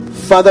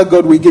Father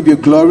God, we give you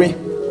glory.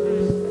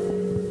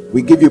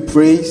 We give you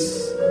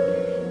praise.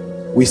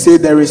 We say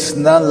there is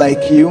none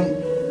like you.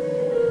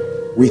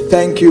 We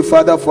thank you,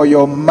 Father, for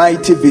your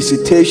mighty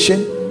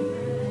visitation.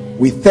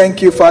 We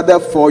thank you, Father,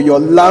 for your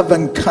love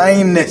and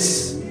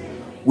kindness.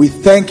 We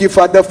thank you,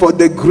 Father, for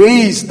the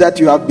grace that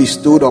you have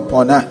bestowed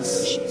upon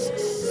us.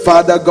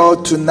 Father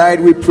God, tonight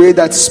we pray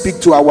that speak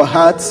to our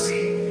hearts.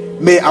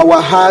 May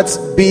our hearts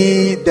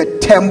be the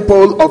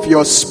temple of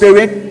your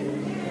spirit.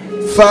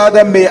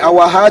 Father, may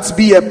our hearts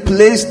be a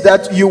place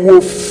that you will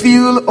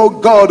feel, oh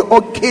God,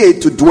 okay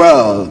to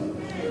dwell.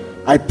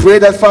 I pray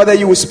that, Father,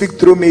 you will speak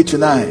through me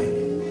tonight.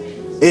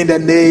 In the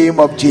name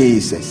of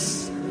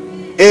Jesus.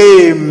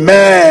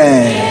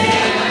 Amen.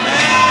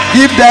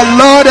 Give the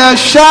Lord a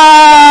shout.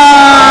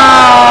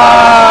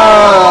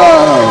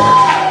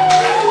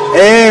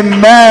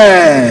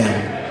 Amen.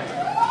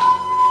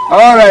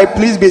 All right,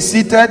 please be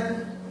seated.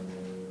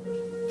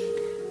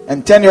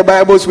 And turn your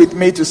Bibles with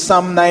me to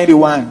Psalm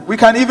 91. We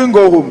can even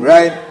go home,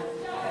 right?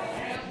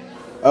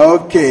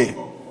 Okay.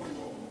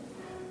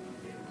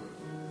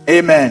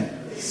 Amen.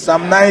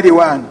 Psalm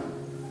 91.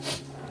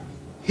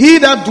 He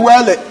that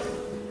dwelleth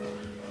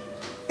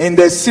in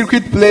the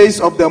secret place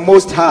of the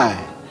Most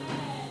High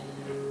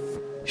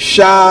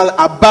shall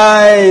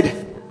abide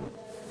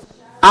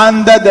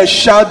under the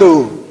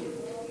shadow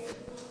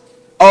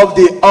of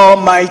the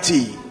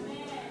Almighty.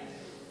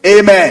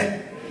 Amen.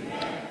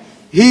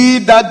 He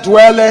that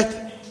dwelleth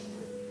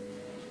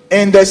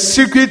in the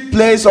secret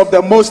place of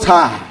the Most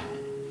High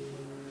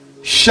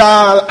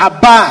shall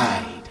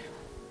abide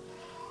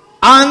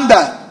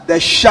under the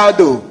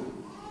shadow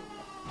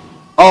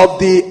of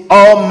the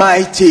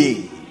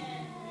Almighty.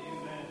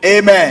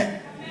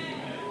 Amen.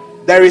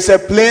 There is a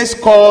place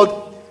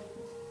called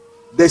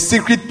the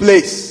secret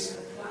place.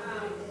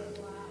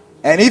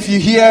 And if you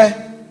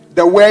hear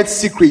the word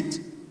secret,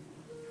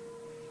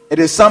 it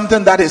is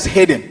something that is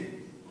hidden.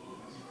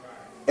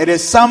 It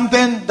is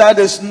something that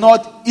is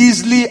not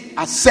easily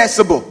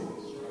accessible.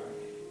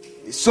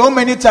 So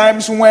many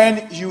times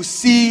when you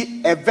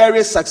see a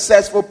very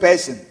successful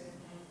person,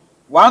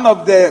 one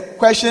of the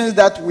questions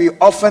that we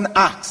often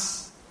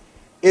ask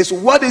is,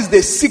 what is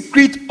the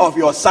secret of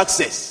your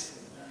success?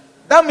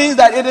 That means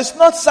that it is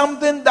not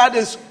something that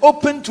is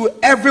open to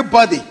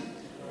everybody.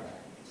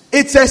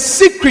 It's a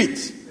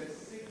secret.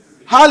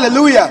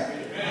 Hallelujah.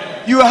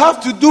 Amen. You have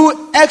to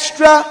do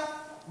extra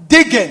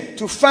digging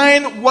to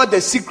find what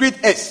the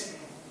secret is.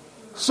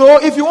 So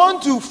if you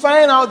want to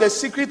find out the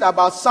secret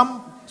about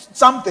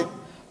something,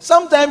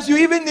 sometimes you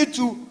even need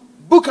to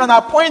book an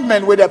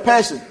appointment with a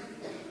person.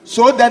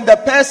 So then the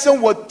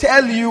person will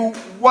tell you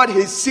what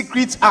his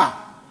secrets are.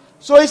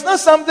 So it's not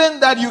something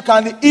that you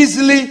can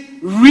easily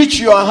reach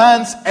your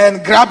hands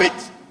and grab it.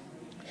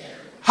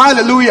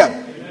 Hallelujah.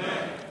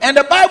 Amen. And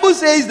the Bible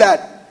says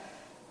that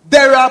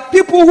there are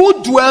people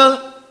who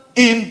dwell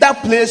in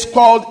that place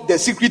called the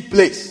secret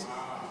place.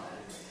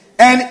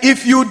 And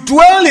if you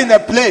dwell in a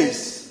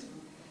place,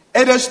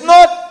 it is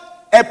not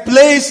a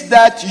place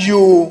that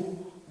you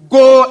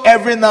go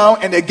every now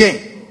and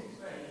again.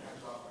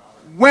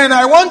 When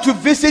I want to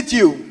visit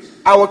you,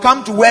 I will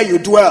come to where you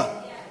dwell,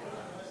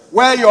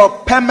 where your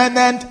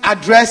permanent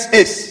address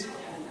is,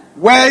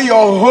 where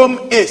your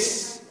home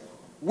is,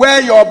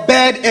 where your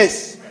bed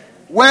is,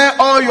 where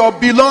all your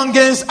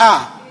belongings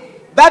are.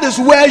 That is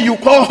where you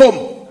call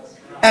home,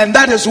 and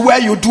that is where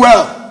you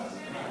dwell.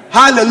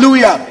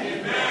 Hallelujah. Amen.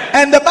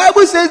 And the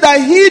Bible says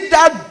that he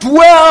that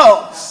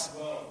dwells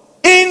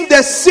in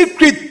the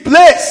secret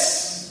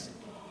place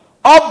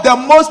of the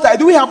Most High.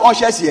 Do we have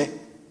ushers here?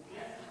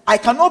 I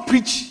cannot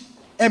preach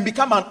and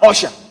become an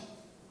usher.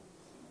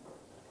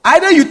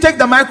 Either you take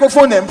the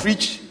microphone and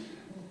preach,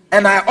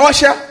 and I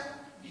usher,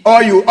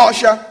 or you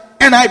usher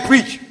and I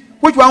preach.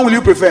 Which one will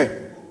you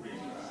prefer?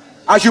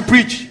 I should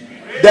preach.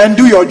 Then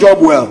do your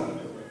job well.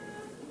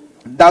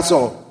 That's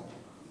all.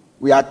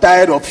 We are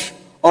tired of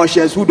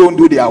ushers who don't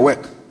do their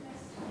work.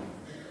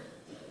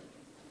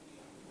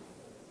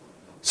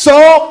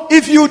 So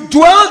if you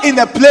dwell in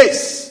a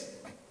place,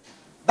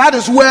 that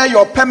is where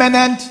your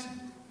permanent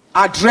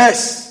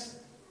address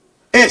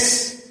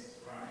is.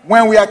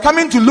 When we are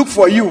coming to look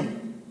for you,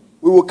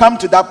 we will come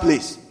to that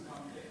place.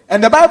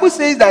 And the Bible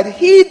says that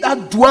he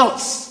that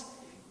dwells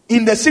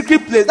in the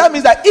secret place, that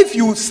means that if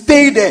you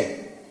stay there,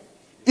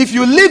 if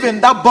you live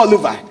in that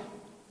boulevard,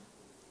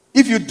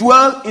 if you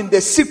dwell in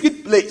the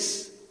secret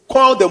place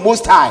called the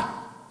Most High,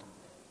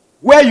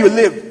 where you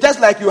live, just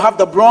like you have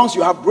the Bronx,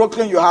 you have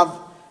Brooklyn, you have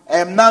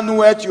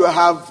Nanuet, you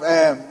have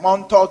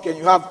Montauk, and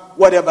you have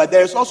whatever,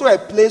 there is also a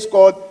place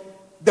called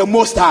the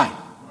Most High.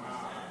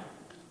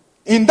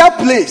 In that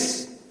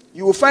place,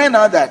 you will find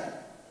out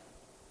that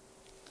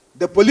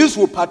the police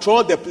will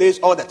patrol the place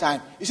all the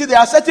time. You see, there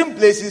are certain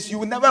places you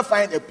will never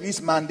find a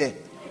policeman there.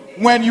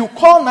 When you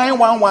call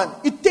 911,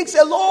 it takes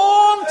a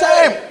long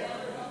time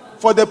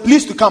for the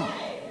police to come.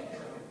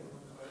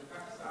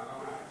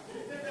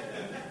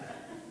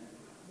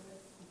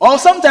 Or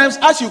sometimes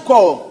as you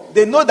call,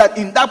 they know that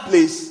in that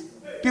place,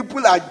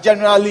 people are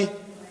generally,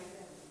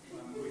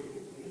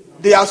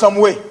 they are some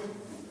way.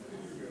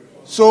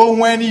 So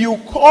when you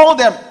call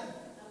them,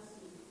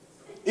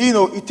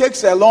 it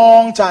takes a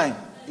long time.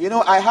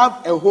 I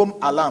have a home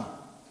alarm.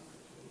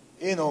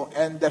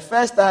 And the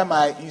first time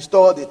I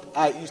installed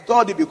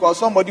it because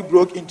somebody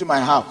broke into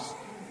my house.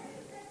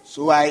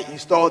 So I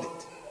installed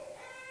it.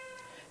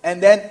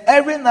 And then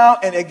every now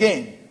and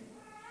again,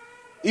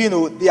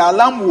 the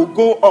alarm will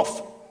go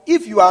off.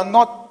 If you are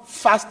not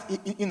fast,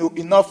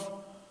 enough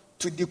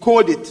to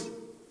decode it,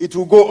 it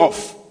will go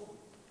off.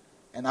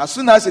 And as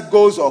soon as it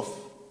goes off,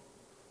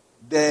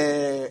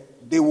 they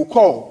will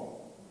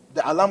call.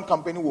 The alarm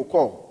company will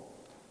call.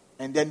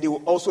 And then they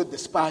will also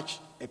dispatch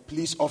a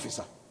police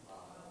officer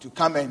to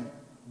come and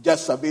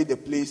just survey the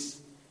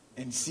place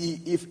and see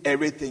if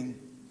everything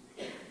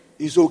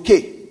is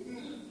okay.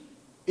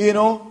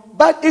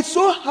 But it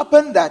so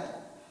happened that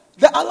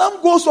the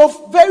alarm goes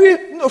off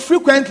very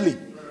frequently.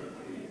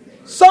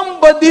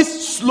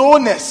 Somebody's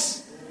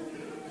slowness.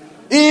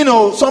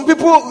 Some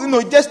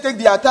people, just take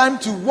their time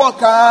to walk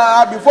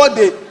before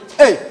they,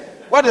 hey,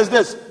 what is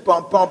this?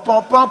 Pum, pum,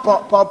 pum, pum,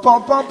 pum, pum,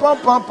 pum, pum, pum,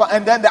 pum, pum,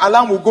 and then the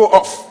alarm will go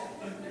off.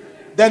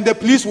 Then the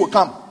police will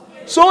come.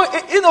 So,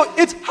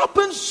 it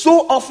happens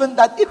so often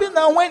that even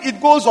now when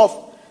it goes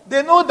off,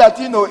 they know that,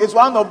 it's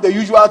one of the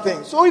usual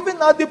things. So even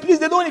now the police,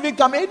 they don't even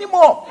come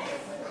anymore.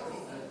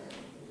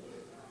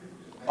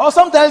 Or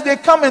sometimes they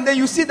come and then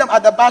you see them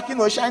at the back,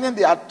 shining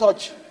their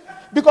torch.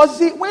 Because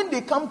see, when they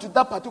come to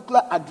that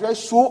particular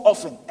address so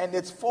often and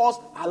it's false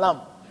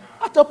alarm,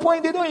 at a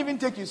point they don't even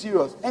take you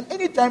serious. And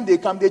anytime they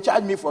come, they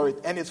charge me for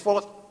it. And it's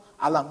false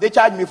alarm. They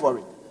charge me for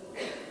it.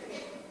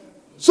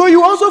 So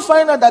you also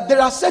find out that there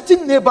are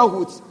certain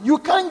neighborhoods. You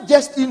can't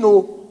just,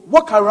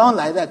 walk around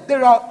like that.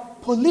 There are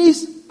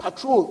police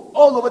patrol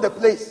all over the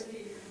place.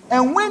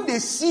 And when they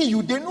see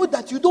you, they know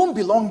that you don't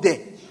belong there.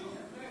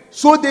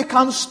 So they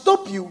can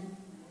stop you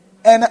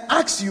and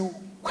ask you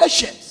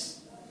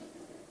questions.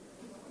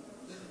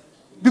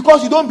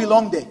 Because you don't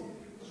belong there.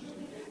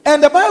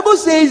 And the Bible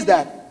says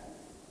that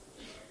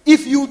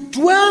if you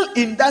dwell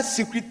in that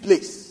secret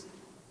place,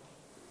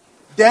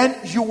 then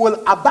you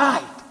will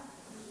abide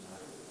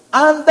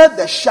under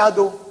the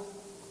shadow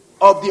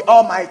of the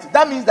Almighty.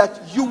 That means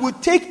that you will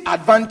take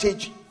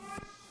advantage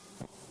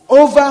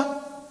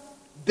over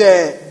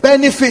the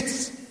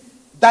benefits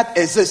that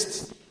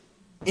exist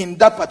in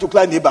that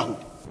particular neighborhood.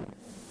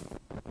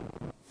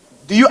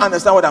 Do you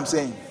understand what I'm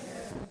saying?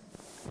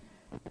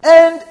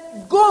 And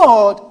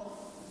God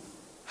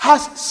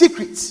has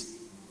secrets.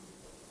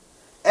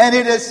 And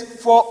it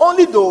is for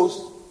only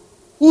those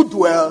who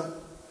dwell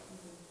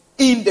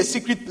in the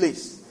secret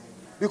place.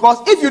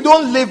 Because if you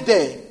don't live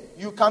there,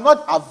 you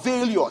cannot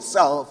avail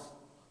yourself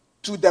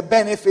to the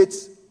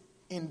benefits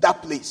in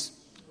that place.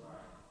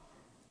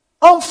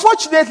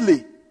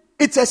 Unfortunately,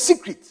 it's a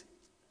secret.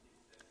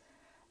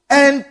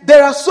 And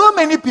there are so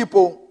many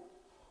people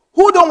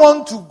who don't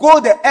want to go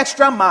the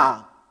extra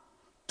mile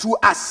to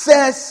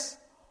assess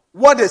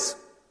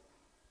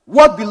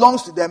what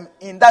belongs to them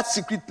in that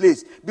secret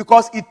place,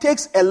 because it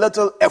takes a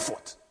little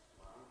effort.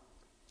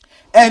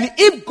 And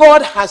if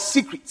God has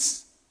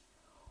secrets,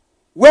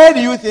 where do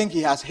you think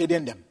he has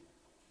hidden them?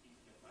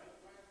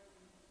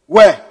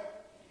 Where?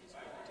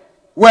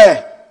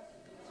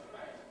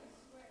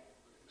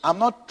 I'm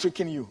not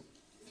tricking you.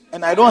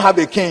 And I don't have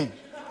a cane.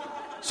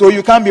 So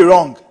you can't be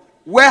wrong.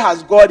 Where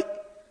has God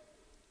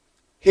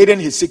hidden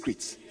his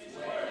secrets?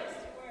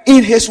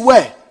 In his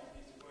word.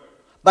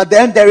 But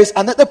then there is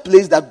another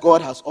place that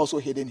God has also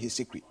hidden his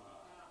secret.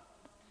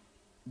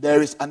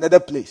 There is another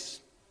place.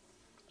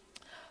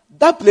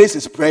 That place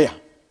is prayer.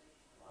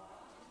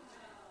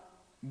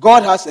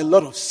 God has a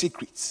lot of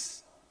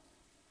secrets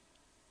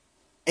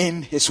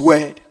in his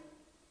word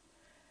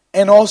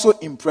and also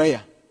in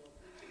prayer.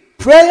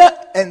 Prayer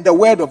and the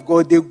word of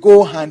God, they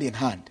go hand in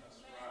hand.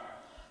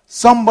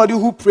 Somebody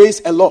who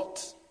prays a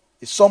lot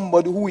is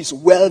somebody who is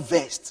well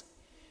versed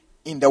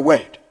in the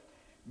word.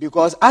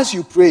 Because as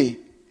you pray,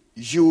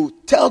 you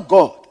tell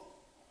God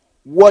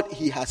what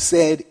he has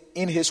said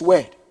in his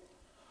word.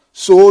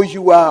 So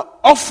you are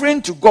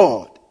offering to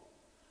God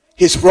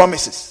his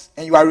promises.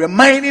 And you are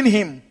reminding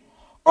him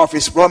of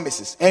his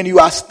promises. And you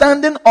are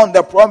standing on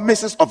the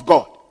promises of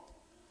God.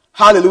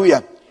 Hallelujah.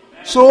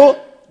 Amen. So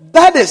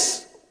that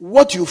is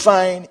what you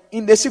find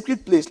in the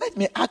secret place. Let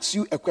me ask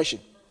you a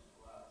question.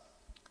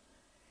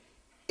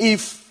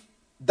 If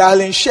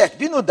Darlene Sheik,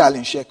 do you know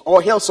Darlene Sheik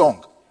or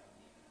Hillsong,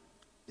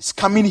 is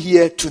coming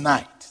here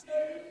tonight,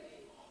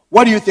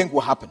 what do you think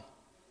will happen?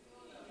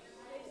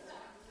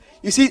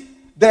 You see,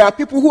 there are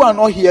people who are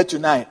not here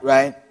tonight,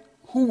 right,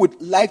 who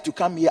would like to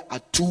come here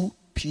at 2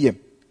 p.m.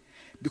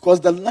 because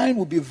the line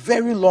will be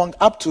very long,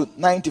 up to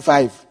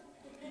 95.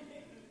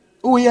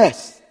 Oh,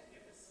 yes.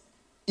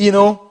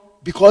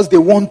 Because they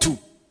want to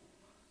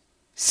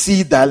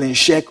see Darlene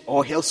Sheik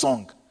or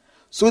Hillsong.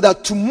 So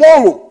that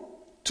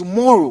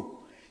tomorrow,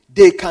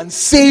 they can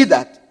say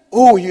that,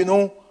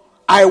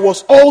 I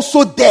was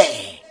also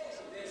there.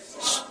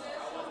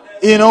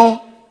 Even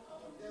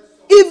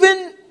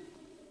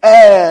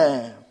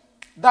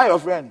that your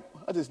friend,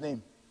 what's his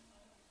name?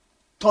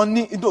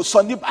 Sonny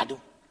Badu.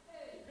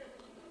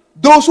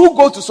 those who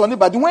go to Sonny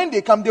Badu, when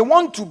they come, they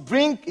want to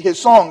bring his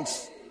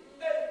songs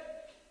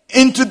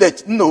into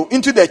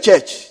the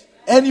church.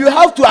 And you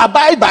have to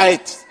abide by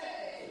it.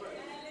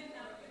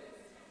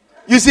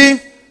 You see?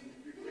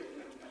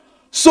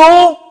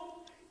 So,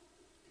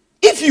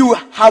 if you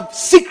have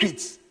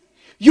secrets,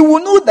 you will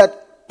know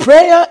that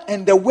prayer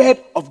and the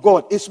word of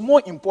God is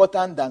more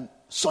important than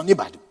Sonny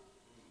Badu.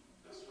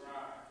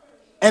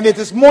 And it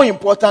is more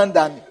important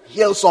than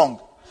Hillsong.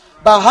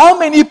 But how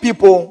many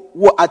people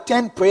will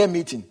attend prayer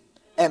meeting?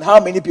 And how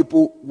many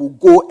people will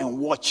go and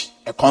watch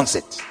a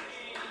concert?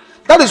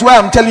 That is why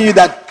I'm telling you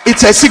that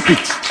it's a secret.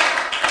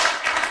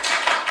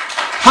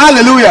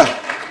 Hallelujah.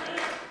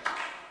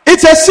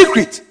 It's a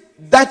secret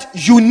that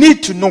you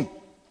need to know.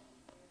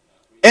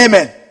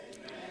 Amen.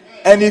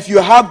 And if you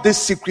have this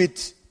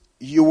secret,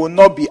 you will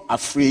not be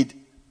afraid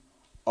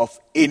of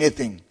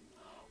anything.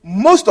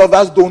 Most of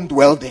us don't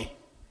dwell there.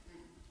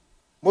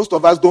 Most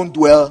of us don't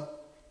dwell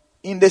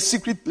in the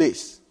secret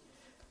place.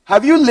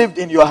 Have you lived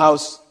in your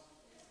house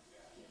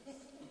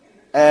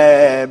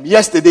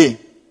yesterday?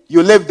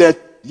 You lived there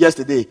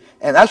yesterday.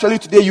 And actually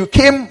today you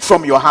came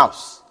from your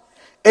house.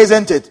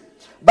 Isn't it?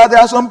 But there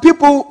are some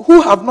people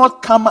who have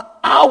not come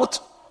out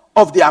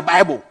of their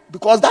Bible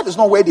because that is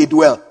not where they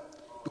dwell.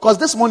 Because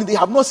this morning they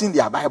have not seen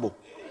their Bible.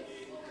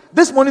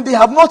 This morning they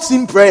have not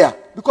seen prayer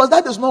because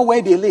that is not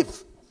where they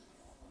live.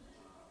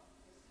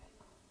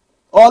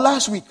 Or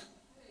last week,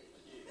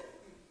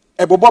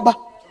 Eboboba.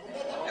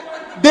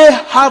 They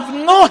have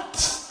not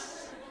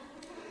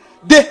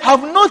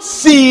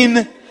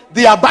seen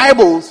their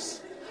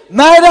Bibles,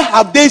 neither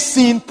have they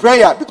seen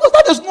prayer, because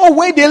that is not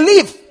where they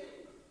live.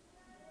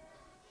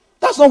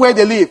 That's not where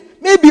they live.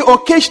 Maybe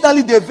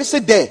occasionally they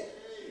visit there.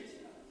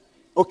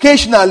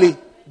 Occasionally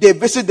they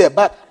visit there,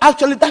 but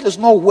actually that is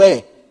not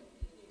where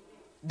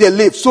they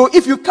live. So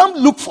if you come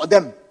look for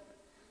them,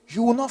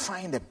 you will not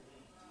find them.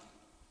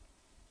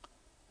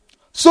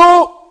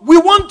 So we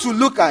want to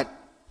look at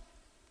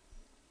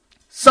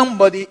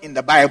somebody in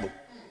the Bible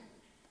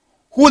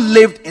who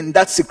lived in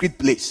that secret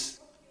place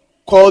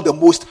called the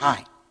Most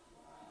High.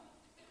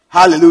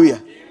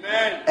 Hallelujah.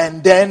 Amen.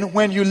 And then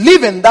when you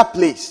live in that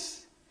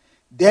place,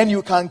 then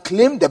you can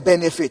claim the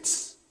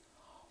benefits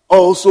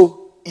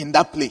also in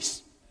that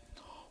place.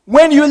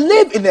 When you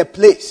live in a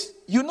place,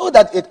 you know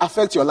that it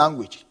affects your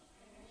language.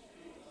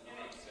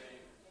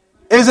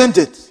 Isn't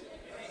it?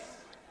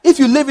 If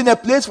you live in a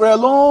place for a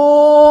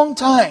long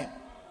time,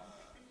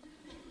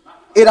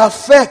 it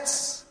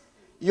affects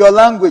your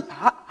language.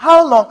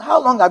 How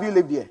long have you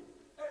lived here?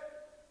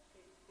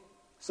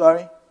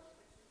 Sorry?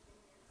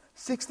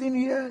 16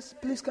 years.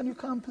 Please, can you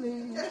come,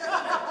 please?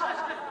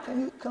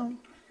 Can you come?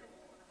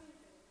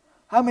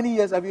 How many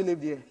years have you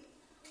lived here?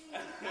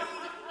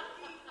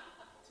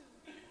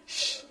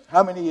 Shh.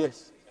 How many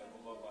years?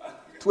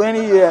 20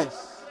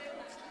 years.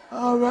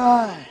 All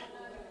right.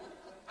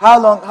 How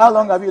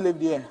long have you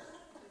lived here?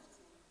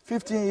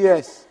 15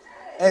 years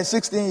and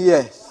 16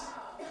 years.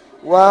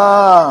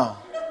 Wow.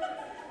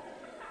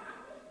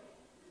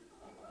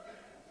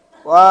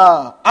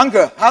 Wow.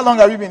 Uncle, how long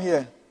have you been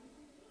here?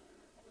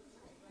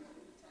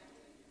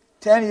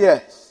 10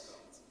 years.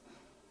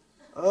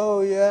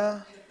 Oh,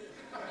 yeah.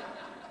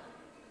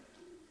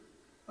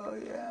 Oh,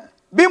 yeah.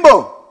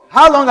 Bimbo,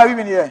 how long have you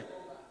been here?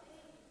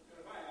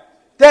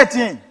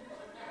 13.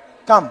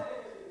 Come.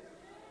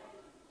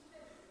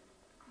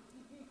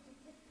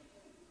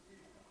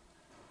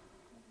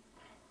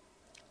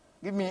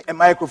 Give me a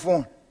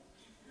microphone.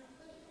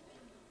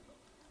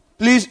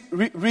 Please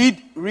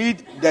read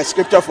the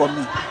scripture for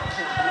me.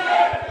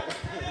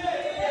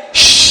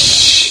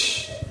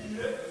 Shh.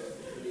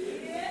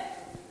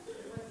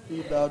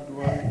 He that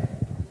dwell.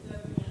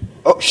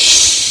 Oh,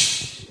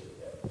 shh.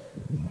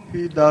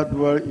 He that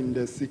dwell in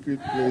the secret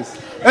place.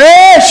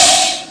 Hey,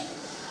 shh.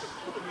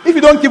 If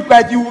you don't keep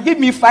quiet, you will give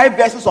me 5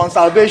 verses on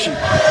salvation.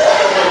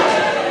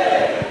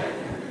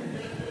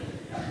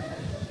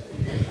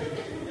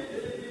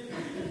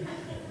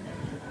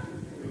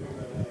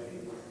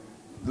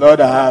 Lord,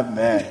 have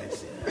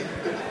mercy.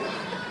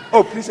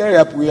 Oh, please hurry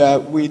up.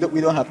 We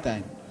don't have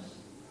time.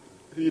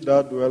 He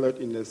that dwelleth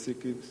in the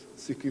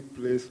secret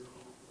place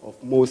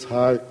of Most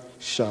High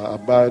shall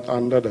abide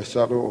under the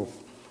shadow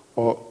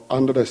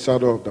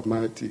of the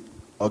mighty.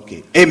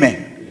 Okay.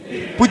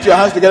 Amen. Put your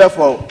hands together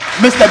for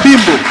Mr.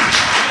 Bimbo.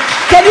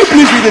 Can you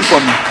please read it for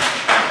me?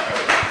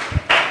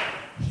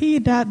 He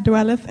that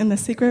dwelleth in the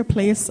secret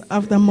place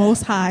of the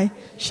Most High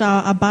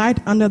shall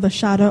abide under the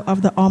shadow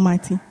of the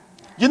Almighty.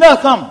 You know,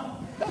 come.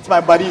 That's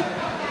my buddy.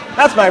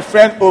 That's my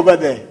friend over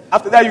there.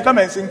 After that, you come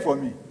and sing for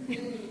me.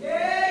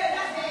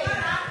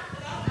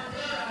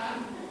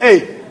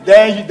 Hey,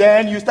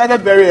 then you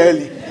started very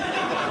early.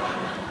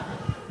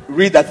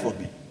 Read that for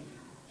me.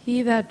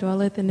 He that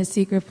dwelleth in the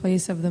secret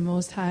place of the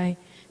Most High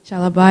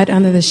shall abide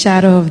under the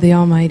shadow of the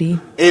Almighty.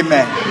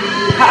 Amen.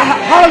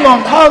 How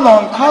long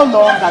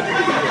have you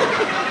been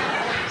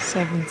here?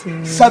 17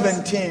 years.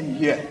 17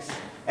 years.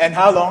 And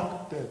how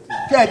long?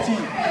 13.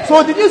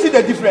 So did you see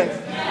the difference?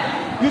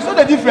 You saw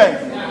the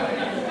difference?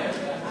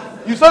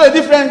 You saw the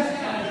difference?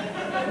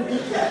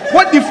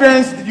 What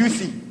difference did you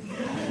see?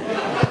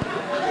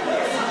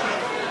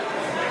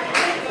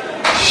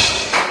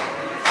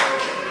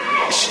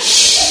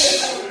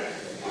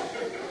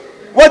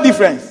 What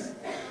difference?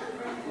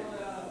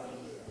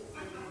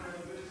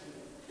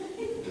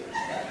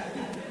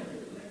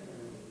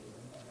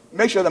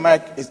 Make sure the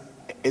mic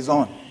is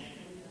on.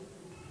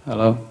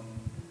 Hello.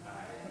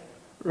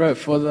 Right,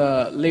 for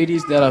the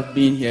ladies that have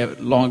been here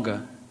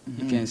longer,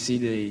 you can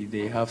see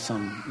they have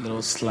some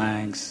little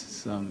slangs,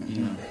 some,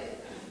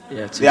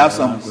 yeah. They have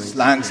some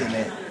slangs in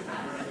it.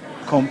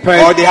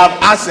 Compared, or they have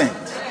accent.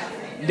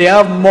 They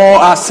have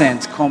more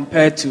accent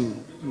compared to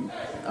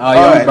our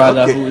young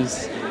brother who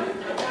is...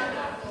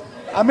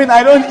 I mean,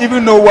 I don't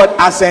even know what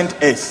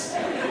accent is.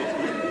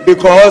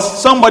 Because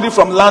somebody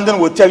from London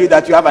will tell you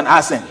that you have an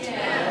accent.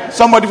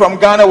 Somebody from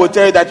Ghana will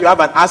tell you that you have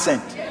an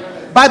accent.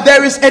 But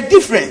there is a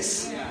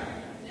difference.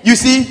 You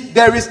see,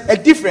 there is a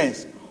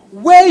difference.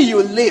 Where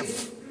you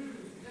live,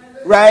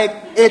 right,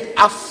 it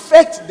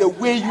affects the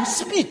way you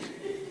speak.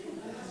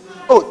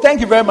 Oh,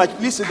 thank you very much.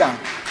 Please sit down.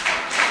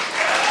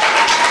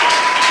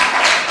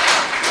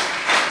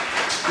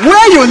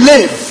 Where you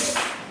live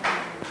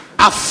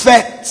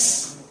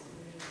affects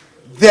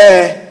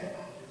the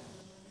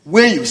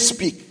way you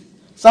speak.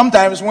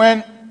 Sometimes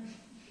when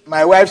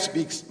my wife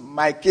speaks,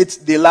 my kids,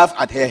 they laugh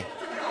at her.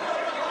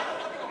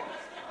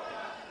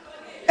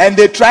 And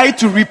they try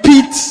to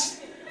repeat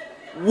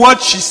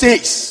what she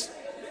says.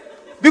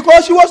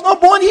 Because she was not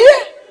born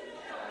here.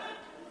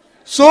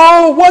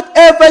 So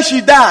whatever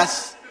she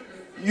does,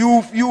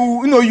 you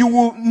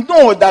will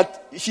know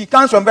that she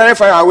comes from very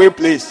far away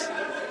place.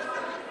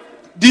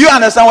 Do you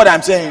understand what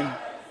I'm saying?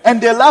 And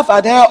they laugh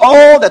at her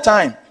all the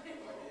time.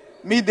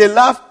 They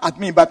laugh at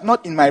me, but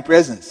not in my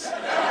presence.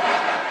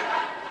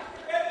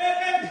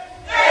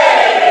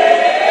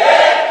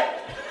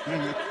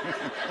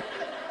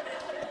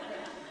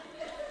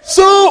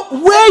 So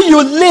where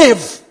you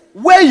live,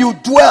 where you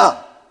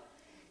dwell,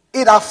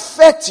 it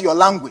affects your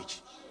language.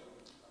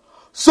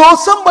 So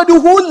somebody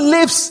who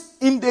lives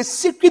in the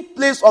secret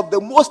place of the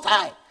Most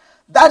High,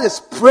 that is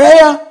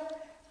prayer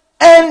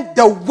and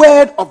the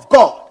word of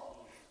God,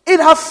 it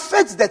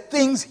affects the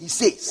things he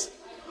says.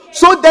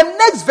 So the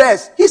next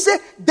verse, he said,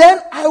 then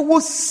I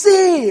will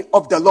say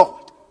of the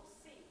Lord.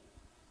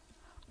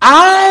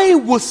 I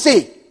will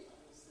say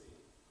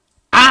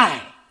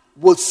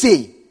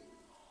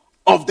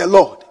of the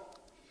Lord.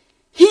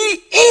 He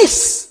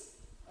is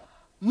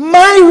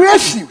my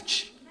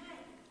refuge,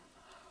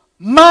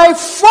 my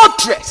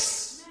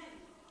fortress,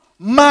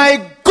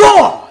 my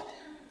God.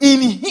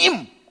 In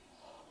him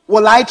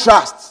will I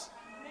trust.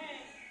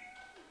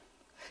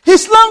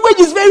 His language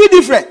is very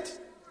different.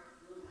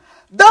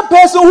 That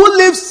person who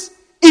lives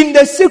in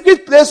the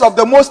secret place of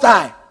the Most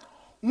High,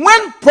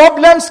 when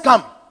problems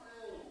come,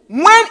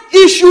 when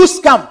issues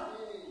come,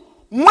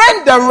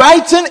 when the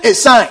writing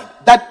is signed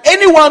that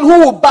anyone who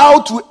will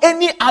bow to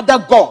any other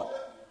God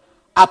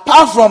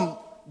apart from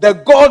the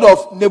God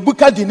of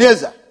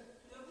Nebuchadnezzar,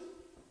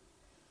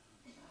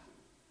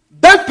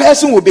 that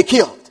person will be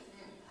killed.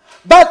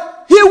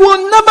 But he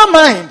will never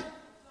mind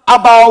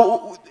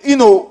about,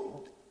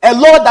 a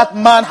law that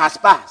man has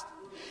passed.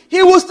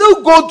 He will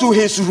still go to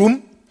his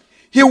room.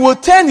 He will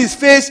turn his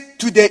face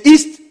to the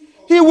east.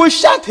 He will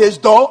shut his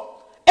door.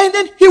 And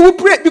then he will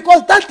pray,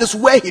 because that is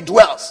where he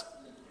dwells.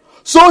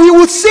 So he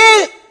will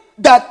say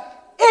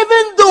that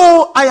even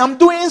though I am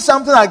doing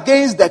something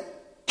against the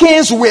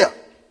king's will,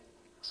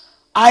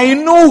 I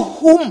know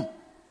whom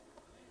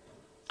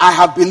I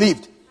have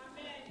believed.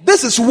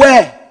 This is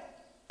where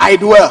I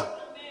dwell.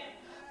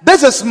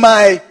 This is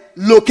my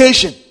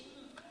location.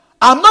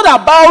 I'm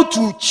not about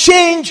to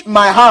change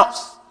my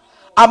house.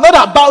 I'm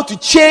not about to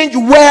change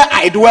where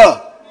I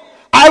dwell.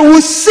 I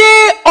will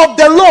say of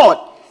the Lord,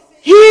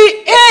 he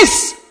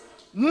is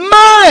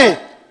my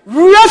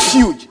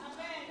refuge,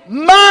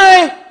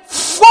 my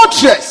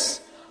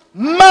fortress,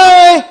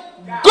 my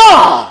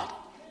God.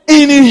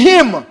 In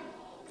him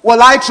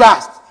will I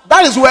trust.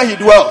 That is where he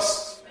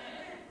dwells.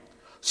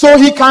 So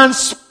he can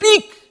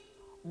speak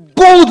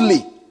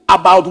boldly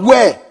about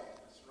where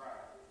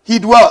he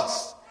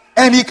dwells.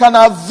 And he can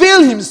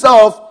avail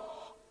himself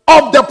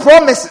of the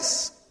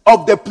promises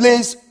of the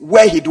place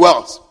where he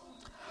dwells.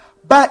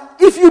 But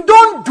if you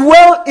don't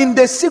dwell in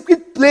the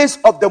secret place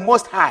of the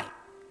Most High,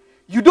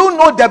 you don't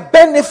know the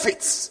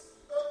benefits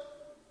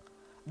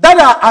that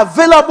are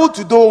available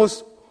to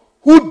those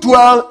who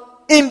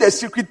dwell in the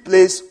secret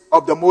place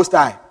of the Most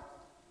High.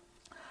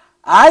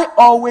 I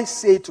always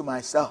say to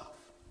myself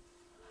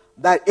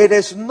that it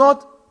is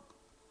not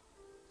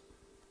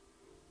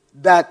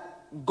that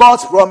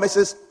God's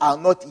promises are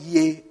not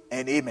yea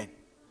and amen,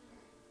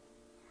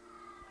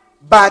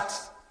 but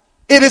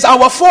it is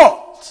our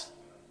fault.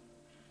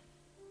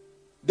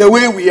 The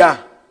way we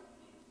are,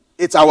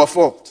 it's our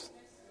fault.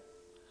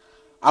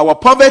 Our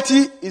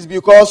poverty is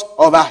because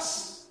of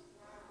us.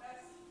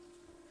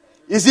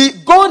 You see,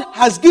 God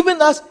has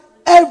given us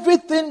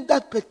everything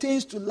that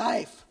pertains to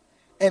life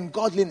and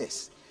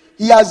godliness.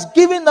 He has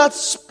given us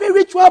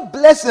spiritual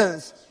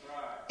blessings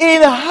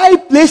in high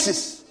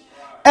places.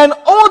 And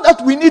all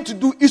that we need to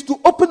do is to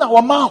open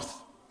our mouth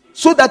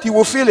so that he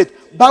will feel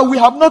it. But we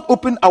have not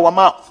opened our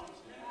mouth.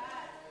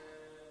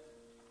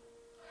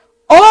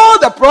 All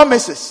the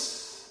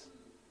promises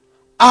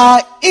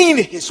are in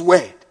his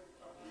word.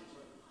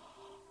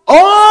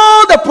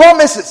 All the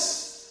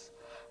promises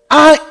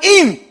are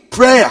in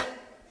prayer.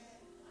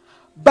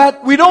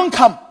 But we don't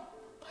come.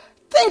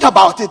 Think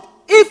about it.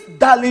 If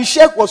Darlene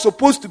Sheikh was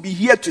supposed to be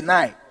here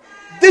tonight,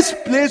 this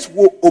place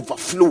will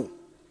overflow.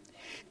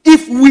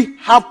 If we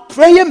have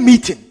prayer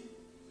meeting,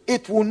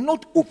 it will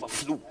not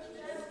overflow.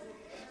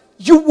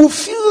 You will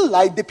feel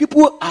like the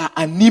people are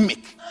anemic.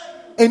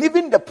 And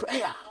even the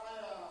prayer.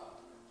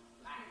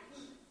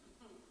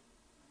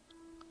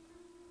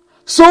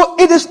 So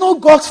it is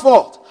not God's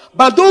fault.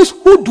 But those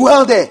who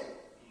dwell there,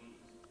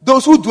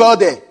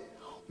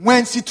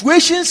 when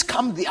situations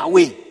come their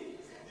way,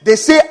 they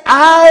say,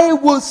 I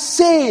will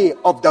say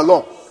of the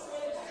Lord.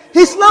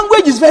 His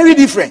language is very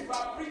different.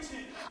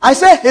 I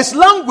say his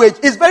language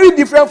is very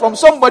different from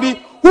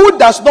somebody who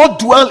does not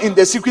dwell in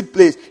the secret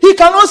place. He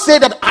cannot say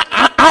that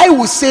I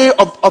will say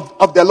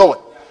of the Lord.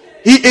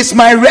 He is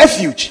my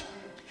refuge.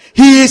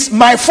 He is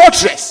my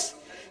fortress.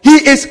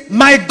 He is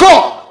my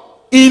God.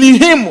 In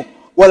him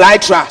will I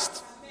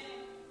trust.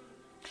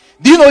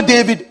 Do you know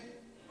David?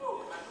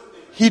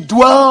 He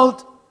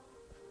dwelled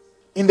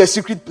in the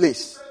secret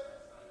place.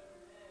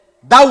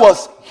 That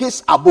was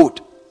his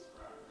abode.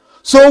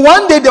 So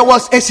one day there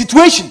was a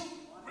situation.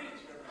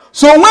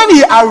 So when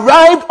he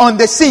arrived on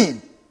the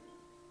scene,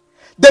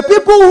 the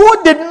people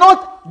who did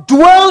not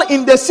dwell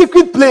in the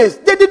secret place,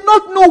 they did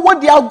not know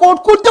what their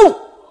God could do.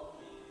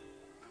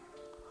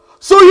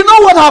 So you know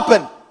what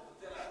happened?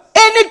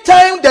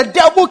 Anytime the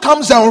devil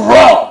comes and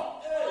roars,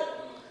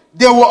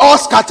 they will all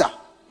scatter.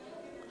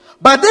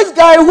 But this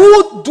guy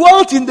who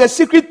dwelt in the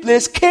secret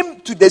place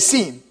came to the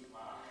scene.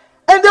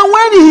 And then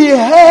when he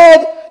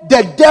heard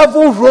the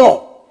devil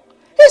roar,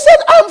 he said,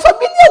 I'm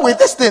familiar with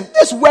this thing.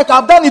 This work,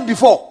 I've done it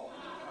before.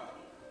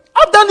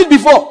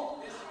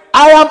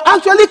 I am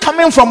actually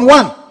coming from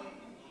one.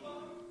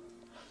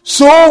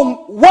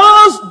 So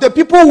once the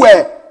people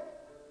were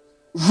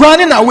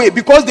running away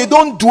because they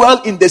don't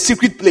dwell in the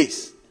secret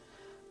place,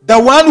 the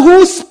one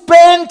who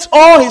spent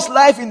all his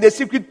life in the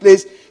secret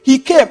place, he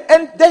came.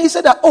 And then he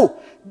said that,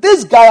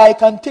 this guy, I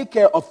can take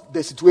care of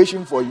the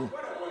situation for you.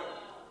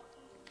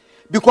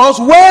 Because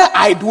where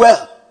I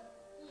dwell,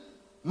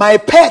 my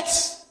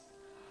pets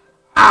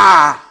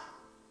are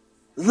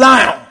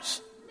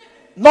lions,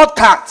 not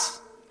cats.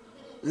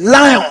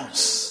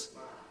 Lions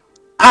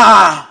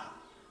are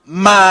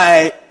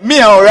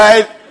me, all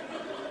right?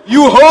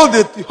 You hold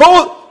it,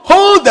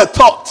 hold the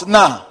thought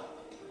now.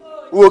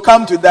 We'll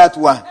come to that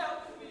one.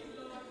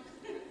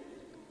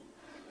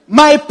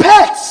 My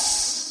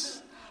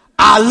pets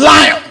are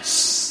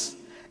lions,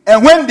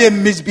 and when they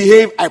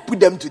misbehave, I put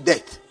them to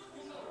death.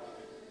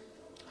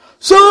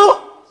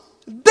 So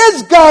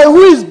this guy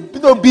who is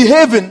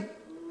behaving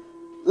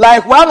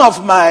like one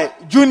of my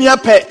junior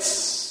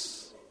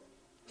pets,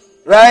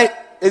 right?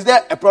 Is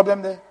there a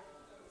problem there?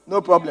 No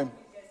problem.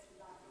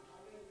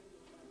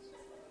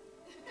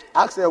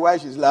 Ask her why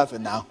she's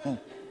laughing now.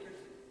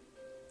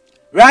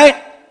 Right?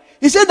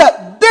 He said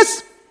that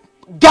this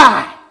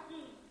guy,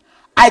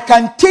 I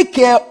can take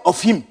care of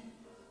him.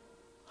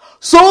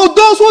 So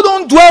those who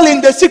don't dwell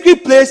in the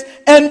secret place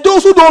and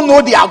those who don't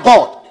know their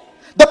God,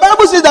 the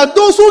Bible says that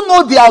those who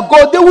know their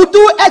God, they will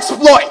do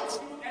exploit.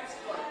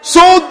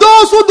 So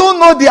those who don't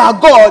know their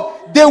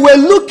God, they were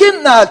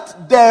looking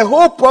at the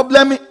whole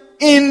problem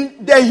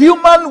in the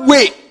human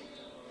way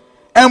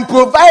and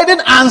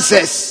providing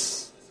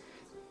answers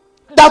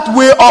that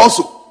way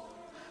also.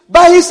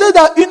 But he said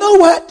that, you know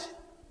what?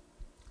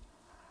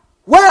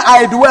 Where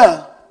I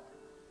dwell,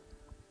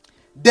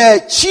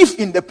 the chief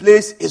in the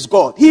place is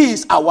God. He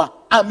is our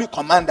army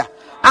commander.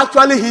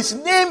 Actually, his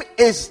name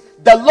is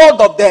the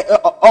Lord of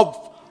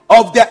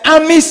the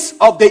armies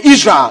of the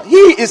Israel.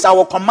 He is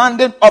our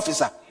commanding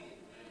officer.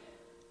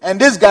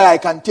 And this guy, I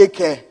can take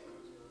care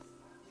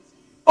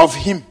of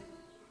him.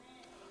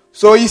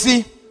 So you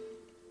see,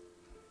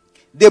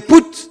 they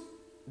put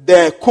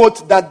the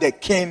coat that the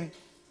king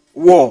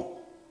wore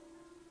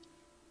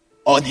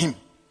on him.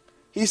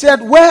 He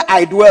said, where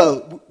I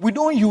dwell, we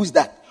don't use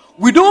that.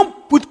 We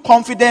don't put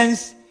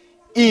confidence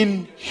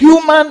in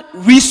human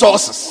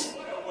resources.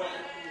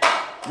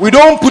 We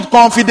don't put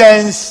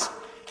confidence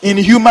in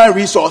human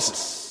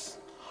resources.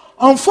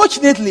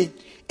 Unfortunately,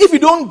 if you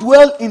don't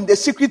dwell in the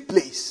secret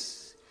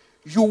place,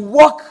 you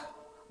walk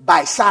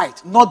by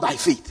sight, not by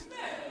faith.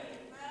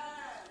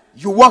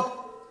 You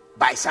walk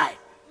by sight.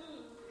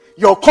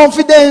 Your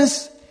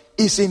confidence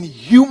is in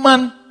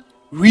human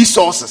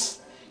resources.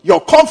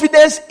 Your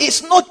confidence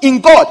is not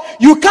in God.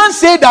 You can't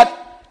say that,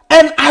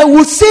 and I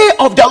will say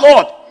of the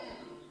Lord.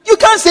 You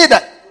can't say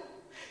that.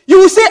 You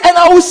will say, and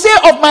I will say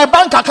of my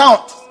bank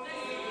account.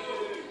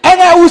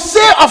 And I will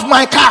say of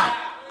my car.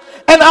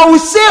 And I will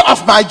say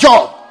of my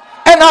job.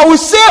 And I will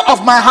say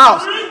of my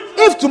house.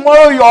 If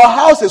tomorrow your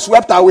house is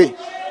swept away,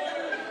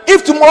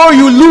 if tomorrow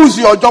you lose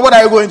your job, what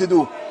are you going to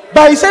do?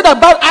 But he said that,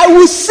 but I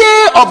will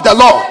say of the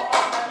Lord.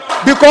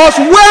 Because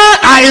where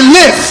I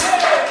live,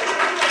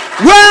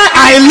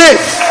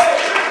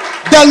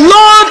 the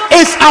Lord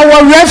is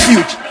our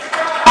refuge.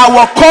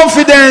 Our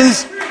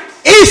confidence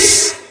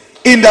is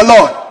in the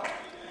Lord.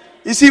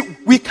 You see,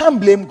 we can't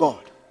blame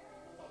God.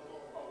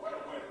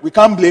 We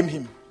can't blame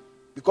him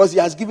because he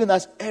has given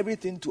us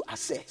everything to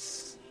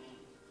assess.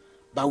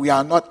 But we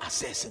are not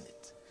assessing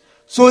it.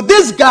 So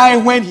this guy,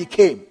 when he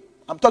came,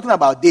 I'm talking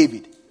about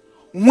David.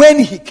 When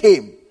he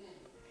came,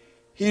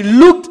 he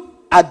looked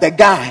at the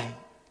guy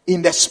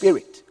in the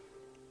spirit.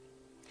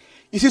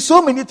 You see,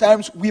 so many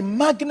times we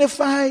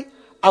magnify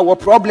our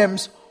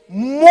problems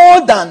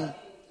more than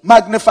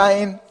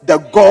magnifying the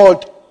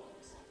God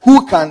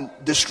who can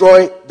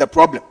destroy the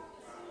problem.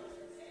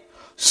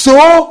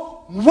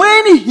 So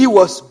when he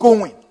was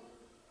going,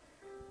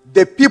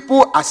 the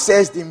people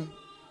assessed him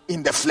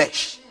in the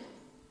flesh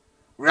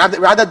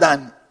rather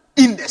than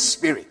in the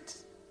spirit.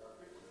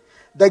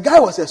 The guy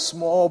was a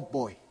small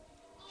boy.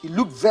 He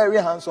looked very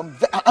handsome.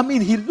 I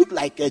mean, he looked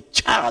like a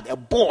child, a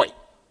boy.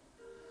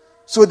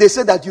 So they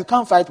said that you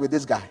can't fight with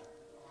this guy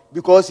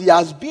because he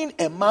has been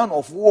a man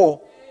of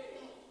war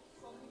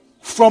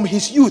from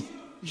his youth.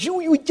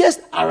 You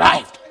just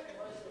arrived.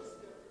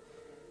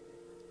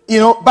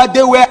 But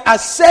they were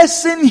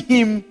assessing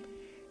him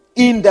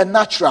in the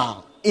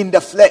natural, in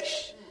the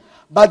flesh.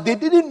 But they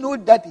didn't know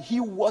that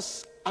he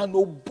was an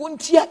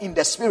Ubuntia in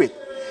the spirit.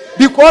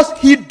 Because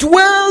he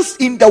dwells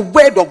in the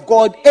word of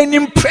God and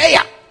in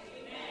prayer.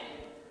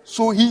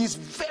 So he is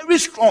very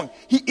strong.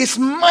 He is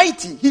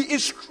mighty. He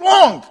is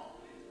strong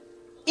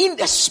in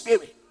the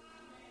spirit.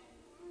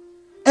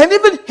 And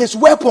even his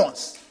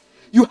weapons.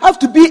 You have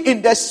to be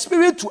in the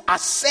spirit to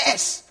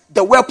assess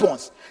the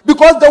weapons.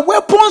 Because the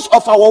weapons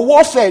of our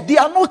warfare, they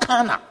are not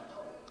carnal.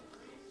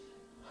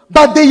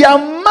 But they are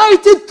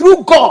mighty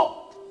through God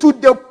to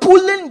the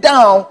pulling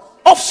down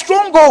of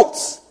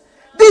strongholds.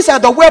 These are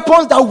the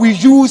weapons that we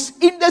use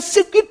in the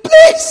secret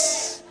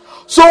place.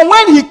 So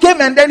when he came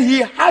and then he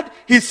had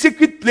his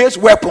secret place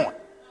weapon,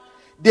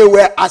 they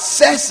were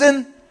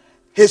assessing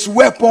his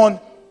weapon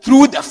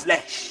through the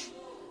flesh.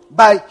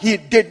 But he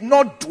did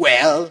not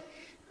dwell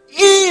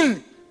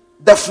in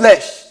the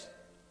flesh,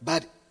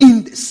 but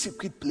in the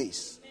secret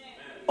place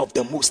of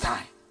the Most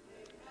High.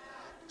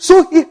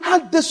 So he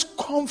had this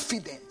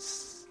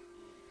confidence.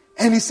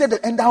 And he said,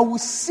 and I will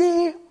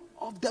say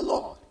of the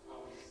Lord,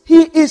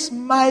 he is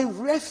my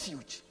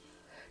refuge.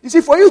 You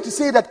see, for you to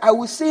say that I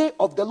will say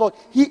of the Lord,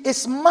 he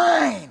is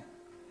mine.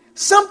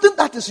 Something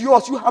that is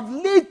yours, you have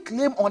laid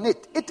claim on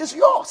it. It is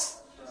yours.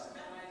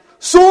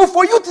 So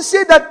for you to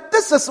say that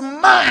this is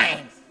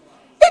mine,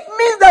 it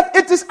means that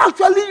it is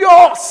actually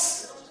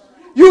yours.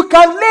 You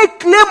can lay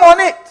claim on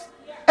it.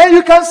 And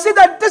you can say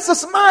that this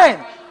is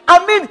mine.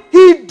 I mean,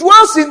 he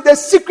dwells in the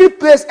secret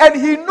place and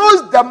he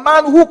knows the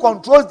man who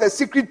controls the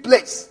secret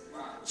place.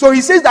 So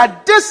he says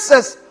that this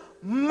is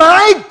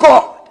my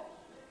God.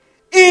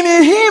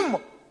 In him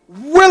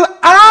will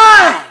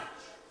I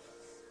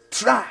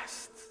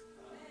trust.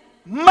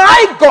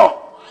 My God.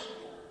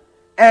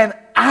 And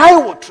I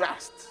will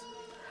trust.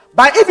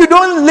 But if you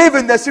don't live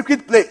in the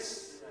secret place,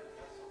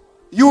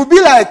 you will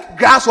be like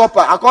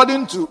grasshopper,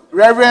 according to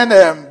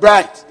Reverend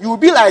Bright. You will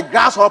be like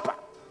grasshopper.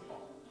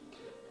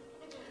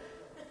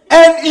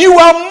 And you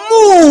are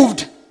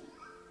moved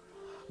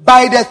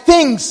by the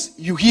things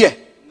you hear.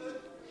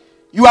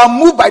 You are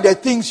moved by the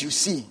things you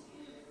see.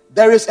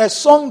 There is a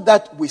song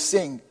that we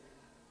sing.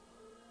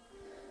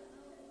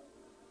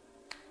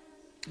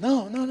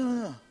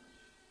 No.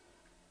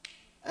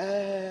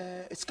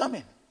 It's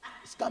coming.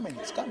 It's coming.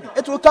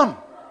 It will come.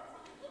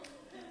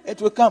 It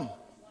will come.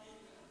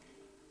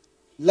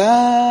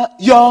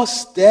 Your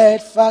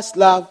steadfast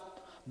love.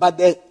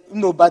 The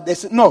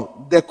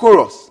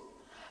chorus.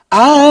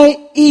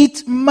 I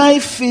eat my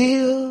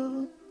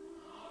fill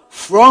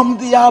from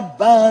the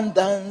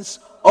abundance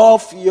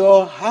of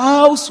your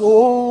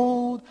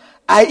household.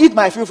 I eat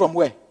my fill from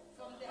where?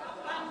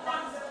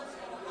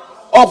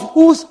 Of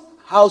whose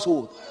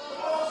household?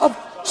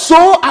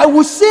 So I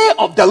will say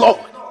of the Lord,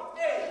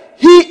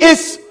 he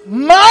is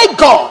my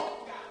God,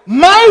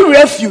 my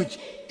refuge.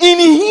 In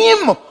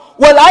him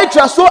will I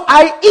trust. So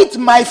I eat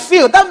my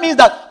fill. That means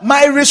that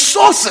my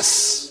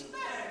resources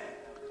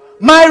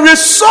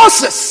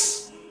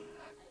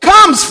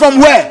comes from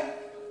where?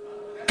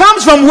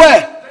 Comes from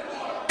where?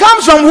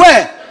 Comes from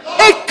where?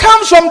 It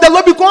comes from the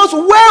Lord, because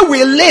where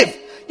we live,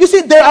 you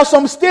see, there are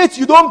some states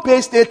you don't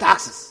pay state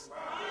taxes.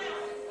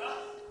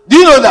 Do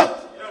you know that?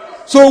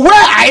 So where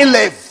I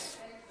live,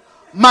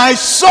 my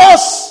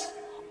source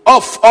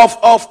of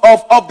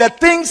the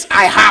things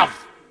I have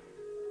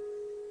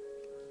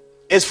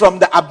is from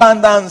the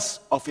abundance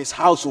of his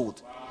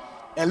household.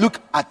 And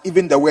look at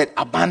even the word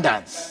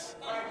abundance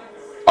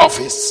of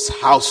his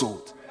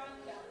household.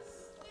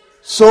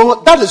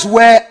 So that is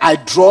where I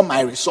draw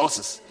my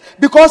resources.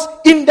 Because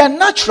in the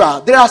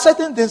natural, there are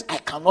certain things I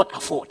cannot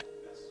afford.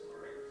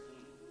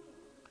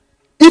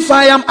 If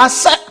I am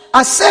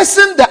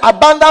assessing the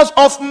abundance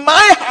of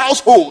my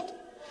household,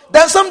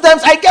 then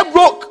sometimes I get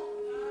broke.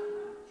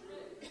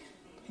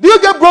 Do you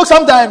get broke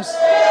sometimes?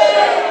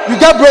 You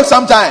get broke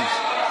sometimes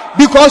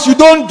because you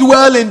don't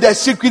dwell in the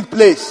secret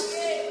place.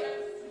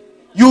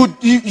 You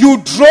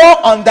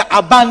draw on the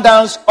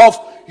abundance of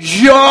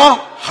your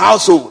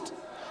household.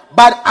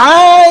 But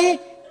I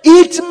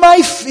eat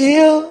my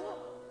fill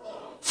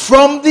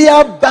from the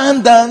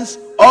abundance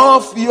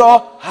of your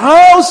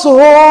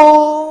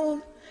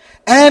household,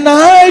 and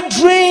I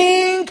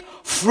drink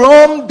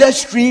from the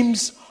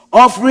streams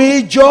of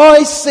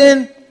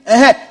rejoicing.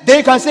 Then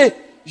you can say,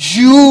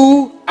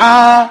 you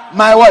are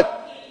my what?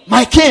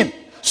 My king.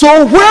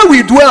 So where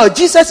we dwell,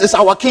 Jesus is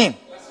our king.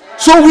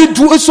 So we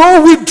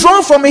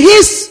draw from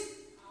his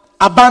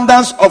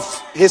abundance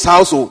of his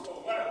household.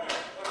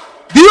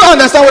 Do you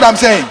understand what I'm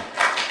saying?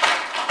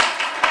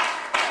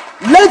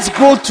 Let's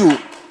go to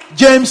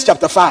James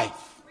chapter 5.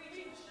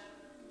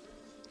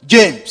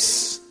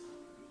 James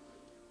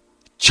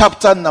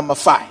chapter number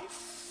 5.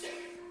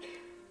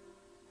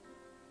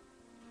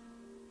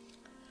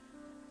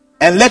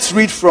 And let's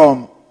read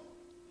from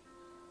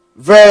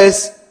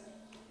verse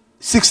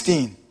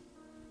 17.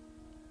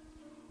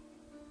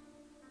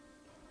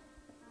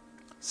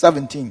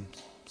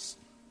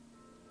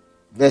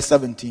 Verse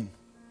 17.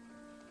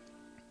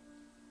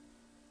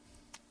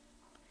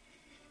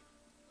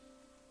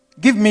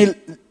 Give me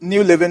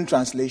New Living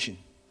Translation.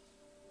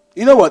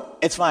 You know what?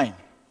 It's fine.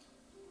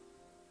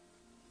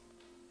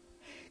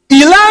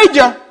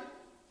 Elijah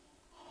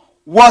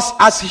was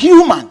as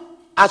human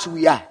as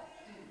we are.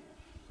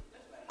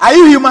 Are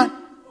you human?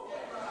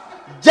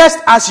 Just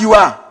as you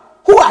are.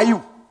 Who are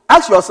you?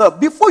 Ask yourself.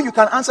 Before you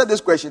can answer this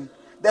question,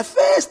 the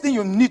first thing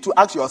you need to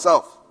ask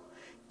yourself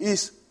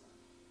is,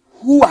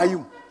 who are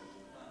you?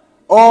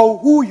 Or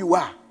who you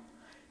are.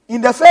 In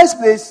the first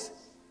place,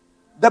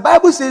 the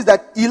Bible says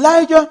that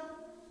Elijah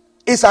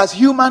is as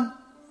human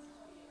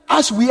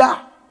as we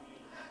are.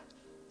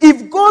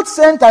 If God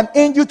sent an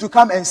angel to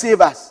come and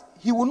save us,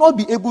 he will not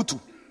be able to.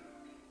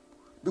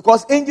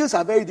 Because angels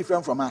are very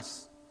different from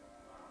us.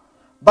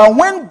 But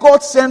when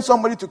God sends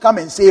somebody to come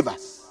and save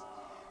us,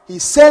 he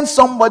sends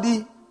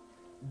somebody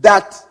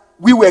that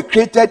we were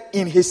created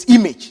in his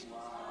image.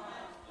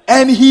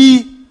 And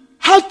he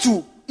had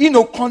to,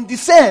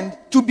 condescend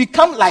to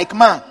become like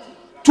man.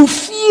 To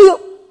feel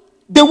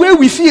the way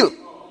we feel.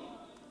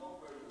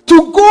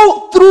 To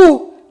go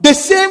through the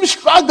same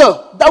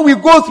struggle that we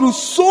go through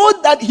so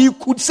that he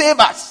could save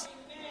us.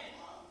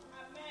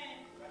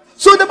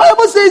 So the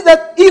Bible says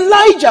that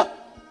Elijah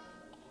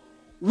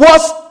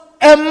was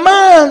a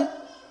man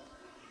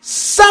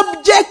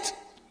subject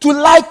to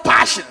like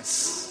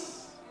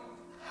passions.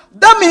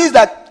 That means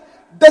that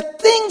the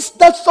things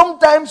that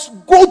sometimes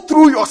go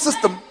through your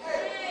system,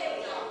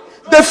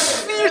 the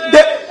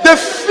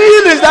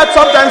feelings that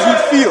sometimes you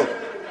feel,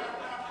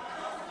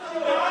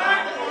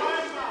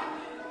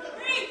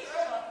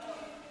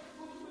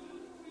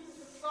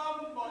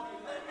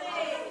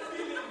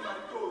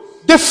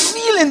 the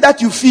feeling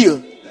that you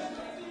feel.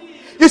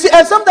 You see,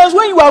 and sometimes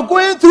when you are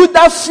going through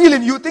that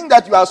feeling, you think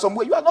that you are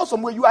somewhere. You are not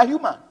somewhere, you are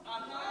human.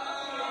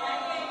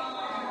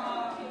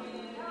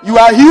 You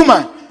are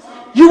human.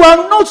 You are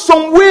not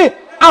somewhere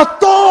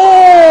at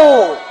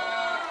all.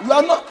 You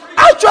are not.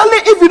 Actually,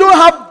 if you don't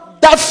have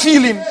that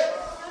feeling,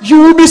 you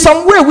will be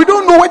somewhere. We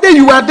don't know whether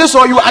you are this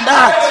or you are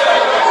that.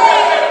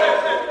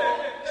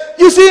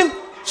 You see,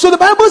 so the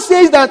Bible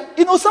says that,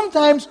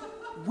 sometimes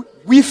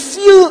we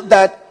feel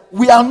that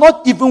we are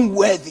not even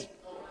worthy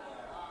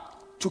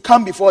to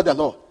come before the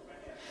Lord.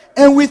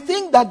 And we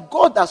think that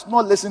God does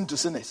not listen to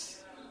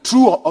sinners.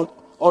 True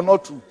or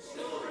not true?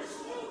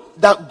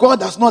 That God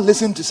does not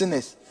listen to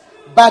sinners.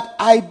 But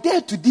I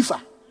dare to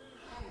differ.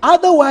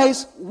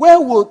 Otherwise,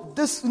 where will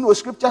this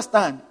scripture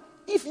stand?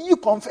 If you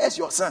confess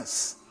your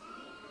sins,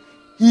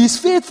 he is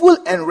faithful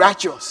and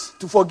righteous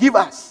to forgive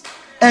us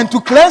and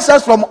to cleanse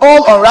us from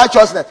all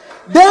unrighteousness.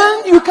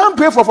 Then you can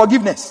pray for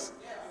forgiveness.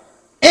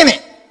 Amen.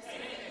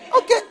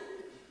 Okay.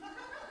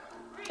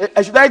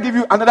 Should I give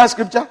you another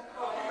scripture?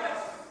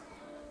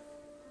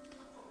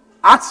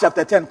 Acts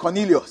chapter 10,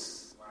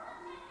 Cornelius.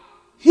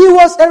 He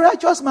was a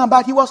righteous man,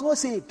 but he was not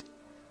saved.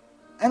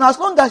 And as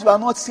long as you are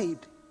not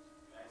saved,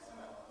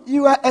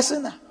 you are a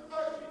sinner.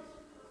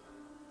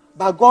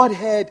 But God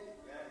heard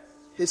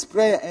his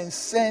prayer and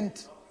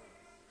sent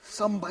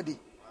somebody.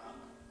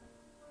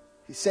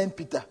 He sent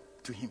Peter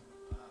to him.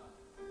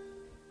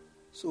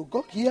 So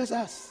God hears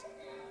us.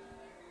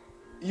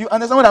 You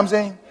understand what I'm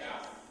saying?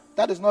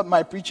 That is not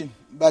my preaching,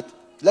 but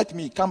let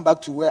me come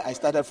back to where I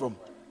started from.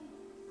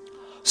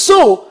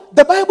 So,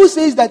 the Bible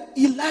says that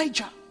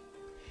Elijah,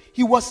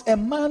 he was a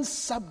man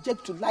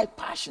subject to like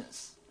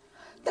passions.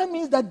 That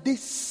means that the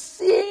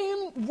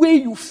same way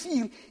you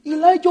feel,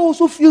 Elijah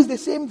also feels the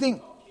same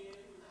thing.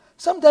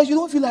 Sometimes you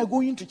don't feel like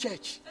going to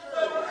church.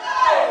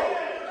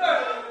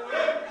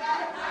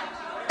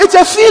 It's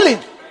a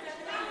feeling.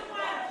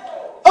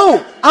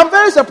 Oh, I'm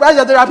very surprised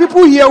that there are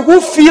people here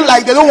who feel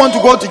like they don't want to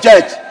go to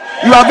church.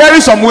 You are very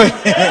somewhere.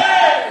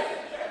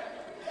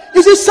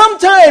 You see,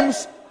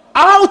 sometimes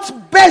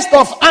outburst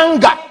of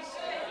anger.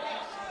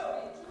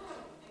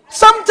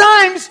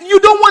 Sometimes you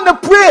don't want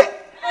to pray.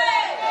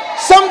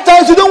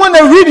 Sometimes you don't want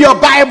to read your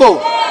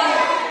Bible.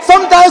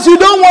 Sometimes you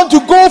don't want to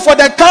go for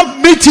the camp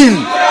meeting.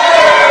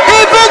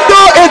 Even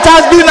though it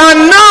has been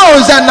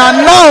announced and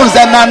announced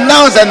and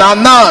announced and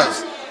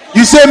announced.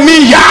 You say,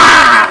 me,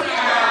 yeah.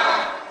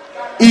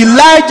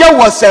 Elijah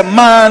was a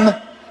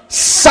man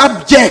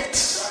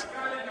subject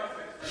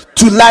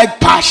to like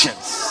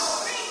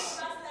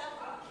passions.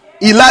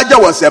 Elijah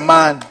was a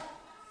man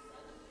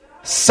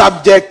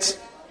subject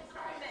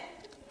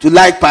to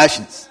like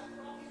passions.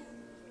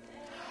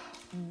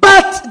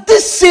 But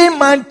this same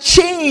man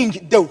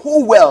changed the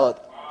whole world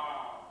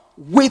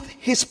with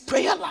his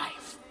prayer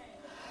life.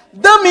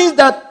 That means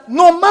that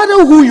no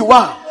matter who you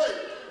are,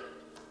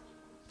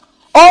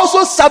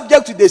 also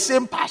subject to the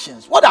same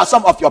passions. What are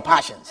some of your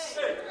passions?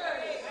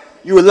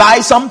 You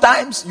lie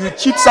sometimes, you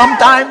cheat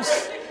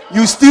sometimes,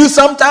 you steal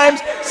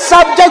sometimes,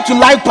 subject to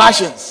like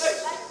passions.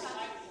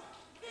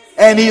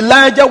 And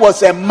Elijah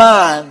was a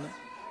man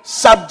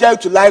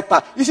subject to like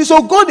passions. You see,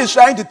 so God is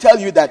trying to tell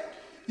you that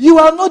you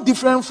are not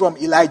different from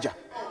Elijah.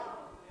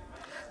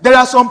 There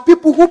are some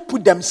people who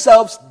put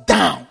themselves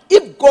down.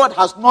 If God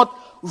has not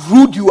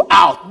ruled you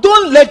out,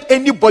 don't let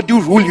anybody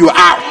rule you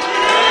out.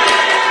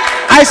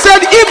 I said,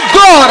 if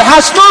God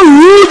has not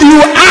ruled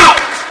you out,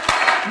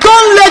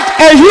 don't let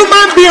a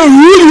human being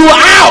rule you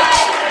out.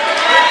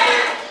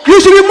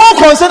 You should be more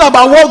concerned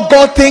about what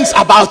God thinks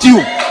about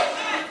you.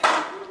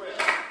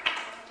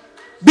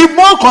 Be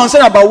more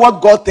concerned about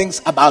what God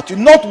thinks about you,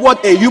 not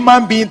what a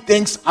human being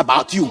thinks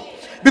about you.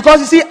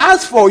 Because you see,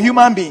 as for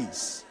human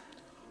beings,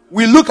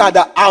 we look at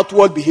the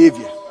outward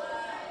behavior.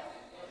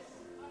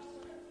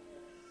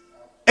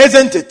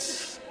 Isn't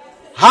it?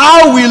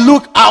 How we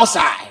look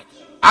outside,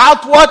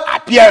 outward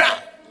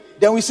appearance.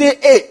 Then we say,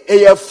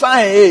 hey, you're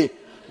fine, hey.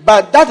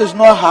 But that is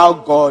not how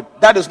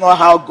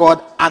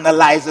God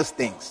analyzes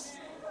things.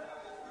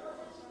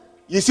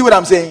 You see what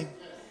I'm saying?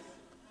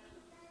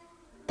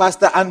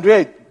 Pastor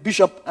Andre,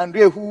 Bishop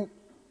Andre, who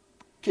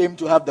came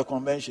to have the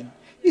convention,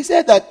 he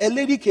said that a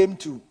lady came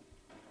to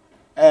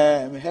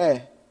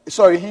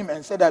him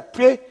and said that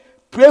pray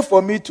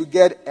for me to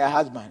get a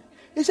husband.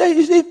 He said,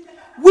 you see,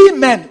 we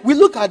men, we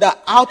look at the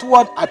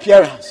outward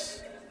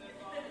appearance.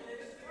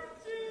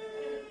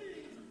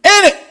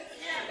 Ain't it?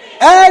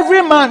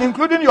 Every man,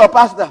 including your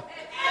pastor.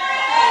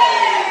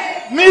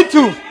 Me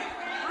too.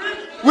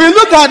 We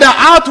look at the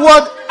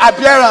outward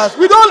appearance.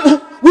 We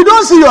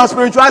don't see your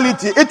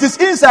spirituality. It is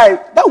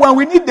inside. That when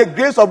we need the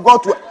grace of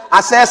God to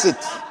assess it.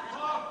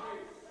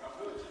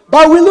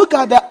 But we look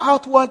at the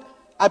outward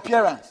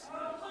appearance.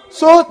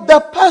 So the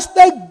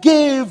pastor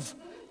gave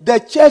the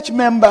church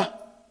member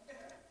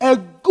a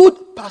good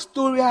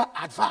pastoral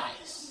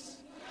advice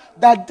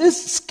that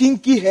this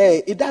skinky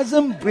hair, it does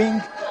not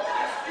bring.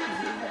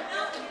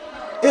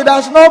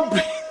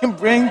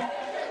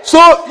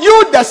 So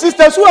you, the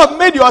sisters who have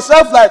made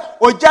yourself like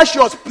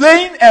Ojashos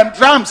playing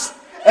drums,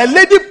 a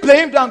lady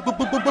playing drums with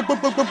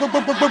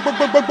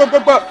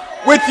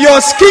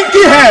your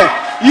skinky hair,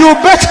 you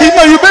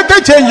better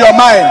change your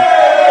mind.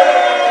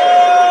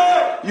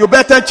 You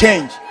better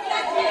change.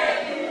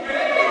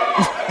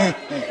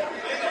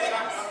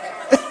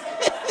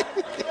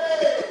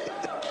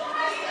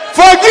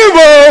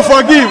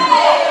 Forgive.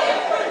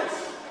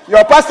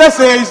 Your pastor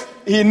says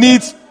he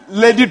needs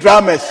lady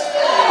drummers.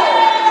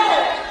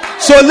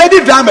 So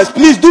lady drummers,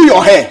 please do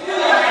your hair.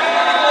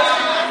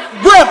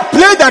 Go and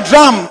play the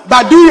drum,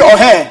 but do your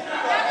hair.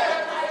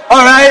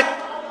 Alright?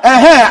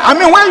 I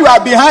mean, when you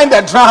are behind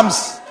the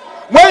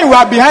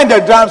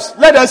drums,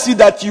 let us see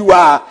that you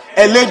are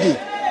a lady.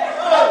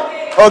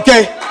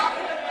 Okay?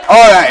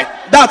 Alright.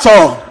 That's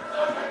all.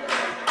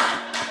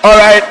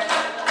 Alright?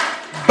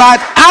 But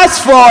as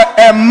for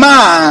a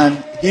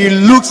man, he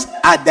looks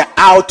at the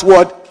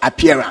outward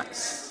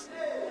appearance.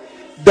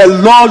 The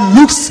Lord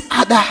looks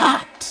at the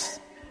heart.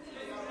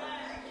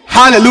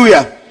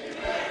 Hallelujah.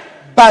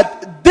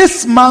 But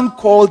this man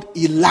called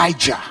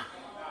Elijah,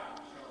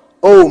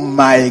 oh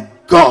my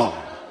God,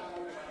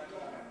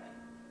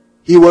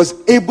 he was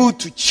able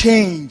to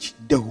change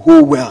the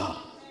whole world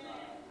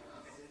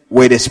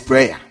with his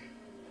prayer.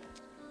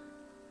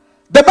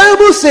 The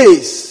Bible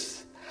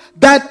says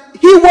that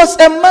he was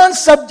a man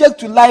subject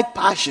to like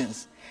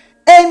passions,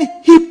 and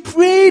he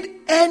prayed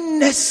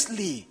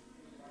earnestly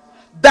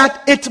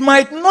that it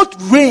might not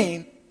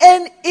rain,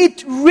 and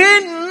it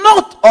rained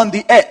not on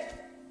the earth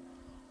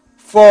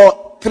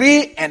for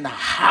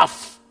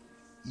 3.5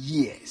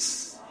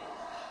 years.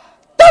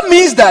 That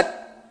means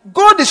that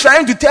God is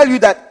trying to tell you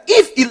that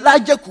if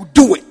Elijah could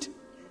do it,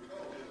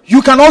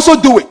 you can also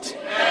do it.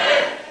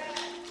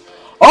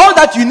 All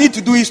that you need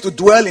to do is to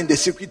dwell in the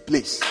secret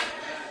place.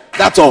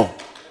 That's all.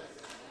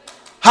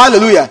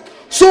 Hallelujah.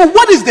 So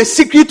what is the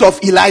secret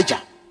of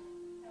Elijah?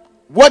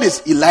 What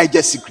is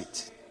Elijah's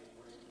secret?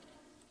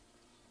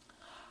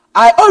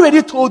 I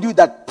already told you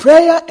that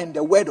prayer and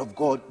the word of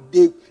God,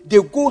 they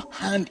go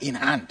hand in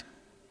hand.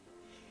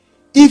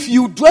 If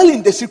you dwell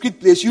in the secret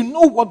place, you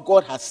know what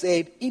God has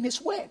said in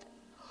his word.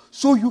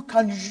 So you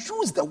can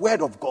use the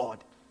word of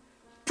God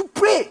to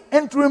pray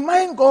and to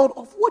remind God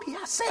of what he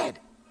has said.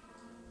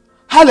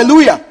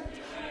 Hallelujah.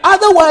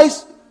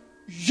 Otherwise,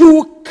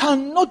 you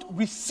cannot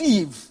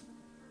receive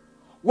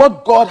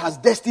what God has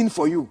destined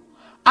for you.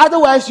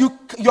 Otherwise,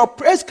 your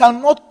prayers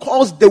cannot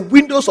cause the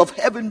windows of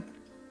heaven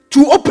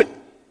to open.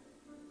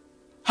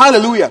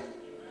 Hallelujah.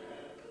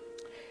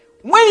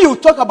 When you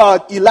talk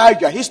about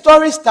Elijah, his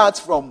story starts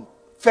from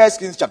 1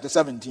 Kings chapter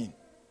 17.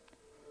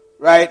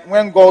 Right?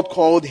 When God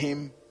called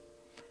him,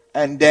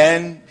 and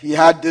then he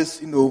had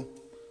this,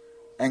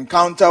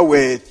 encounter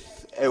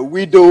with a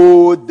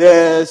widow,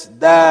 this,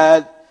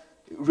 that,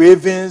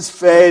 ravens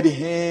fed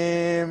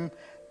him.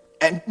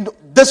 And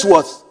this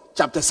was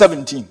chapter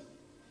 17.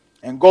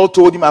 And God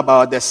told him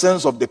about the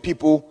sins of the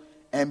people,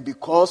 and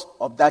because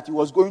of that, he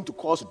was going to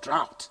cause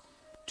drought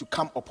to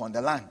come upon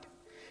the land.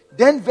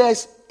 Then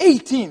verse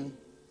 18,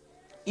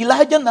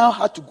 Elijah now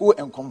had to go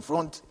and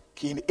confront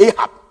King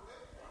Ahab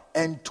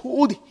and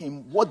told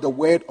him what the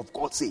word of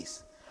God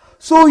says.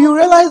 So you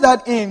realize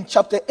that in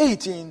chapter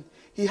 18,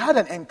 he had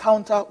an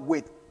encounter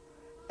with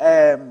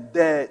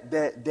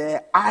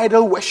the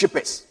idol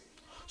worshippers.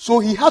 So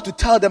he had to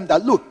tell them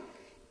that, look,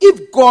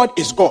 if God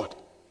is God,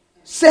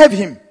 serve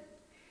him.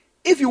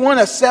 If you want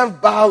to serve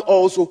Baal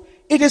also,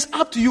 it is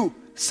up to you.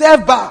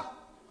 Serve Baal.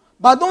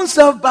 But don't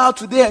serve Baal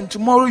today and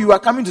tomorrow you are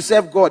coming to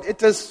serve God.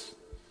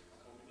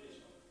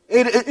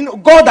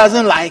 God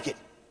doesn't like it.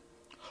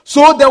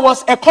 So there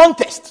was a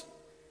contest.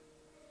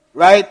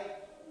 Right?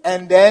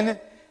 And then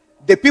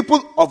the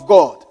people of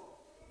God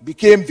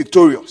became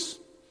victorious.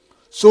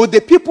 So the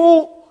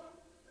people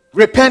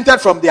repented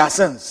from their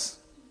sins.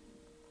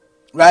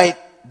 Right?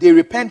 They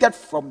repented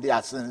from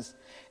their sins.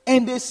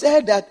 And they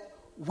said that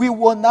we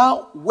will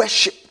now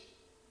worship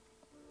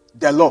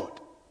the Lord.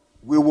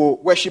 We will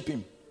worship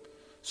him.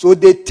 So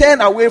they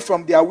turned away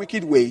from their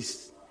wicked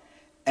ways.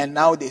 And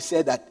now they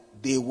said that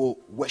they will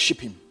worship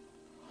him.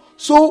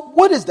 So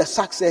what is the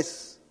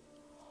success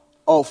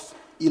of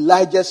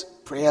Elijah's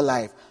prayer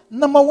life?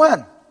 Number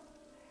one,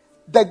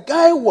 the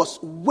guy was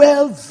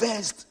well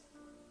versed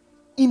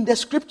in the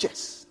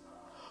scriptures.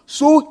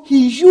 So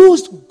he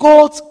used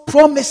God's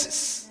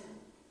promises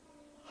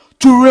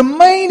to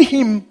remind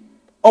him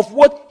of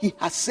what he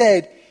has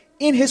said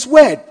in his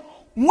word.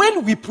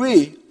 When we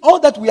pray, all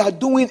that we are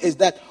doing is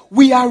that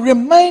we are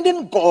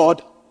reminding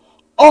God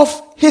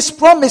of his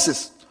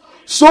promises.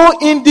 So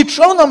in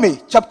Deuteronomy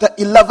chapter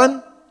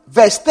 11,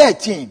 verse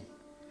 13,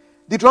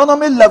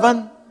 Deuteronomy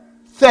 11,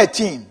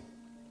 13,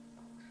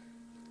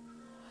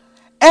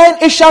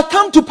 and it shall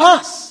come to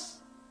pass,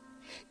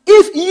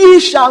 if ye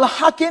shall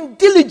hearken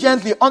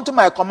diligently unto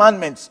my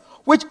commandments,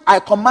 which I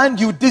command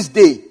you this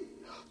day,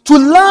 to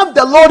love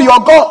the Lord your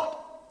God,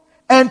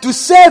 and to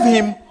serve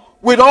him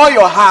with all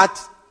your heart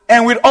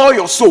and with all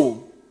your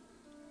soul,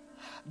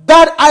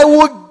 that I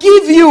will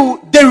give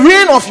you the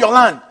rain of your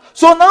land.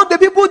 So now the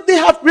people, they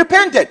have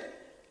repented.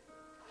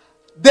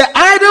 The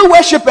idol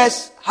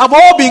worshippers have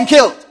all been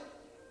killed.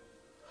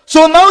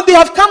 So now they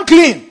have come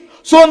clean.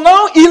 So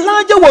now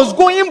Elijah was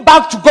going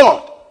back to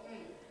God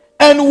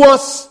and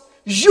was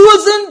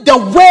using the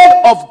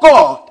word of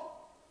God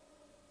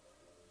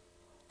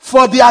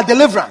for their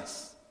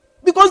deliverance,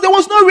 because there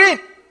was no rain.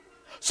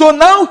 So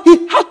now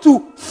he had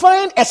to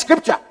find a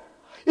scripture.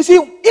 You see,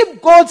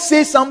 if God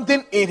says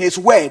something in his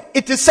word,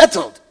 it is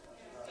settled.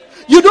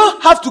 You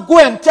don't have to go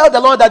and tell the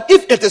Lord that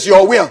if it is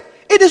your will.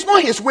 It is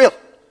not his will.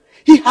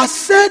 He has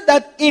said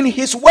that in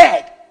his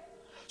word.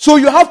 So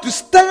you have to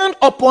stand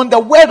upon the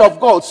word of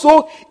God.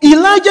 So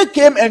Elijah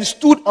came and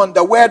stood on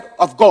the word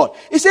of God.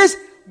 He says,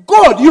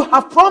 God, you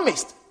have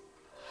promised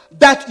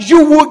that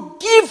you will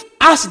give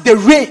us the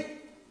rain.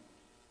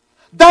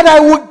 That I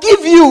will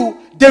give you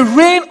the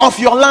rain of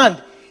your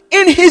land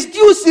in his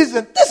due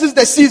season. This is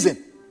the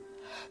season.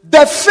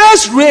 The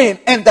first rain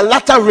and the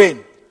latter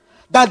rain,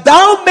 that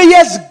thou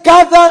mayest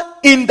gather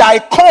in thy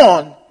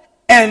corn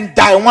and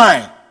thy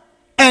wine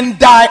and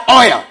thy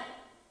oil.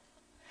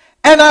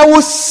 And I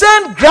will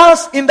send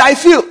grass in thy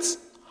fields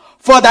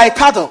for thy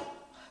cattle,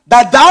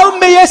 that thou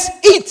mayest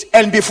eat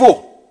and be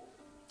full.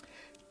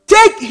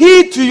 Take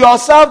heed to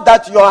yourself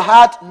that your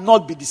heart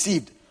not be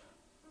deceived.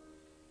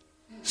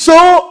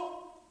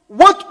 So,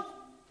 what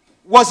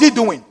was he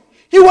doing?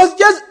 He was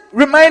just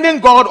reminding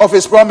God of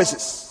his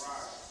promises.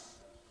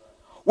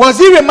 Was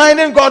he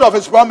reminding God of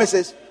his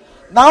promises?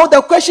 Now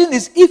the question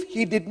is, if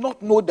he did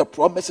not know the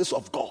promises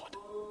of God,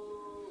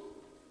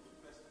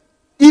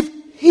 if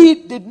he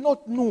did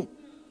not know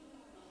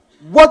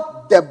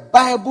what the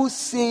Bible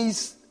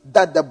says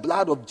that the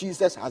blood of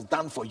Jesus has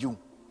done for you,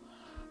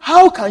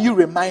 how can you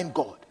remind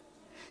God?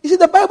 You see,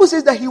 the Bible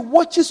says that he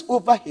watches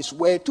over his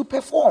word to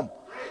perform.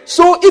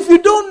 So if you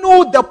don't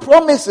know the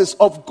promises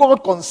of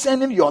God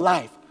concerning your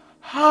life,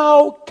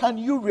 how can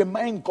you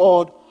remind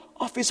God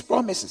of his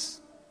promises?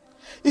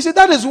 You see,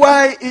 that is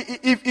why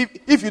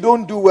if you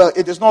don't do well,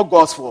 it is not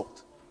God's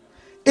fault.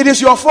 It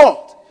is your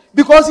fault.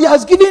 Because he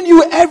has given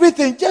you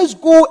everything. Just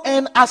go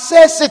and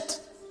assess it.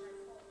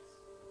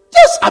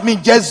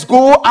 Just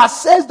go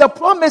assess the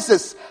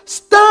promises.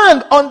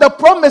 Stand on the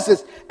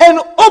promises and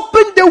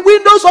open the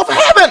windows of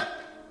heaven.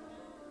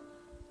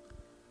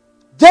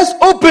 Just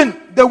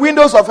open the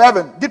windows of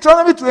heaven.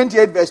 Deuteronomy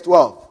 28 verse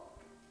 12.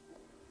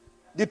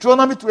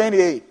 Deuteronomy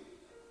 28.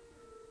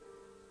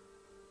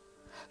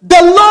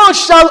 The Lord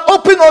shall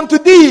open unto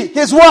thee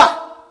his what?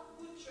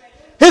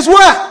 His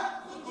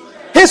what?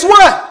 His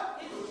what?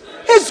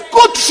 His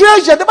good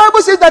treasure. The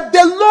Bible says that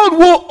the Lord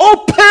will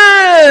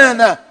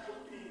open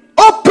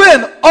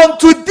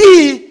unto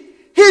thee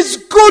his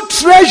good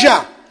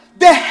treasure,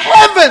 the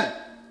heaven,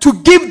 to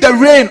give the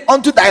rain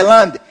unto thy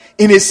land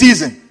in a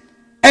season,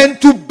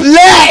 and to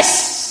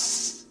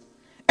bless,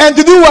 and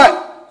to do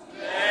what?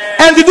 Bless.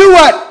 And to do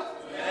what?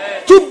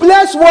 Bless. To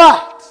bless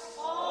what?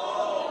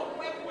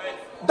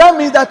 That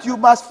means that you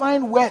must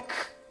find work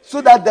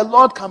so that the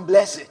Lord can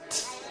bless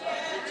it.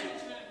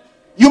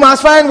 You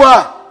must find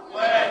what?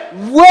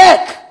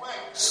 Work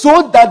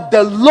so that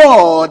the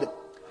Lord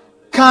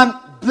can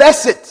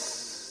bless it.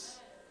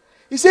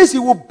 He says he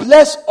will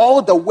bless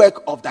all the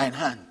work of thine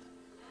hand.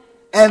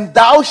 And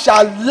thou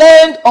shalt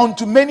lend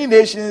unto many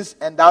nations,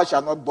 and thou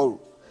shalt not borrow.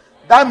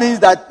 That means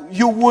that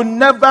you will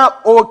never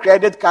owe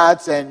credit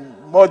cards and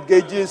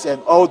mortgages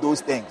and all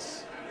those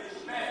things.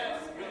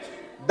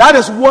 That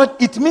is what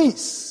it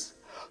means.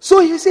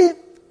 So you see,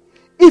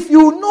 if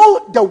you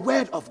know the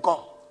word of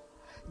God,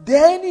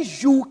 then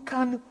you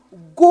can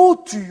go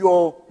to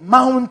your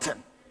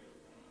mountain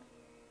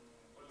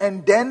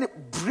and then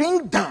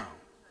bring down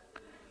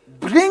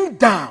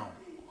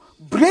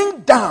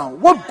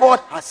what God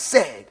has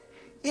said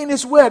in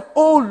his word.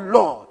 Oh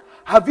Lord,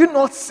 have you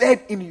not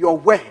said in your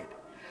word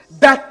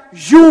that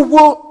you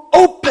will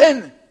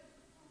open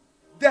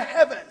the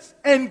heavens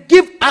and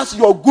give us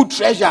your good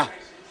treasure?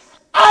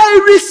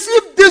 I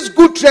received this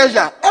good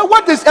treasure. And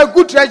what is a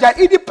good treasure?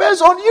 It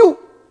depends on you.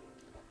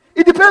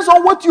 It depends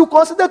on what you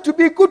consider to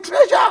be good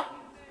treasure.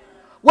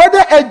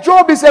 Whether a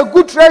job is a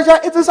good treasure,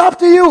 it is up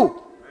to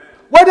you.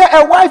 Whether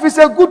a wife is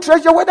a good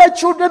treasure, whether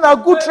children are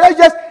good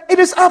treasures, it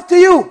is up to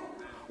you.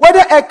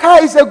 Whether a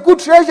car is a good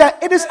treasure,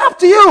 it is up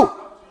to you.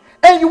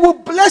 And you will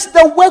bless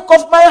the work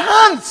of my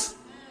hands.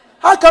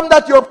 How come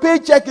that your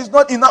paycheck is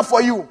not enough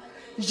for you?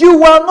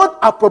 You are not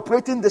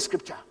appropriating the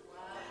scripture.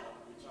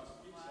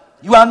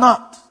 You are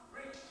not.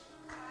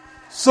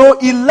 So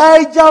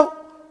Elijah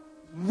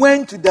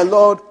went to the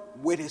Lord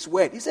with his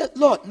word. He said,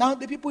 Lord, now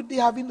the people, they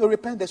have no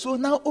repentance. So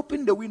now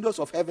open the windows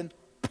of heaven,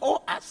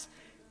 pour us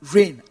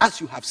rain,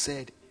 as you have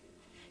said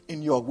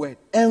in your word.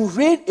 And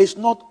rain is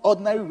not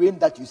ordinary rain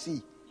that you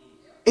see.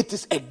 It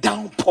is a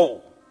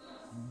downpour.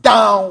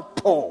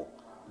 Downpour.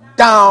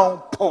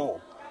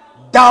 Downpour.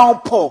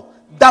 Downpour.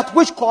 That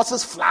which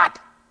causes flood.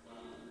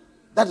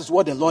 That is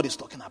what the Lord is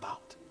talking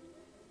about.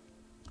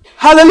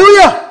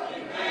 Hallelujah.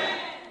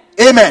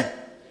 Amen. Amen.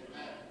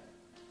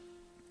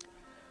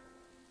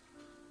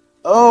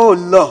 Oh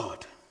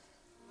Lord,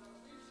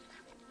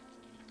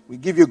 we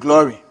give you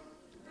glory.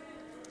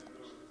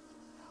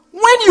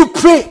 When you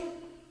pray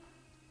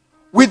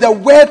with the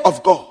word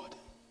of God,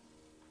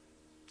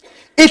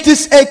 it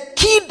is a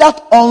key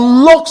that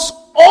unlocks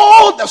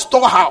all the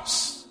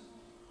storehouse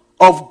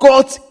of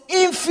God's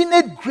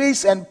infinite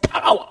grace and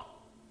power.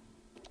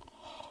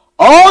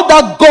 All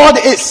that God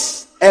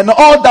is and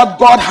all that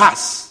God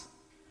has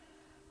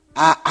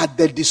are at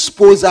the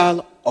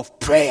disposal of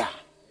prayer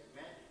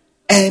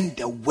and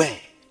the word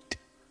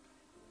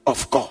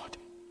of God.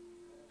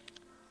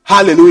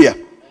 Hallelujah.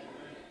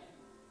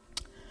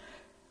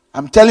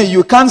 I'm telling you,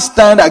 you can't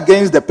stand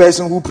against the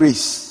person who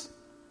prays.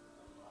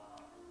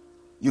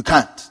 You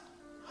can't.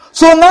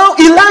 So now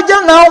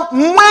Elijah now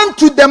went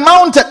to the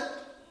mountain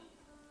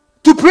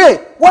to pray.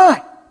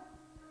 Why?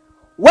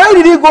 Why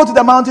did he go to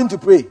the mountain to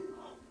pray?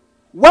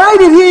 Why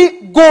did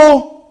he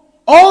go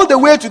all the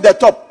way to the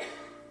top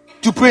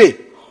to pray?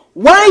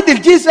 Why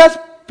did Jesus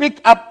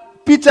pick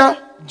up Peter,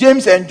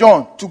 James, and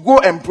John to go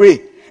and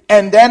pray?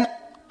 And then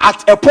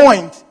at a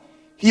point,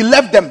 he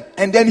left them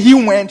and then he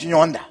went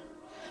yonder.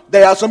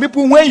 There are some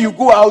people, when you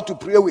go out to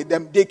pray with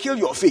them, they kill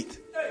your faith.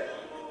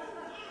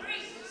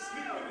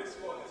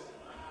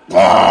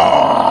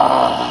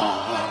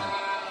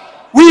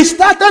 We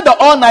started the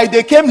all night,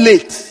 they came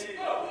late.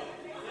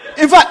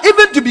 In fact,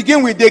 even to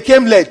begin with, they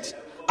came late.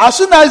 As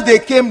soon as they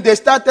came, they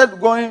started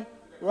going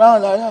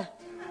around like that.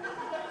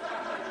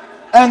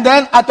 And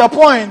then at a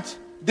point,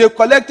 they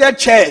collected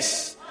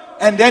chairs.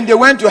 And then they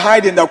went to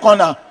hide in the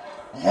corner.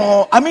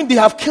 They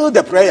have killed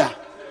the prayer.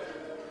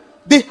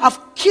 They have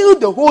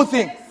killed the whole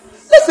thing.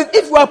 Listen,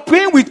 if you are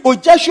praying with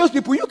audacious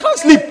people, you can't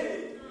sleep.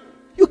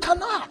 You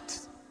cannot.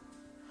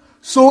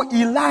 So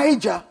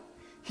Elijah,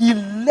 he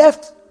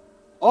left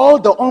all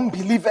the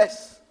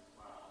unbelievers,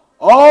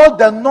 all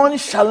the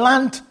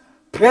nonchalant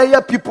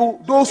prayer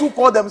people, those who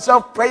call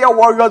themselves prayer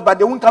warriors, but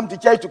they won't come to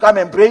church to come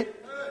and pray.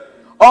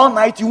 All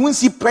night, you won't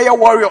see prayer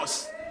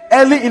warriors.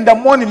 Early in the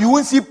morning, you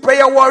won't see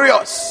prayer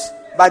warriors,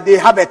 but they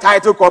have a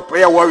title called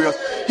prayer warriors.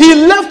 He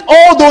left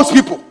all those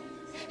people.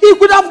 He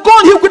could have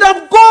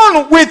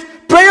gone with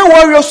prayer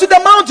warriors to the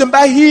mountain,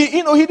 but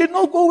he did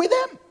not go with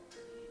them.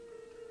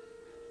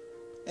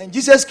 And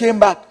Jesus came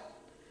back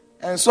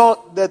and saw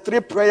the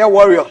 3 prayer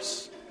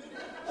warriors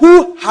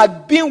who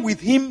had been with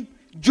him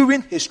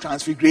during his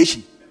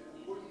transfiguration.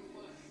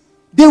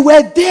 They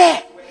were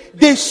there.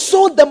 They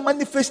saw the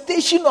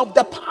manifestation of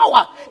the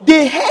power.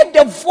 They heard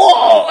the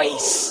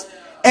voice.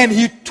 And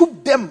he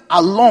took them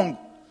along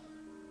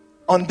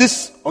on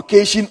this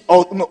occasion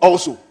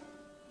also.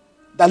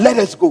 That let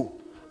us go.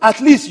 At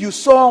least you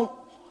saw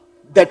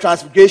the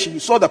transfiguration, you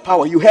saw the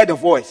power, you heard the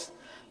voice.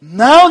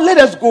 Now let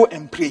us go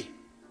and pray.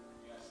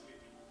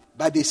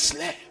 But they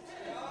slept.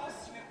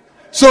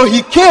 So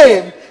he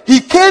came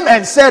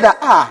and said,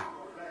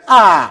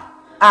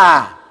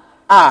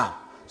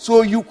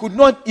 So you could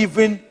not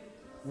even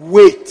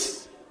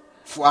wait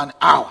for an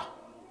hour.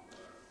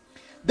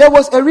 There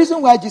was a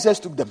reason why Jesus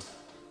took them.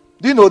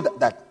 Do you know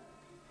that?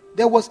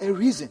 There was a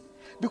reason.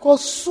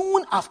 Because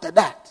soon after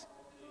that,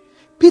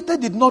 Peter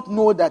did not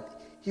know that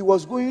he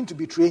was going to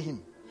betray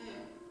him.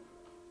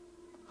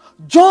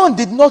 John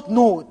did not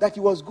know that he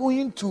was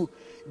going to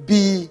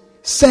be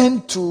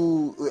sent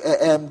to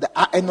the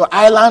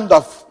island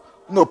of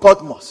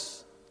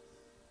Patmos.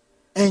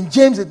 And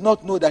James did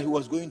not know that he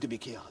was going to be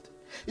killed.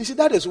 You see,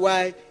 that is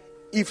why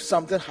if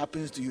something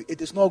happens to you, it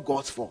is not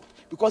God's fault.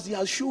 Because he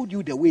has showed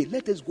you the way.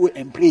 Let us go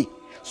and pray.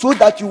 So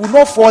that you will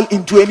not fall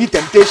into any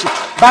temptation.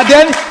 But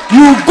then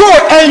you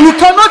go and you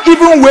cannot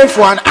even wait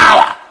for an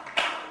hour.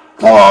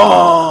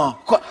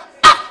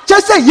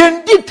 Just say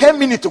you need 10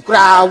 minutes to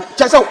cry.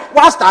 Just say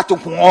what start to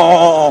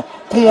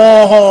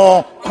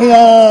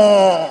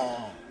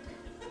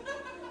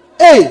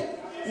Hey,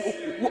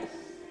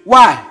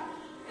 why?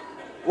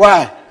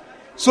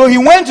 So he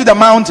went to the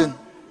mountain,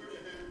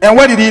 and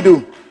what did he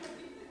do?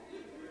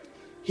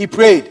 He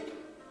prayed.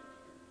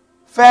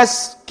 1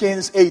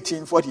 Kings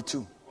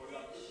 18:42.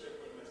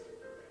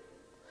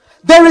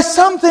 There is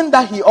something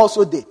that he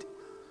also did.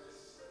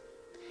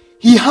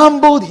 He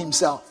humbled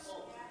himself.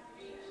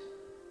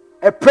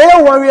 A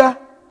prayer warrior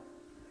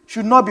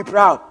should not be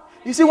proud.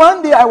 You see,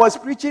 one day I was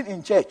preaching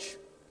in church,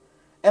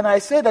 and I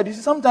said that, you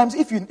see, sometimes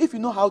if you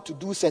know how to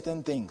do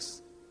certain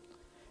things,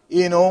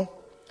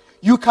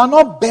 you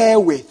cannot bear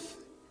with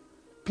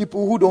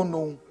people who don't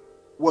know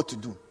what to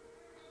do.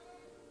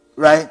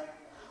 Right?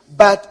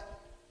 But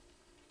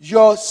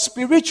your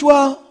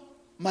spiritual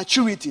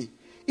maturity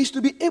is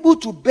to be able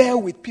to bear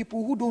with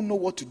people who don't know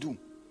what to do.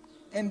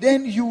 And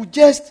then you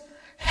just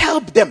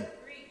help them.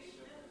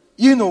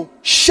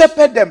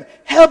 Shepherd them,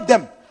 help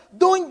them.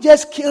 Don't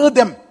just kill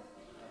them,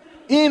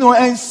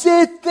 and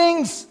say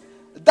things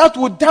that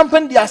will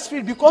dampen their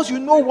spirit because you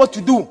know what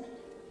to do.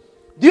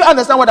 Do you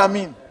understand what I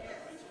mean?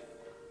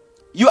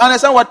 You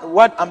understand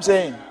what I'm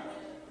saying?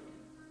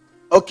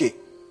 Okay.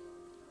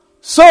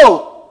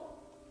 So,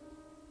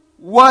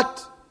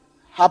 what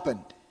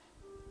happened?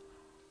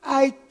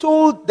 I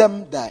told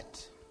them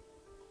that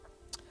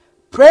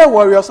prayer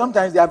warriors,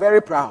 sometimes they are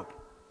very proud.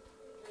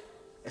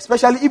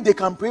 Especially if they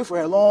can pray for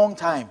a long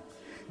time.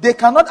 They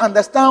cannot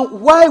understand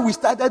why we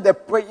started the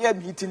prayer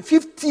meeting.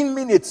 15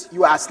 minutes,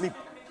 you are asleep.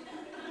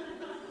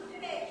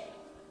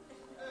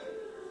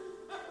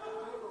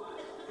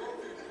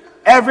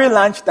 Every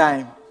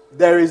lunchtime,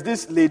 there is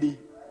this lady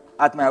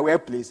at my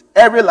workplace.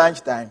 Every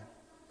lunchtime,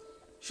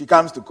 she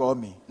comes to call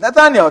me.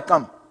 Nathaniel,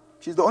 come.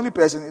 She's the only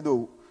person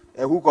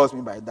who calls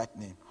me by that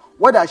name.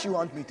 What does she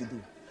want me to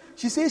do?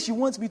 She says she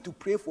wants me to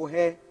pray for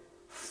her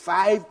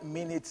 5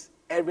 minutes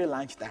every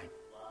lunchtime.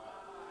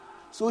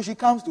 So she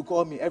comes to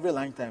call me every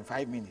lunchtime,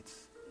 5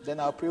 minutes. Then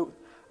I'll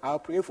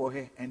pray for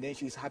her, and then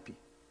she's happy.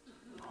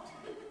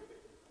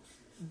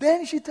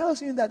 Then she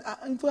tells me that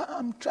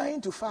I'm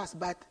trying to fast,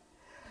 but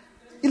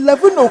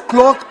 11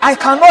 o'clock, I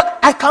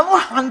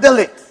cannot handle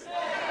it.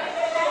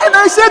 And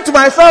I said to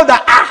myself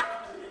that,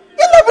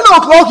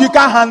 11 o'clock, you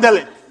can't handle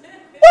it.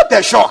 What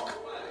a shock.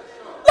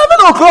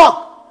 11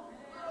 o'clock.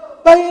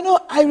 But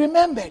I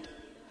remembered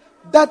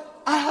that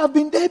I have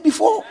been there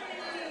before.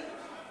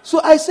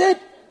 So I said,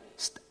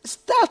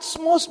 start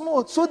small.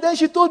 So then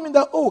she told me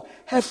that,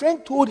 her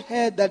friend told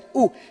her that,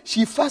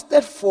 she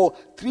fasted for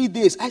 3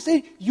 days. I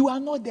said, you are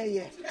not there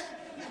yet.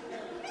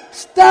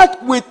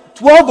 Start with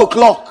 12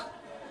 o'clock.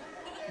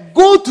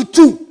 Go to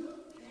 2.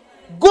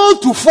 Go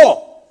to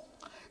 4.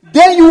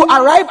 Then you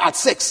arrive at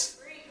 6.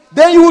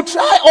 Then you will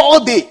try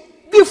all day.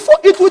 Before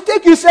it will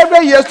take you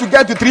several years to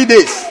get to 3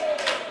 days.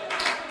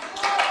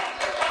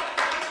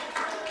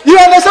 You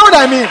understand what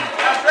I mean?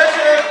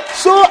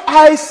 So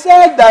I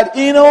said that,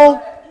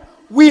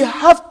 we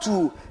have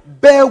to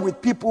bear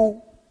with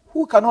people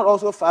who cannot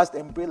also fast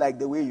and pray like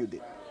the way you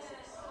did.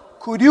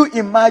 Could you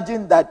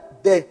imagine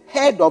that the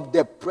head of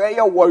the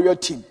prayer warrior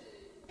team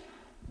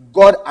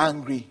got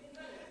angry,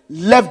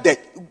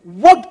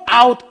 walked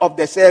out of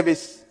the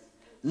service,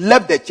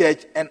 left the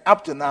church, and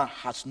up to now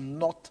has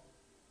not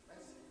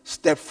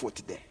stepped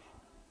foot there?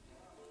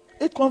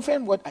 It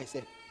confirmed what I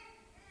said.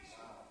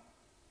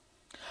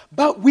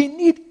 But we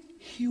need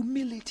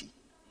humility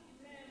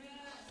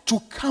to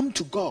come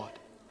to God.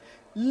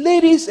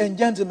 Ladies and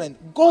gentlemen,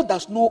 God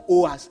does not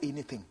owe us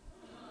anything.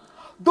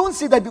 Don't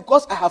say that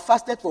because I have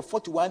fasted for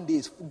 41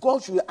 days,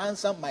 God should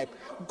answer my...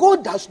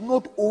 God does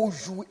not owe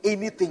you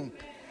anything.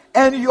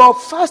 And your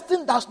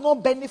fasting does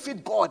not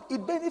benefit God.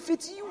 It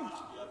benefits you.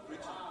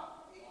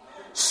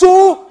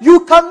 So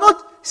you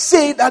cannot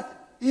say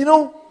that,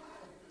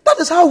 that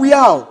is how we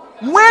are.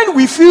 When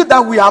we feel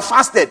that we have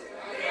fasted,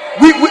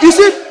 you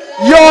see,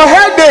 your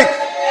headache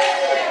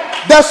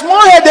The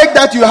small headache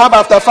that you have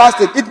after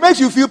fasting, it makes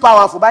you feel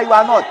powerful, but you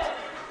are not.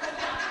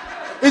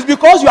 It's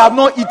because you have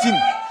not eaten.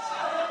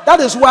 That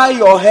is why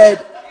your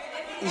head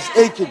is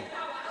aching.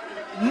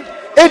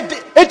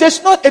 It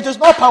is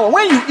not power.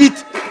 When you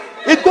eat,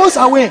 it goes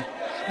away.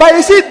 But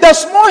you see, the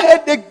small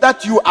headache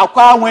that you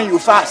acquire when you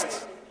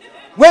fast,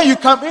 when you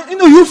come,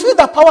 you feel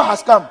that power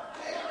has come.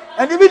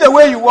 And even the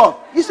way you walk,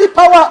 you see,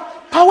 power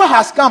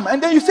has come.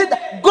 And then you say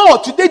that,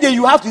 God, today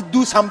you have to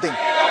do something.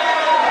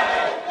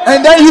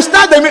 And then you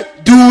start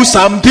do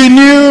something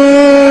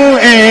new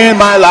in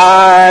my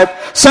life.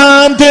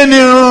 Something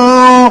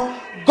new.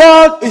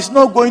 God is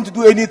not going to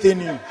do anything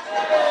new.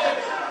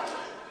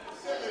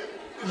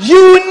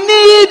 You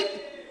need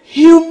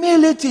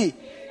humility.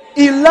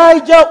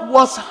 Elijah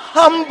was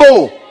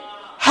humble.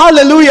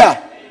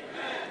 Hallelujah.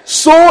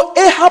 So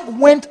Ahab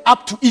went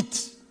up to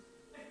eat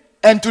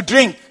and to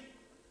drink.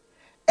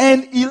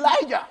 And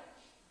Elijah,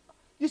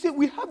 you see,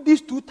 we have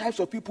these two types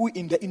of people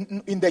in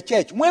the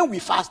church. When we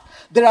fast,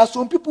 there are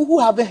some people who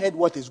haven't heard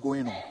what is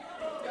going on.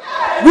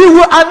 We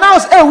will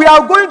announce, hey, we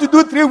are going to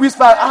do 3 weeks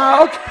fast.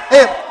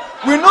 Okay.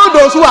 We know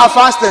those who are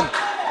fasting,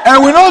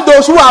 and we know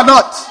those who are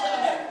not.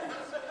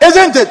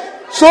 Isn't it?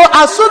 So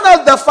as soon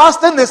as the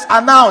fasting is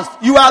announced,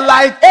 you are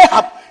like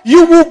Ahab.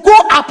 You will go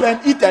up and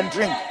eat and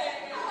drink.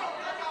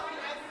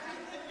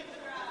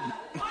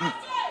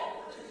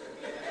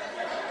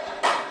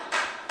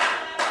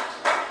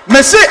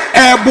 Messi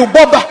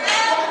Ebuboba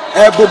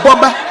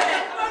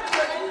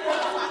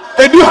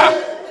Eduha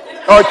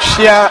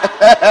Ochia.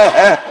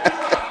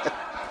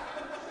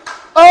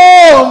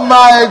 Oh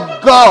my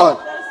God.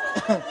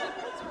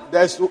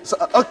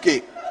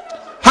 Okay.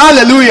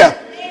 Hallelujah.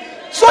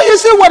 So you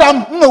see what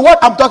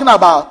I'm talking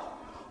about?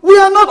 We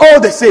are not all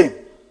the same.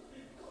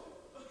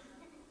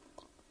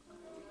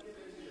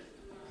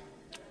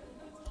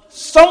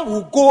 Some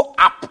will go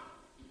up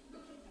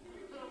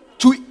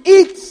to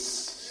eat.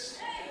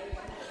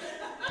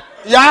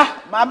 Yeah,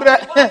 my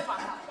brother.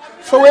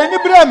 For any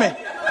brother.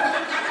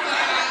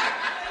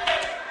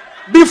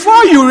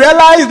 Before you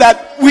realize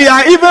that we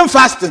are even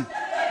fasting,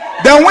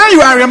 then when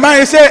you are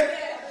reminded, say,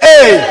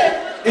 hey,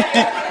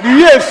 do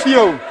you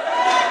feel?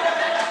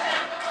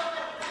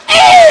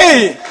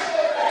 Hey!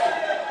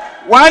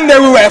 One day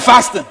we were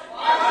fasting.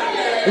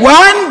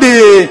 One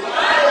day,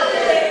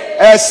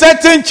 a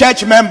certain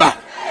church member,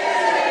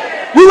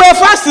 we were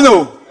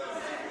fasting.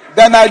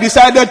 Then I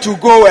decided to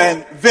go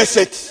and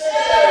visit.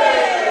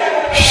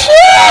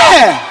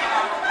 Yeah.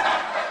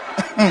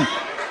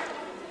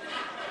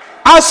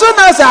 As soon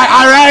as I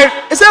arrived,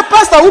 he said,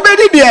 Pastor, who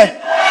be there?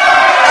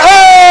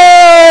 Hey!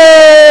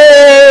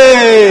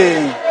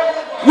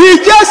 We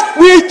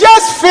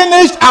just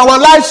finished our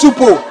live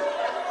super.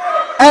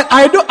 And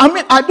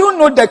I don't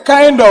know the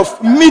kind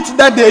of meat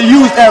that they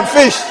use and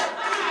fish.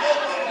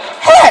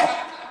 Hey!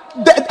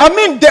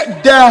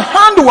 The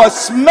hand was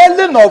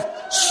smelling of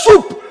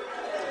soup.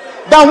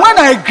 Then when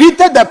I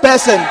greeted the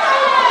person,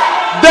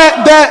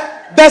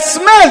 the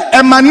smell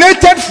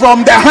emanated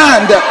from the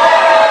hand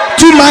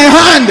to my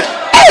hand.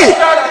 Hey!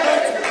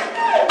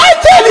 I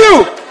tell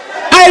you,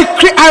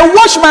 I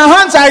wash my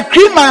hands, I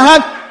clean my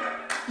hand.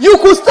 You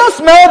could still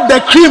smell the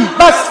cream,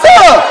 but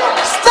still,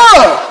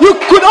 you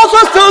could also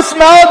still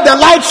smell the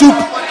light soup.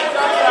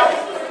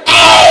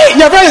 Hey!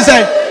 Your friend is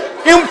saying,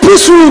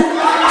 Impusu,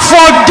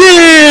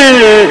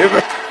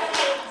 forgive.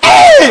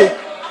 Hey!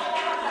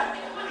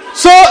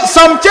 So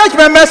some church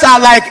members are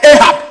like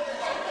Ahab.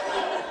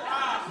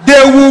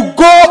 They will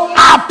go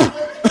up.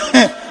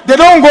 They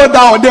don't go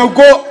down, they'll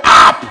go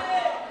up.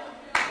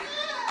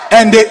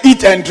 And they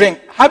eat and drink.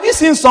 Have you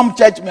seen some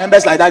church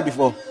members like that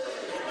before?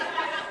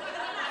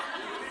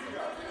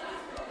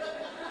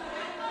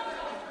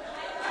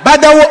 But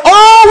there will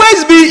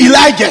always be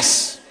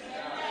Elijahs.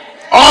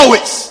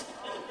 Always.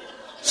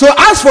 So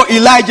as for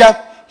Elijah,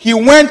 he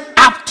went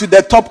up to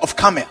the top of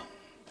Carmel.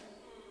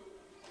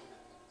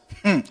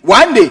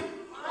 One day,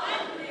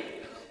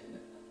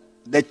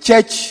 the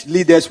church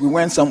leaders, we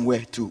went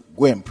somewhere to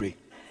go and pray.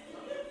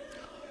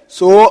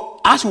 So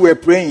as we were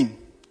praying,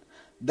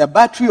 the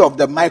battery of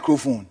the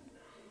microphone,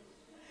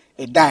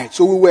 it died.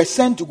 So we were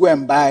sent to go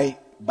and buy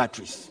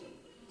batteries.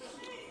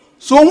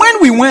 So when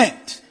we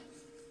went,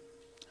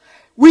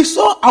 we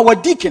saw our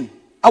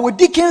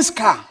deacon's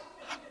car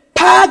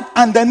parked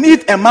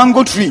underneath a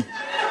mango tree.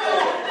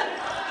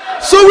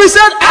 So we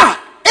said,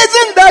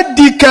 isn't that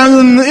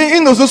deacon,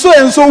 so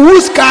and so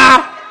whose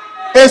car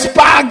is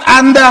parked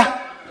under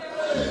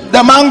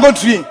the mango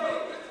tree?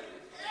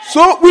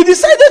 So we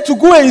decided to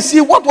go and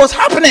see what was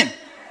happening.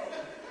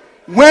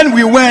 When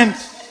we went,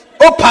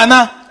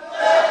 Opana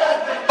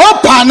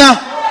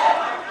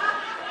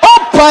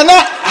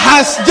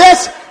has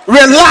just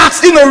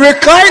relaxed,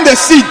 reclined the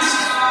seat.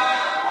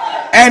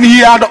 And he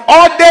had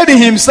ordered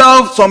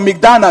himself some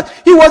McDonald's.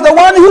 He was the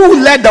one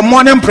who led the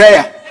morning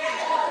prayer.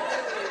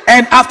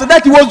 And after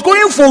that, he was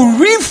going for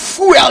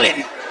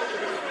refueling.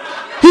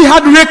 He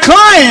had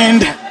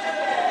reclined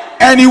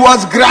and he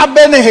was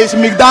grabbing his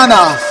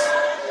McDonald's.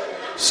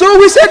 So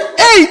we said,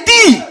 hey,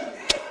 D.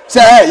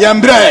 Say,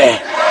 Yambre.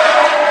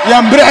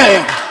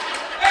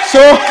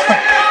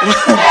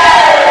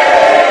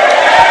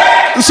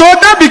 So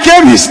that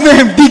became his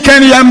name,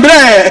 Deacon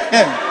Yambre.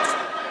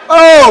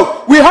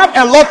 Oh, we have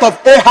a lot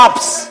of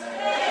Ahabs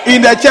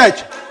in the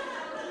church.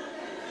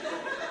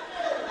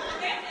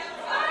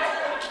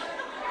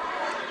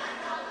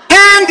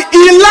 And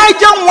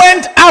Elijah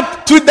went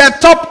up to the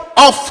top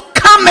of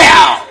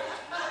Carmel,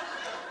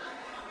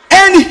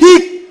 and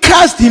he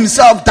cast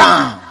himself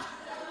down.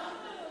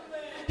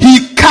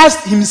 He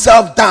cast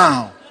himself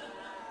down.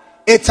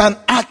 It's an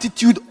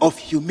attitude of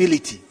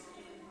humility.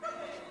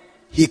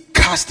 He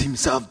cast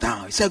himself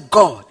down. He said,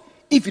 God,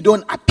 if you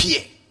don't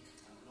appear,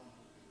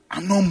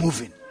 I'm not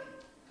moving.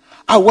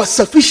 Our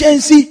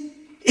sufficiency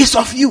is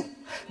of you.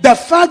 The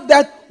fact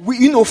that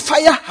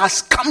fire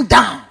has come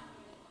down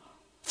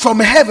from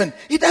heaven,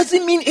 it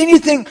doesn't mean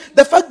anything.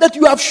 The fact that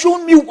you have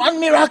shown me one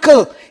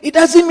miracle, it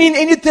doesn't mean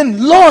anything.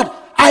 Lord,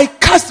 I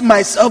cast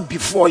myself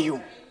before you.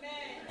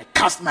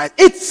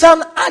 It's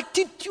an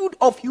attitude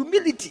of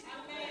humility.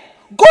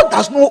 God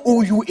does not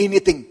owe you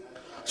anything.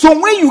 So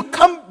when you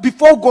come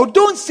before God,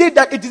 don't say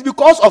that it is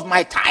because of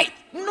my tithe.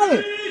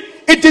 No.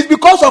 It is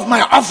because of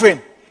my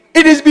offering.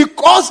 It is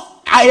because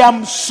I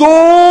am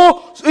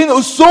so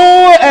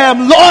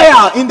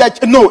loyal in that.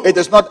 No, it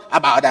is not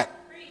about that.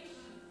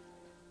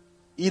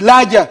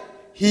 Elijah,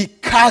 he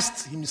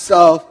cast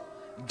himself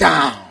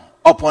down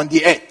upon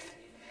the earth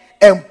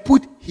and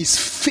put his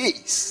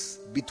face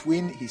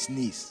between his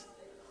knees.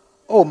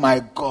 Oh my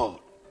God,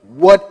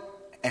 what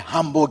a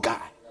humble guy.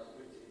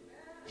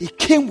 He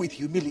came with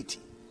humility.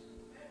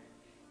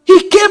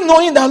 He came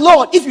knowing that,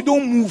 Lord, if you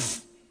don't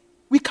move,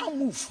 we can't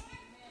move.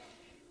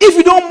 If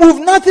you don't move,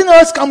 nothing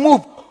else can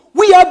move.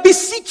 We are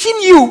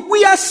beseeching you.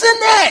 We are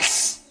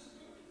sinners.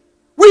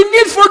 We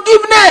need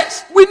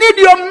forgiveness. We need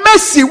your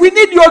mercy. We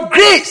need your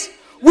grace.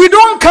 We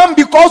don't come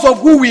because of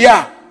who we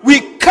are.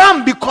 We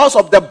come because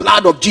of the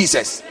blood of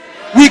Jesus.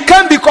 We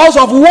come because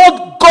of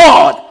what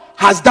God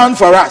has done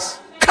for us.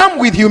 Come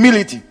with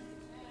humility.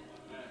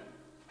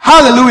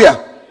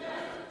 Hallelujah.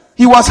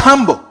 He was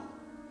humble.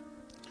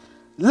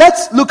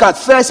 Let's look at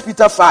 1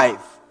 Peter 5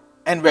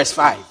 and verse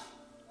 5.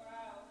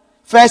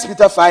 1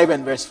 Peter 5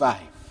 and verse 5.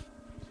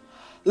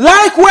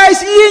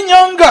 Likewise, ye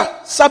younger,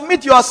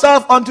 submit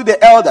yourself unto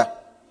the elder.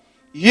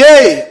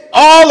 Yea,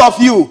 all of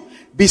you,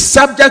 be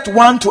subject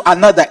one to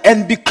another,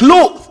 and be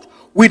clothed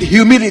with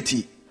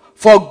humility.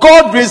 For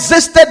God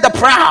resisted the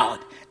proud,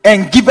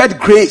 and giveth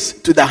grace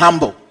to the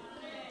humble.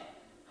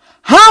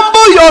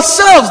 Humble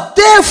yourselves,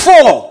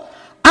 therefore,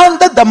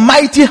 under the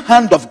mighty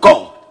hand of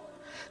God,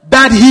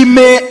 that he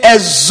may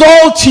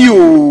exalt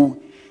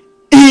you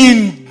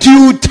in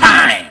due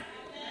time.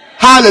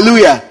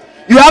 Hallelujah.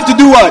 You have to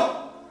do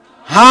what?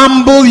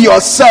 Humble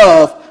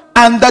yourself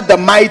under the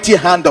mighty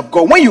hand of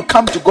God. When you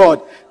come to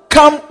God,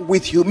 come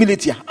with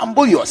humility.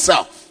 Humble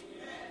yourself.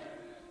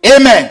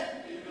 Amen.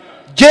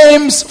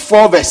 James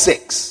 4 verse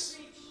 6.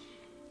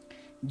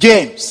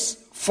 James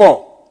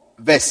 4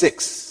 verse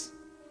 6.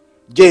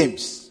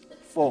 James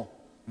 4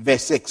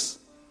 verse 6.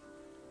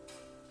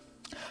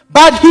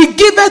 But he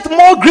giveth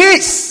more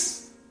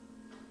grace.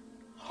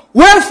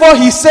 Wherefore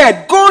he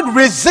said, God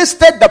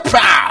resisted the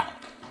proud,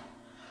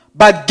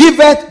 but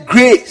giveth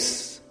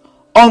grace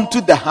unto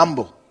the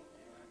humble.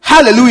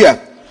 Hallelujah.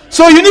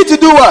 So you need to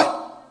do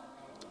what?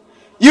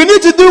 You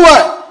need to do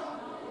what?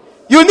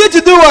 You need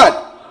to do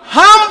what?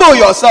 Humble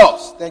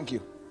yourselves. Thank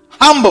you.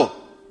 Humble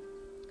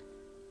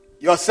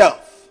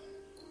yourself.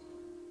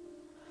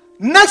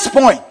 Next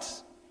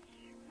point.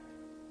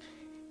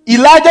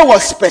 Elijah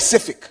was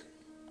specific.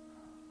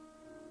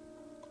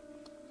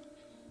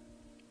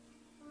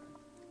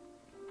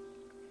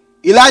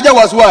 Elijah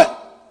was what?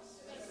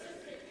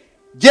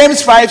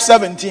 James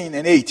 5:17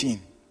 and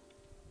 18.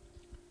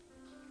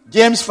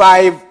 James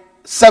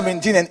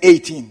 5:17 and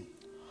 18.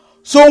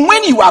 So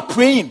when you are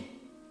praying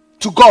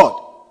to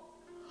God,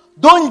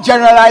 don't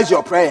generalize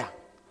your prayer.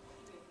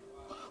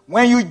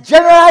 When you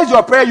generalize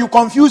your prayer, you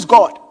confuse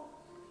God.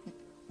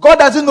 God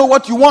doesn't know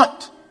what you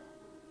want.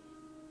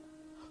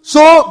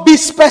 So be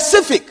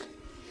specific.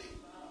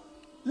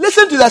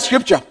 Listen to the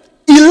scripture.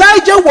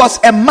 Elijah was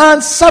a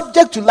man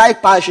subject to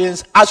like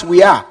passions as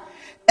we are,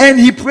 and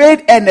he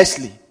prayed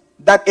earnestly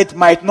that it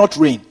might not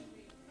rain.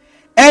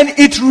 And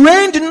it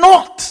rained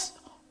not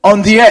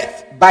on the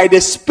earth by the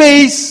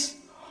space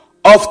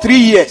of 3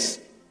 years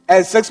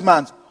and 6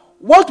 months.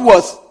 What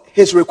was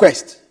his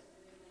request?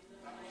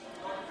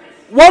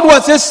 What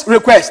was his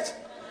request?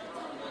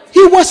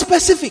 He was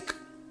specific.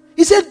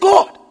 He said,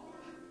 God,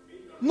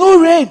 no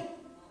rain.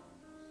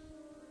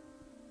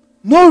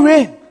 No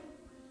rain.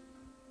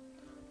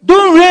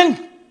 Don't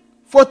rain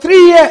for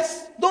 3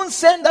 years. Don't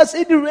send us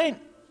any rain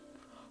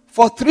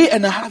for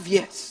 3.5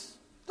 years.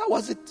 That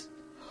was it.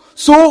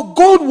 So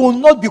God will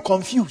not be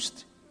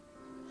confused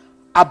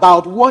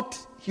about what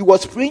he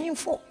was praying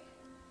for.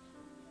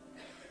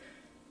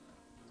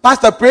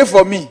 Pastor, pray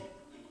for me.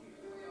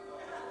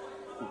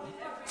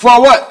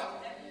 For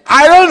what?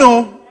 I don't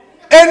know.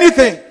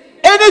 Anything.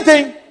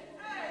 Anything.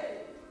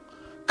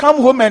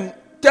 Come home and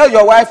tell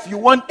your wife you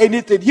want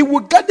anything. He will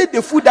gather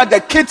the food that the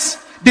kids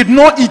did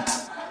not eat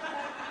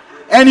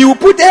And you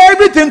put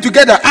everything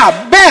together.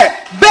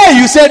 Bear,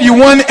 you said you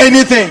want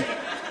anything.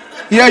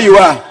 Here you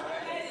are.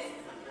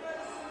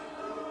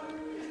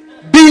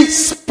 Be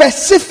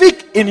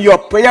specific in your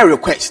prayer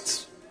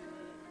requests.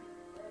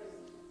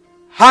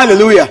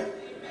 Hallelujah.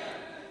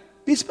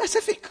 Be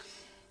specific.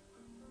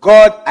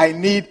 God, I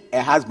need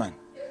a husband.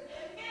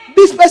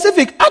 Be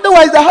specific.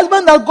 Otherwise, the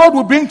husband that God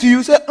will bring to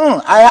you, say,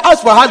 I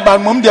asked for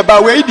husband, mom,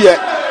 but wait there.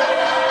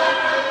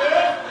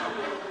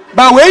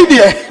 But wait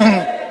there.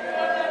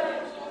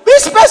 Be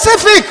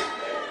specific.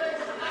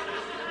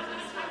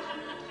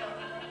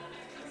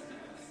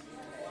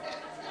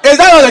 Is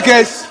that not the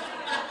case?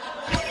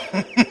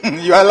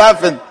 You are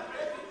laughing.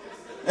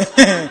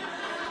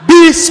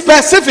 Be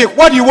specific.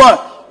 What do you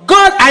want?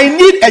 God, I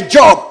need a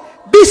job.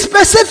 Be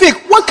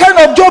specific. What kind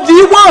of job do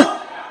you want?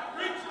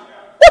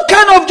 What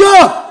kind of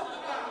job?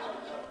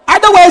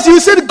 Otherwise, you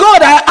said,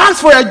 God, I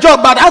asked for a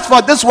job, but ask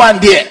for this one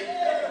there.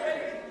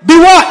 Be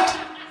what?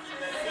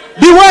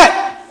 Be what?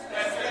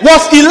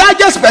 Was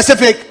Elijah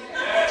specific?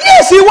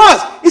 Yes, he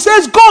was. He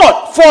says,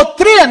 God, for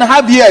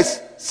 3.5 years,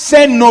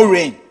 send no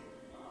rain.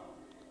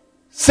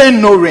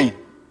 Send no rain.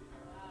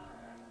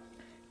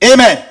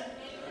 Amen.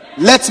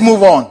 Let's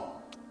move on.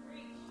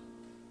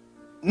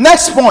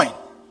 Next point.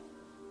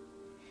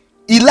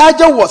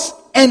 Elijah was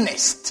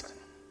earnest.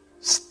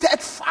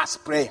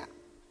 Steadfast prayer.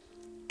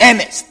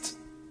 Earnest.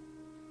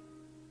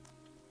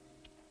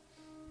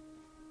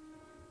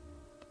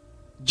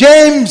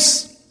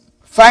 James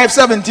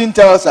 5:17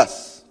 tells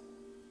us.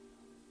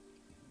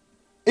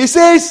 It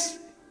says,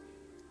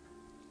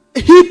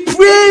 he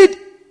prayed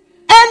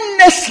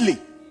earnestly.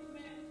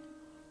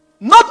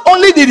 Not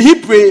only did he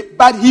pray,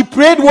 but he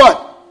prayed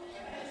what?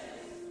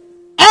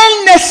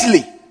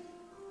 Earnestly.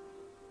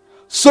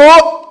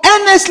 So,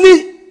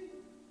 earnestly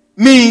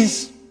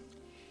means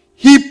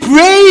he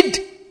prayed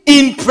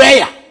in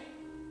prayer.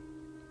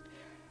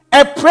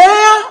 A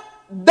prayer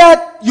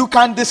that you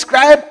can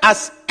describe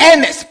as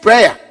earnest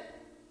prayer.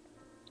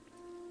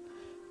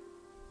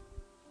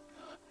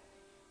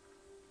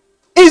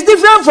 It's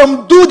different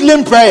from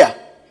doodling prayer.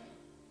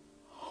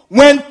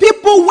 When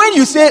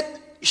you say,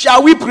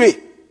 shall we pray?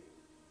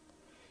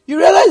 You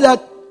realize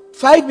that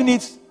 5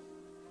 minutes,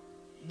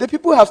 the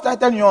people have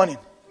started yawning.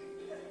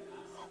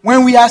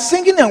 When we are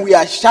singing and we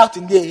are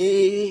shouting,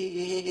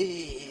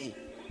 hey.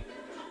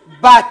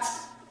 But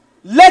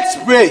let's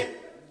pray.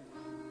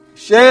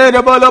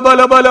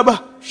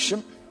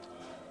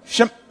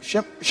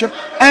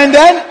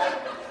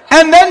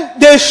 And then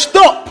they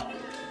stop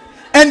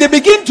and they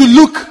begin to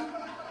look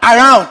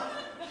around.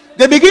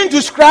 They begin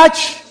to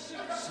scratch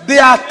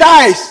their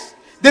thighs.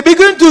 They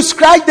begin to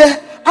scratch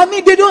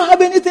they don't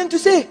have anything to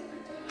say.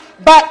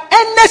 But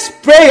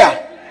earnest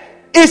prayer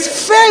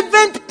is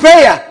fervent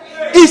prayer,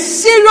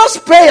 is serious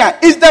prayer,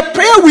 is the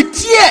prayer with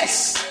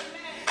tears.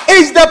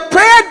 Is the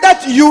prayer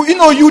that you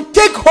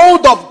take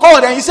hold of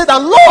God and you say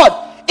that, Lord,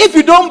 if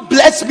you don't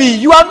bless me,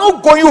 you are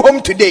not going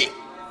home today.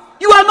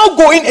 You are not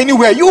going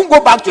anywhere. You won't go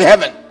back to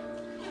heaven.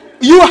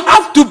 You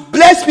have to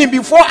bless me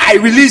before I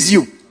release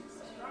you.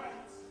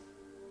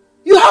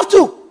 You have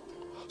to.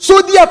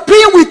 So they are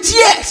praying with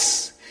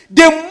tears.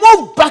 They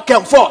move back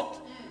and forth.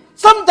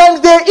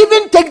 Sometimes they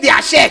even take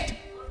their shirt.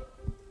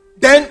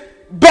 Then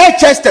bare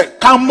chested,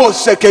 kamo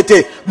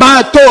sekete,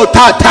 mato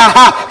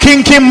tataha,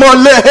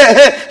 kinkimole,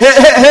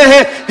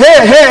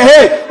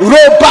 hey,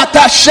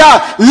 robatasha,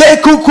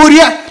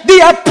 lekukuria.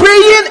 They are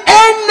praying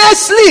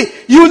earnestly.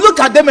 You look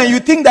at them and you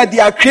think that they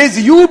are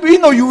crazy. You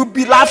will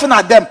be laughing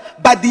at them,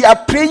 but they are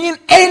praying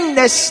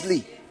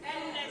earnestly.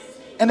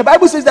 And the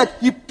Bible says that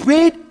he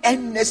prayed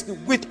earnestly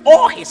with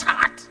all his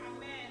heart.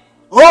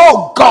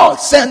 Oh God,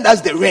 send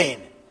us the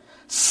rain.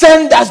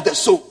 Send us the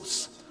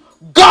souls.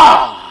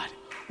 God,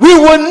 we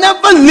will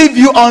never leave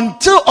you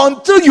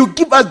until you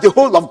give us the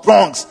whole of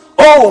Bronx.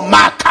 Oh,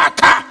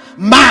 makaka,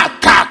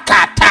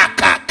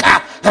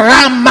 takaka,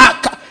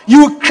 ramaka.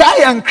 You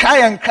cry and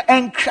cry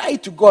and cry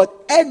to God.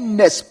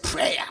 Earnest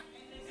prayer.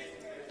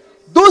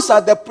 Those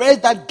are the prayers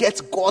that get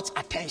God's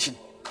attention.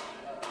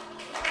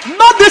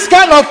 Not this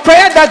kind of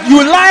prayer that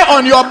you lie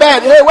on your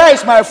bed. Hey, where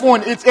is my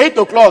phone? It's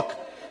 8:00.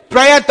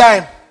 Prayer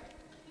time.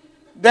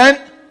 Then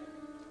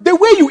the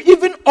way you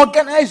even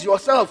organize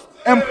yourself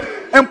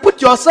and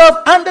put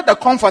yourself under the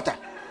comforter.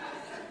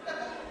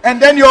 And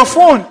then your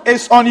phone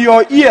is on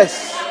your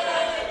ears.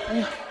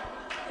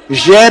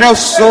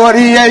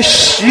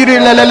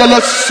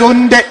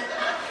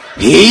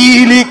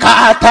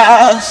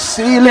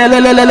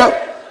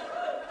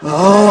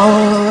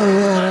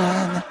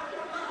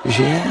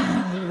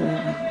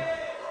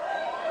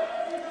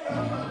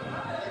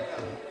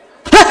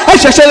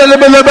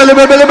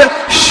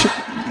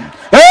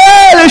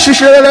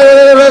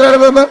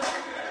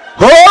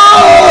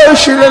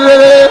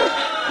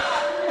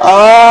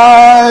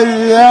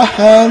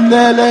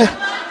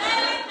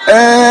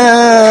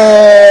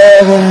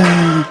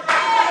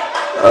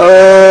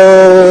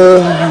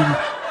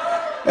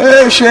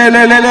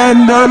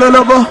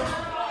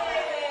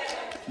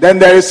 Then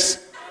there is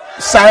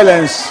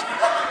silence.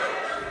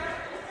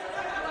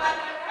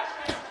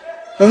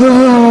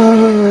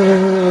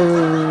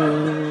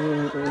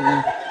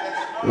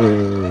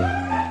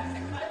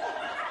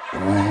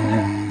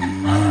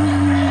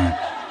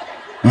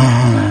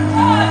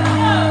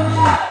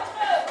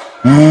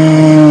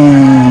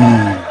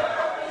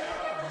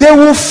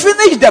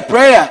 finish the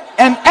prayer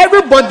and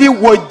everybody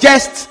will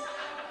just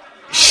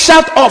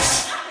shut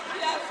off.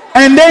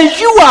 And then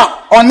you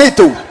are on it.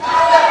 Oh.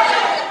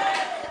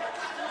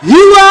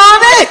 You are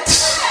on it.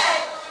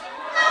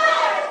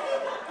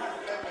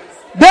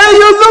 Then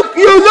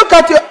you look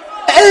at your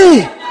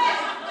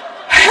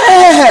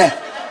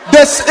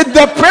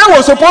the prayer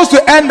was supposed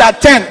to end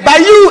at 10. By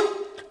you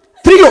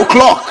 3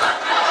 o'clock.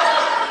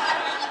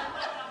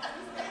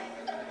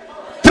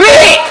 3.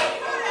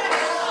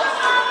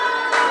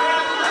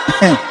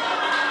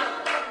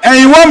 And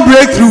you want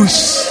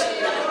breakthroughs.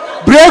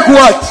 Break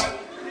what?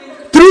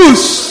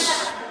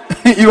 Truths.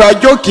 You are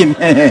joking.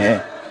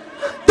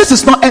 This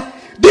is not.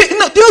 Do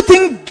you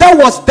think that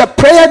was the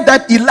prayer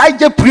that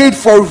Elijah prayed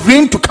for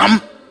rain to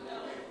come?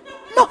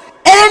 No.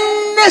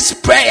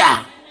 Earnest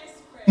prayer.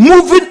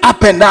 Moving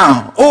up and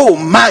down. Oh,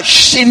 my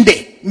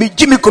shinde. Me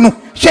Jimmy Kunu.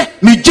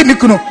 Me Jimmy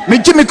Kunu. Me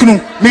Jimmy Kunu.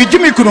 Me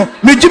Jimmy Kunu.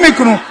 Me Jimmy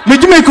Kunu. Me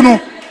Jimmy Kunu.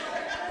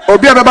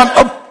 Obi Ababan.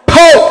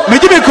 Oh, me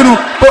Jimmy Kunu.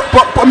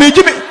 Me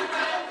Jimmy.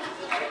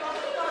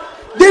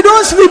 They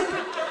don't sleep.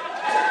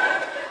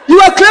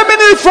 You are claiming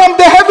it from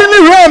the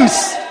heavenly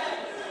realms.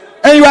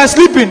 And you are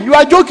sleeping. You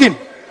are joking.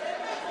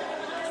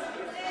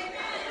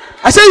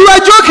 I say you are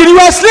joking. You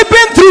are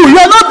sleeping through. You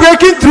are not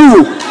breaking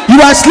through.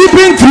 You are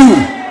sleeping through.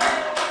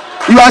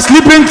 You are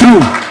sleeping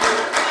through.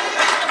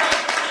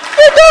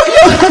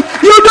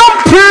 You don't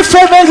pray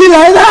fervently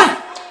like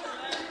that.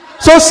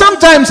 So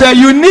sometimes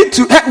you need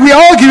to. We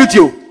are all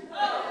guilty.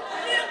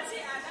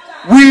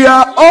 We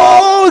are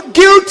all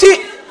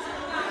guilty.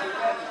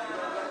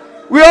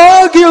 We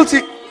are all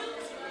guilty.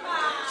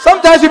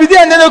 Sometimes you be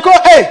there and then they call,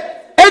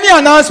 hey, any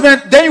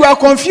announcement, then you are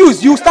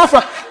confused. You start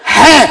from,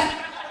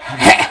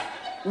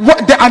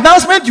 what the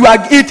announcement you are,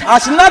 it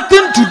has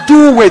nothing to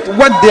do with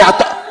what they are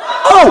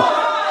oh,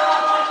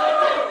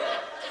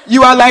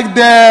 you are like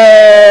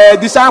the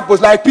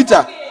disciples, like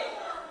Peter.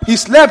 He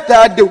slept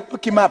there, they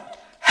woke him up.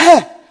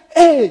 Hey,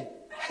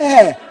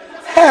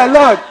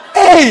 Lord,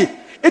 hey,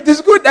 it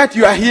is good that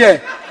you are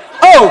here.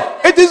 Oh,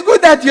 it is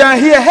good that you are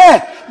here.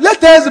 Hey,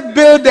 let us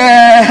build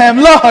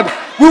Lord,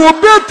 we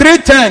will build 3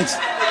 tents,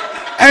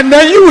 and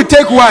then you will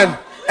take one,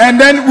 and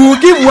then we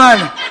will give one.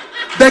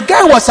 The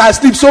guy was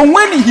asleep, so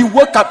when he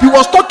woke up, he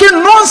was talking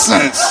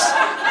nonsense.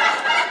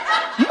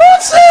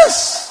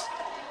 Nonsense.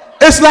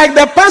 It's like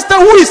the pastor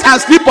who is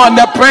asleep on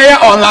the prayer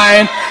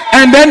online,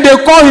 and then they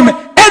call him.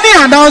 Any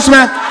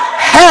announcement?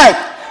 Hey,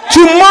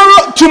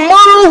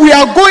 tomorrow we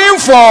are going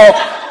for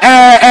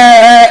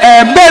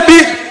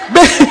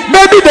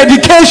baby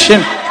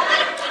dedication.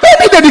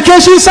 Baby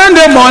dedication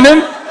Sunday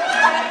morning.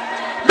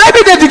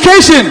 Baby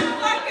dedication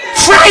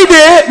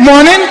Friday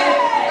morning.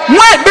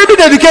 When baby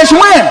dedication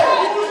when?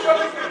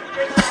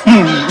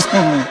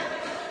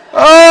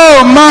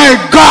 Oh my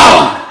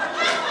God.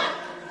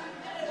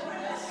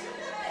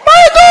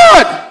 My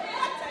God.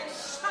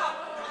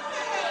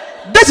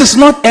 This is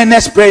not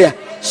earnest prayer.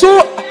 So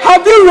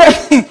have you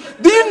read?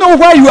 Do you know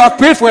why you have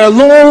prayed for a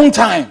long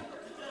time?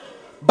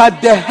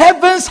 But the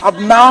heavens have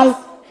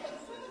now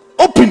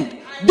opened.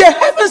 The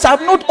heavens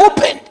have not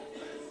opened.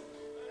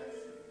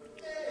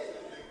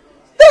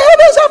 The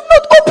heavens have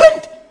not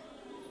opened.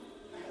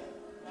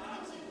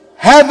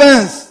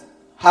 Heavens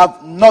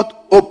have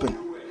not opened.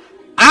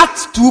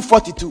 Acts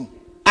 2:42.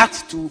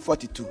 Acts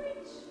 2:42.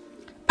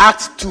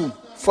 Acts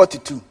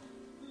 2:42.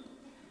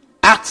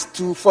 Acts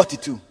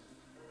 2:42.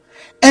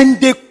 And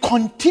they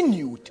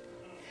continued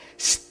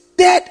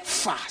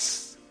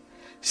steadfast.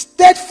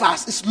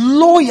 Steadfast is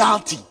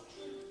loyalty.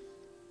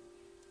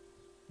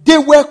 They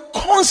were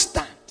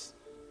constant.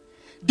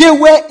 They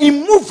were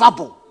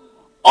immovable.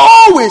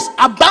 Always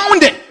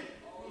abounding.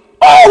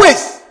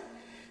 Always.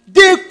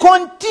 They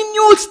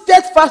continued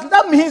steadfast.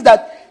 That means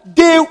that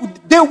they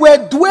were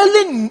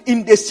dwelling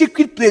in the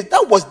secret place.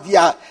 That was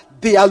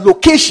their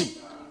location.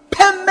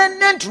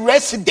 Permanent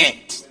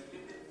resident.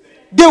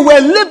 They were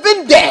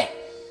living there.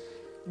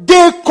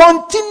 They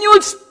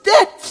continued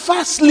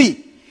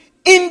steadfastly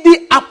in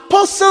the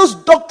apostles'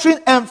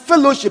 doctrine and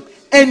fellowship,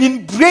 and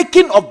in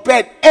breaking of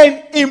bread,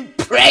 and in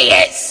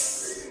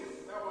prayers.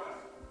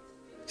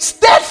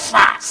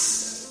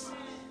 Steadfast,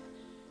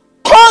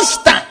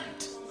 constant,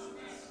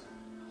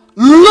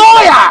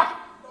 loyal,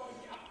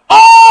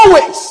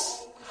 always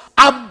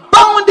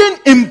abounding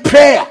in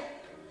prayer.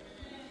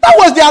 That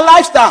was their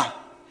lifestyle.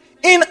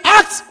 In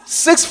Acts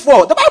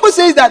 6:4, the Bible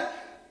says that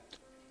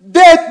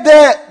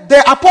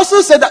the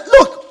apostles said that,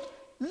 look,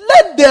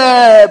 let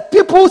the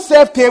people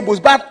serve tables,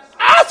 but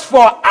as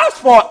for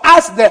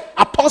us, the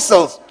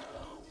apostles,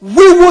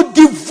 we will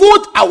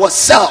devote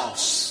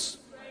ourselves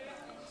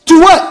to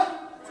what?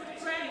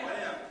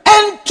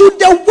 And to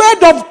the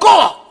word of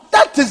God.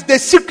 That is the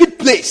secret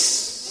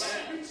place.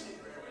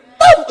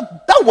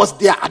 That was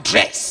their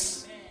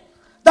address.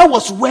 That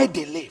was where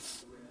they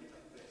live.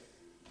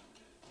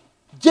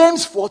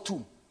 James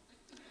 4:2.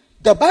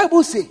 The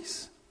Bible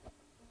says,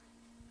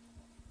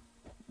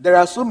 there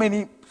are so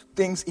many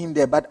things in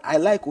there, but I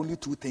like only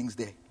 2 things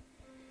there.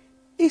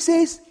 It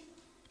says,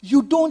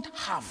 you don't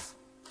have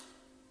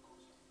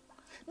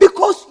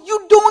because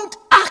you don't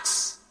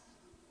ask.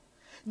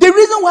 The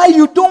reason why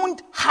you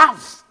don't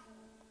have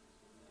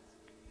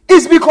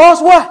is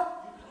because what?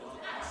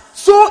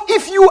 So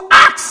if you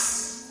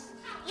ask,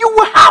 you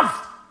will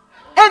have.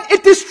 And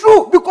it is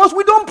true because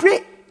we don't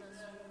pray.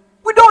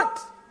 We don't.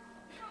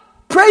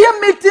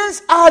 Prayer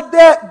meetings are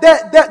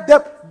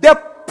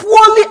the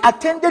poorly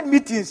attended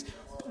meetings.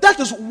 That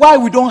is why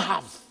we don't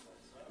have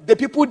the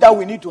people that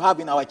we need to have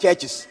in our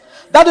churches.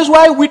 That is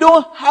why we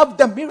don't have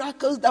the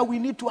miracles that we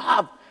need to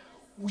have.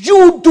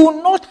 You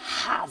do not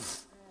have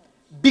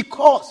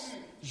because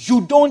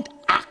you don't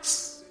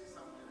ask.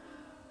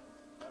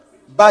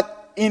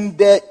 But in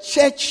the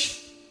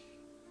church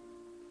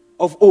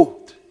of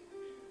old,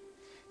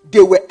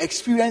 they were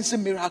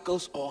experiencing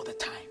miracles all the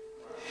time.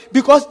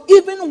 Because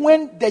even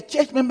when the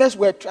church members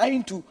were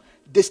trying to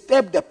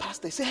disturb the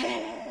pastor, say,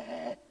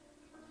 hey,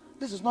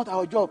 this is not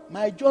our job.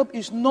 My job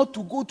is not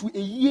to go to a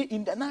year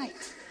in the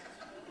night.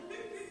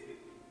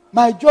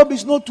 My job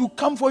is not to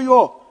come for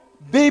your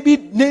baby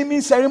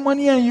naming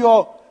ceremony and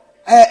your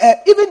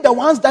even the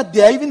ones that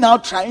they are even now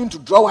trying to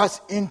draw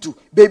us into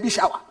baby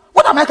shower.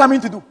 What am I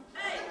coming to do?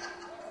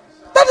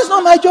 That is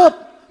not my job.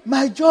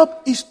 My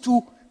job is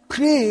to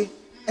pray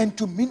and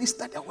to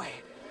minister the word.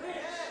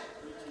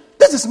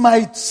 This is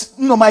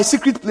my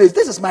secret place.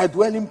 This is my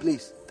dwelling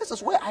place. This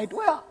is where I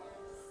dwell.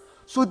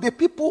 So the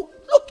people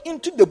look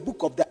into the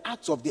book of the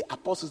Acts of the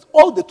Apostles,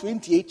 all the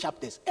 28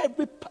 chapters.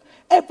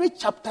 Every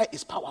chapter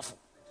is powerful.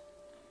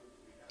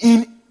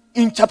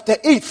 In chapter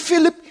 8,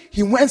 Philip,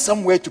 he went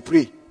somewhere to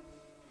pray.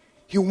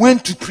 He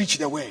went to preach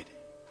the word.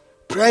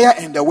 Prayer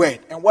and the word.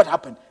 And what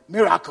happened?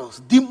 Miracles.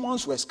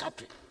 Demons were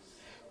scattering.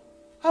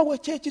 Our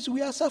churches,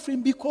 we are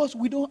suffering because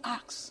we don't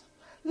ask.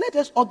 Let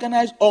us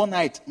organize all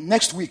night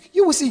next week.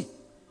 You will see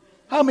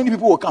how many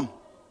people will come.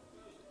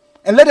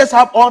 And let us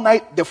have all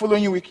night the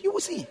following week. You will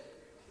see.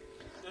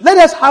 Let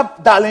us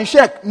have Darling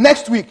Sheikh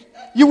next week.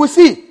 You will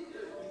see.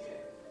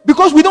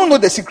 Because we don't know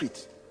the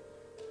secret.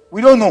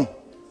 We don't know.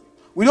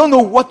 We don't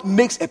know what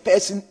makes a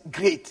person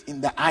great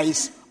in the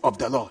eyes of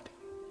the Lord.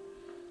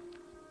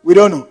 We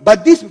don't know.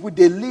 But these people,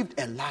 they lived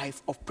a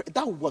life of prayer.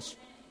 That was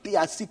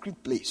their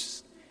secret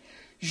place.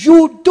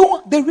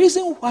 The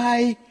reason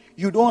why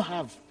you don't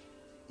have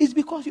is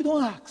because you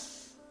don't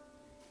ask.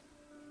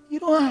 You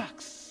don't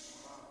ask.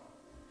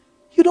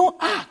 You don't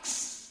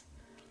ask.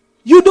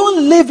 You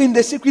don't live in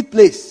the secret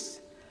place.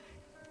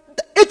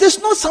 It is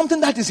not something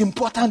that is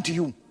important to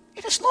you.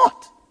 It is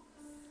not.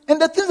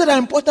 And the things that are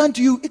important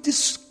to you, it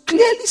is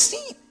clearly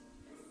seen.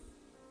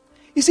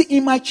 You see,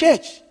 in my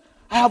church,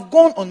 I have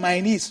gone on my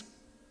knees.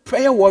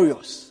 Prayer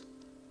warriors.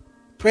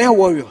 Prayer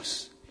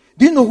warriors.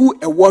 Do you know who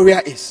a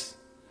warrior is?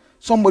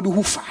 Somebody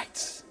who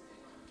fights.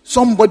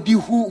 Somebody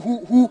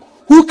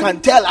who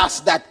can tell us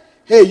that,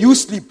 hey, you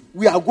sleep,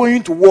 we are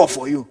going to war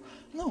for you.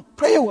 No,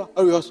 prayer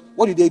warriors,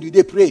 what do?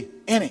 They pray.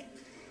 Ain't it?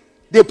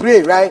 They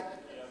pray, right?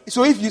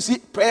 So if you see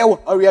prayer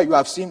warrior, you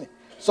have seen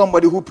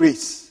somebody who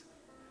prays.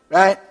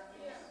 Right?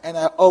 And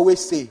I always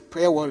say,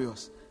 prayer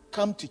warriors,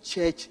 come to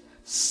church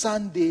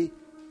Sunday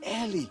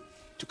early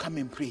to come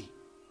and pray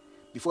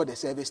before the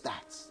service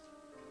starts.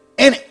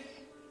 Ain't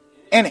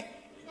it?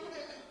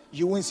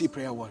 You won't see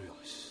prayer warriors.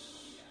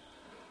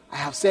 I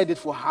have said it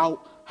for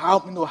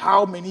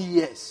how many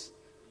years?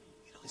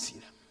 You don't see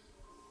them.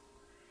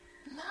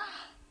 Nah.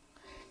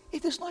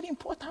 It is not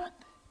important.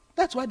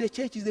 That's why the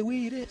church is the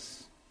way it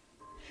is.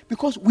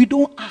 Because we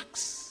don't ask,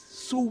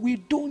 so we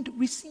don't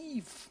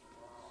receive.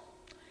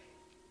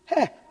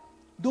 Hey,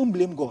 don't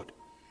blame God.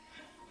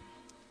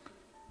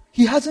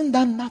 He hasn't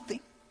done nothing.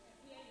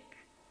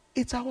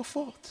 It's our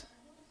fault.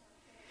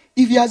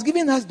 If he has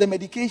given us the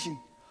medication,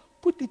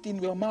 put it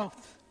in your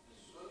mouth.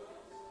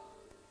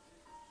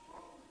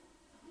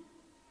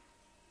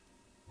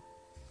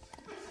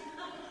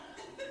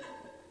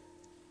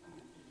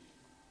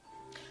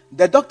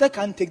 The doctor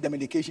can't take the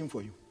medication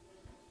for you.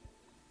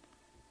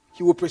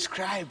 He will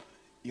prescribe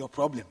your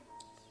problem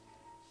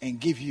and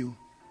give you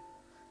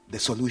the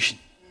solution.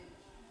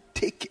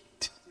 Take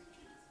it.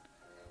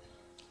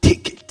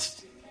 Take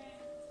it.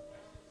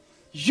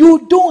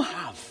 You don't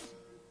have.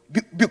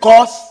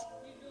 Because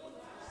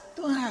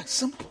don't have.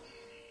 Simple.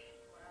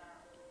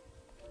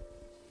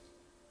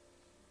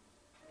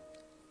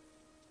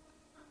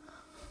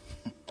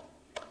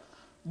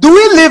 Do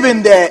we live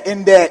in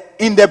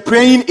the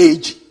praying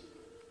age?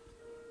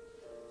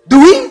 Do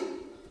we?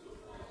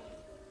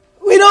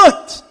 We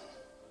don't.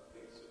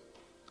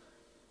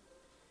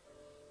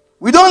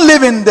 We don't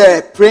live in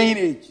the praying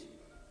age.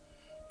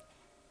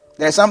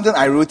 There's something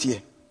I wrote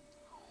here.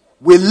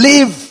 We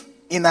live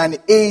in an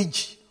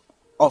age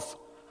of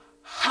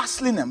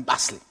hustling and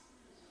bustling.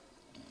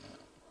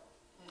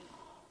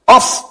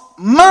 Of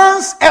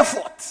man's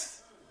effort.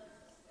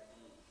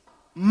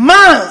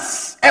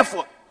 Man's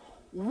effort.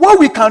 What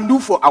we can do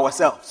for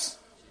ourselves.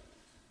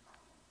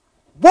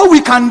 What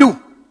we can do.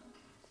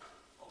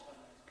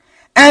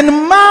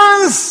 And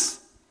man's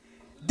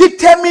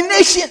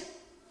determination.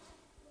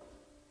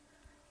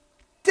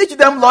 Teach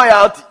them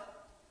loyalty.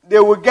 They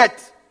will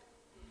get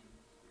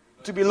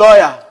to be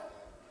loyal.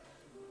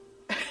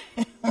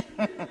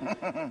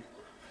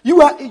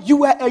 You are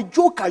a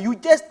joker. You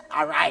just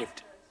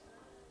arrived.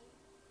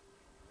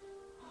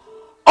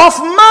 Of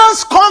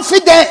man's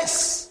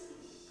confidence.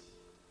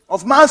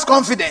 Of man's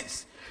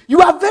confidence.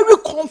 You are very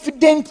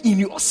confident in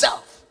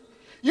yourself.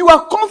 You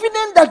are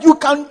confident that you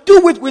can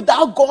do it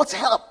without God's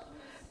help.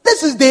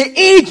 This is the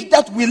age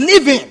that we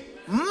live in.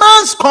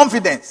 Man's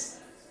confidence.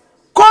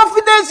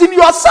 Confidence in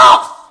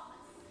yourself.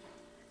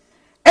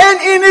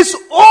 And in his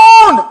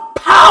own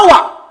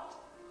power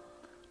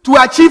to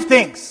achieve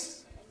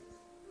things.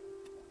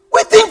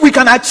 We think we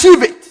can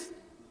achieve it.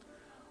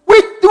 We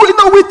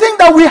think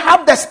that we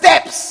have the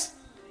steps.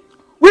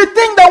 We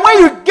think that when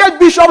you get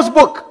Bishop's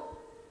book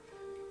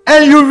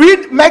and you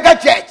read mega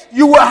church,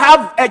 you will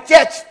have a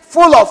church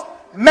full of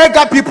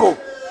mega people.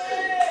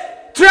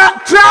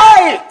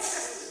 Try it.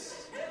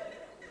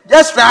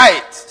 Just try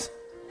it.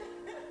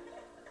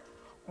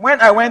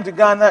 When I went to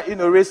Ghana,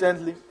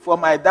 recently for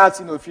my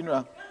dad's,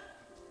 funeral,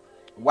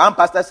 one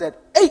pastor said,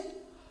 "Hey,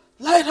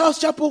 Lighthouse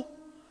Chapel,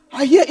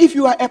 I hear if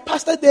you are a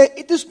pastor there,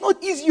 it is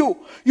not easy.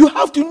 You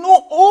have to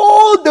know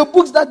all the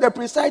books that the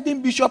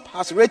presiding bishop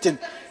has written.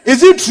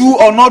 Is it true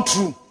or not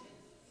true?"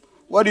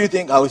 What do you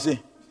think I will say?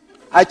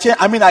 I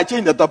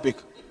changed the topic.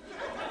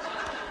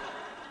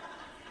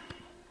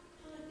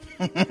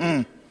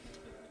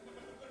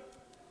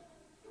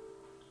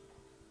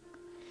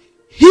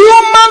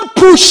 Human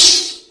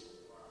push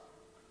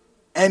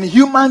and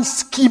human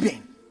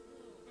scheming.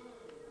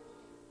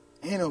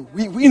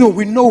 We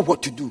know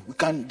what to do. We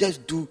can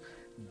just do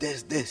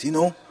this.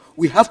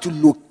 We have to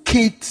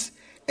locate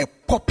a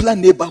popular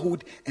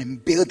neighborhood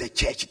and build a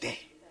church there.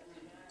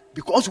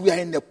 Because we are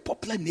in a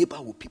popular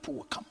neighborhood, people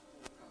will come.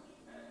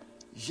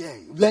 Yeah,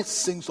 let's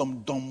sing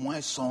some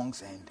Domwai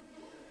songs and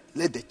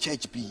let the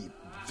church be,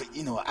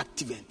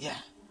 active. And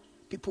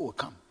people will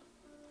come.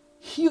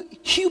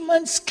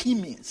 Human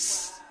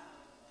schemings.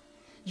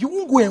 You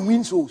won't go and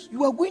win souls.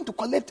 You are going to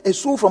collect a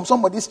soul from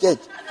somebody's church.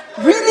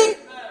 Really?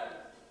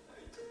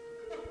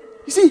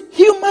 You see,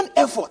 human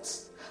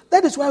efforts.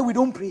 That is why we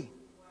don't pray.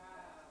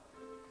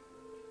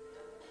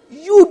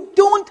 You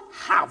don't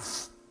have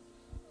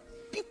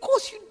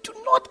because you do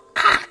not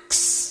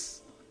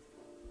ask.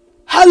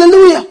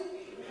 Hallelujah.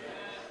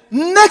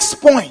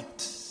 Next point.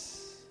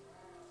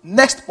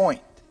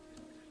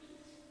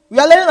 We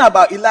are learning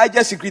about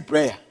Elijah's secret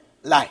prayer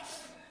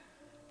life.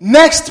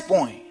 Next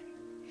point.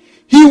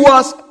 He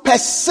was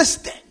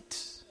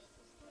persistent.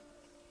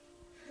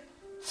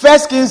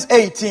 1 Kings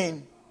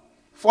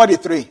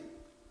 18:43.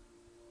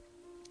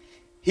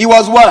 He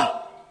was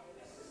what?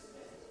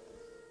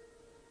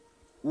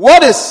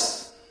 What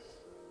is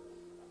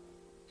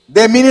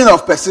the meaning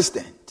of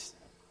persistent?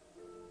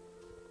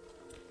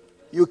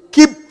 You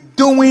keep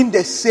doing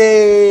the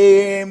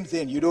same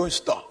thing. You don't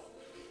stop.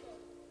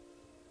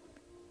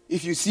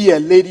 If you see a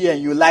lady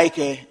and you like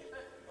her,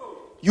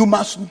 you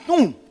must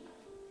know.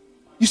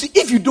 You see,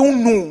 if you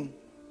don't know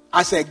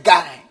as a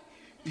guy,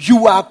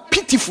 you are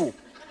pitiful.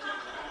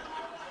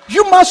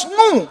 You must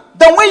know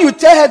that when you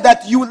tell her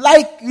that you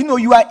like,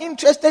 you are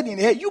interested in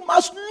her, you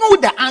must know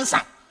the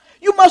answer.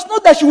 You must know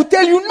that she will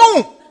tell you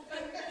no.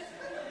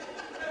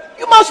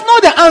 You must know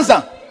the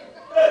answer.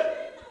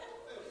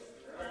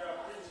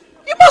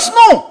 You must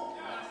know.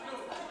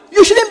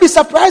 You shouldn't be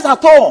surprised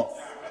at all.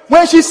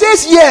 When she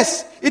says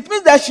yes, it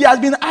means that she has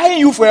been eyeing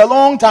you for a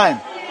long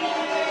time.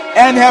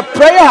 And her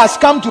prayer has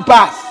come to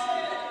pass.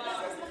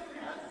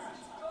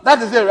 That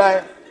is it,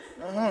 right?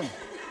 Mm-hmm.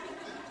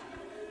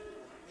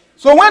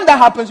 So when that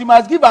happens, you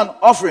must give an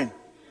offering.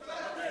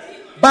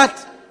 But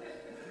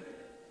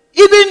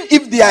even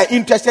if they are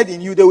interested in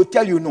you, they will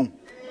tell you no.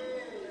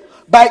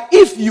 But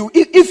if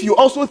you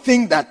also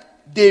think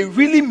that they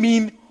really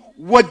mean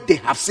what they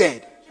have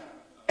said,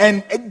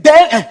 and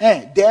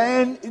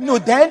then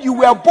you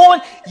were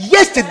born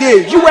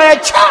yesterday, you were a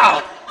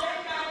child,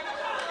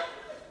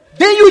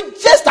 then you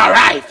just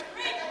arrived.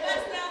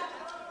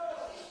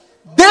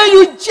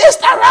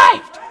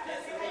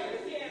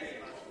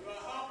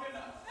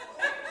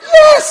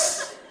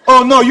 Yes.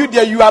 Oh no,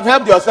 you have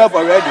helped yourself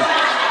already.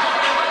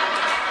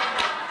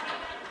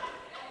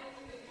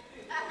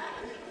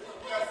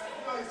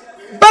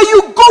 But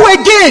you go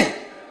again.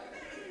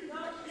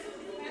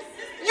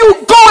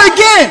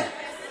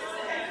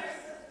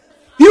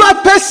 You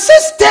are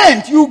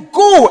persistent. You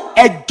go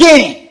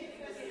again.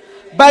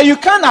 But you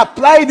can't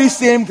apply the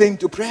same thing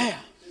to prayer.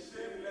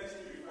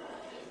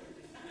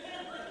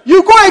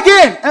 You go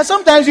again, and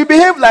sometimes you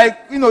behave like,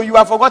 you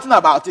have forgotten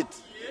about it.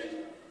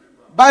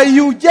 But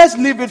you just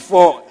leave it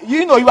for,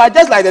 you are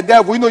just like the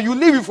devil. You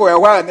leave it for a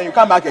while and then you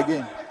come back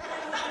again.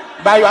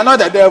 But you are not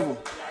the devil.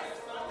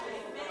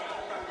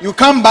 You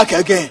come back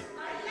again.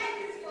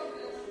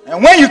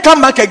 And when you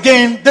come back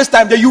again, this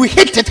time you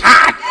hit it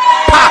hard.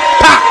 Pa,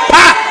 pa,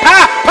 pa, pa,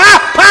 pa,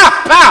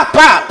 pa, pa,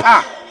 pa,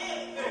 pa.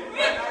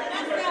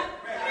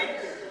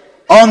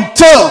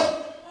 Until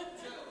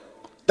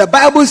the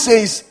Bible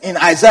says in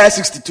Isaiah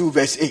 62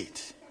 verse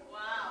 8,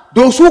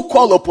 those who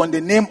call upon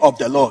the name of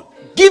the Lord,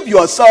 give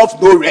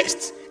yourself no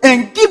rest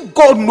and give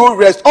God no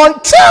rest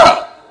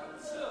until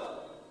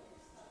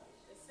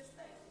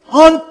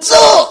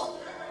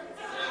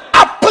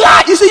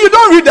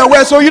don't read the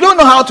word, so you don't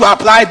know how to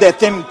apply the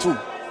thing too.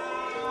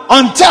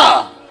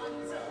 Until.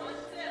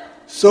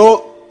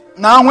 So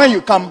now when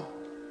you come,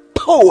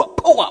 power.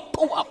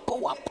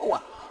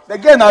 The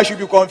girl now should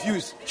be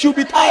confused. She'll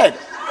be tired.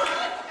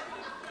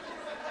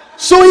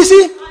 So you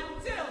see,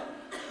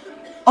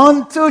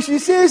 until she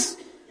says,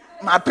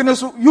 my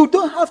penis, you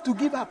don't have to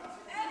give up.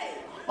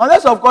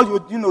 Unless, of course,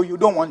 you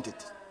don't want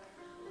it.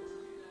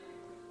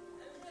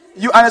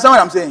 You understand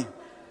what I'm saying?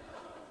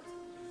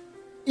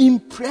 In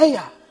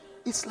prayer,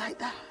 it's like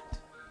that.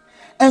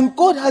 And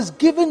God has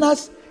given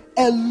us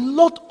a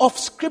lot of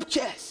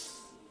scriptures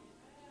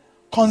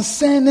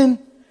concerning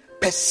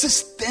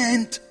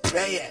persistent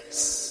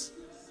prayers.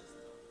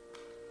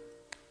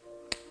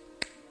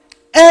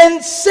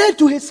 And said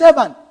to his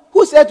servant,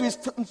 who said to his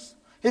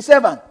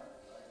servant?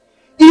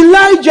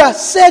 Elijah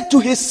said to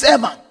his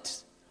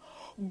servant,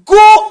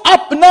 go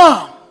up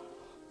now,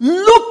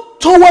 look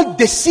toward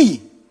the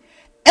sea.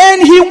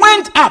 And he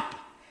went up,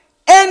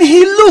 and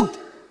he looked,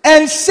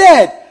 and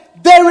said,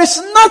 there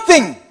is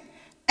nothing.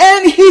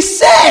 And he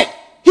said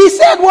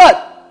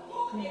what?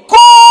 Go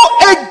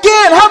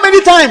again. How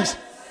many times?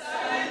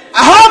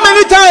 How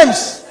many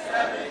times?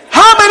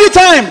 How many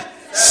times?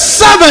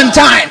 7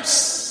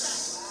 times.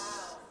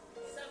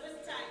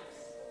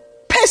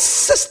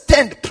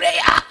 Persistent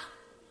prayer.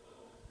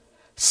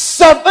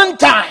 7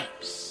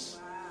 times.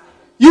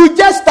 You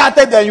just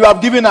started and you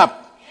have given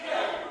up.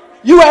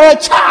 You are a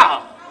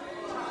child.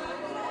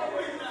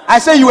 I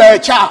say you are a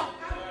child.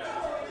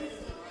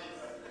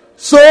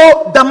 So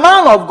the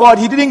man of God,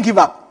 he didn't give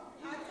up.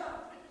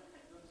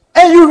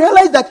 And you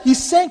realize that he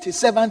sent his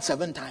servant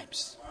 7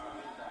 times.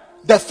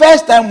 The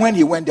first time when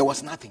he went, there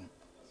was nothing.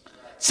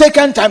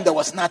 Second time, there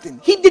was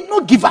nothing. He did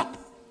not give up.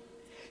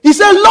 He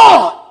said,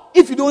 Lord,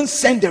 if you don't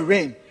send the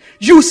rain,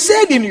 you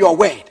said in your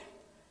word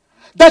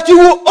that you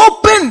will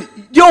open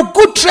your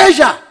good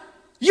treasure.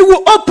 You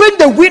will open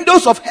the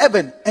windows of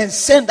heaven and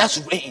send us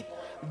rain.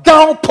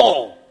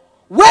 Downpour.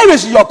 Where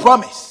is your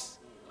promise?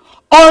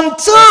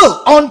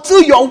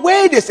 Until your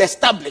word is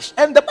established.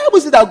 And the Bible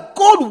says that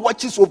God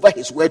watches over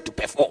his word to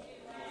perform.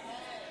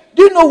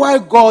 Do you know why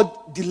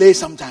God delays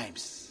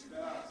sometimes?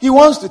 He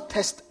wants to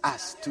test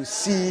us to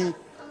see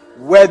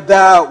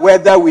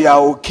whether we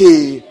are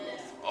okay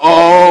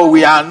or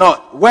we are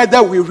not.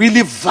 Whether we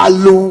really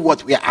value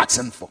what we are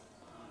asking for.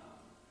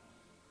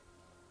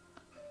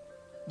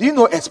 Do you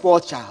know a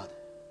spoiled child?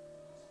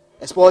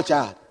 A spoiled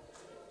child.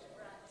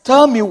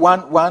 Tell me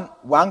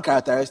one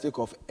characteristic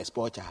of a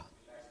spoiled child.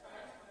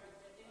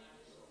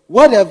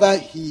 Whatever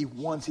he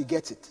wants, he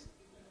gets it.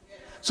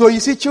 So you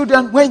see,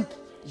 children, when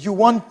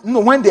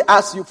they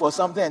ask you for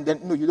something and then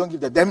you don't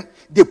give them,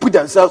 they put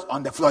themselves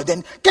on the floor.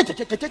 Then they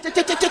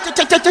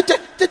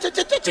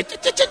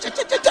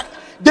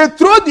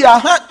throw their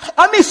hand.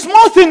 I mean,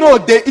 small thing.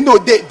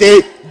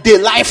 They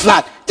lie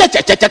flat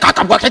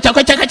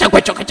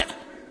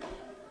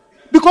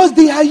because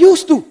they are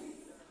used to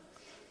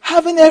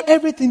having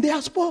everything. They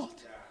are spoiled.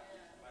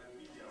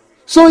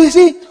 So you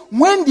see,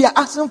 when they are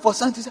asking for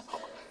something,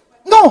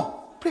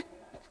 no.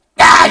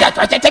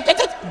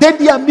 Then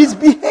they are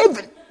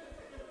misbehaving.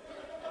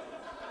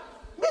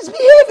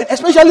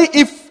 Especially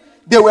if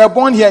they were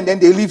born here and then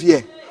they live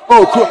here.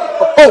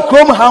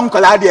 Chrome ham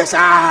coladius.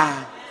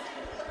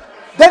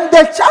 Then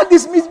the child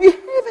is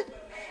misbehaving.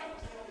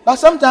 But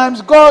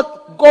sometimes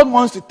God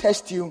wants to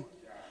test you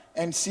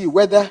and see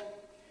whether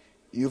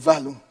you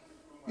value.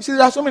 You see,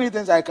 there are so many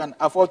things I can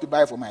afford to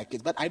buy for my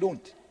kids, but I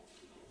don't.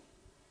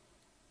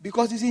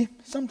 Because you see,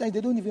 sometimes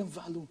they don't even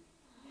value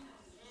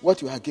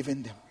what you are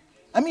giving them.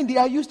 I mean, they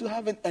are used to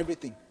having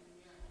everything.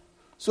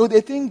 So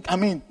they think,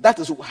 that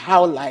is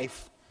how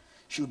life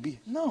should be.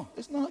 No,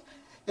 it's not.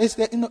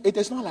 It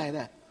is not like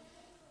that.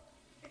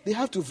 They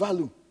have to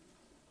value.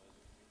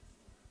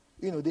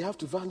 They have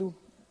to value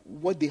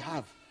what they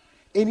have.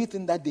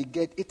 Anything that they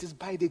get, it is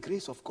by the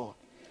grace of God.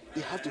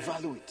 They have to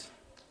value it.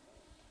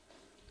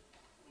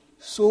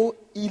 So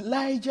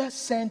Elijah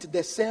sent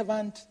the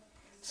servant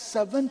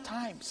 7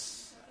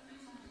 times.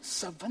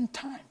 7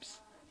 times.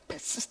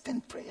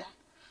 Persistent prayer.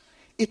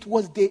 It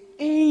was the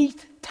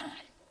 8th time.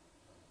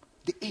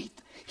 The 8th.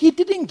 He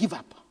didn't give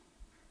up.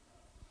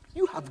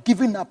 You have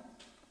given up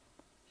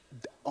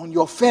on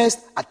your first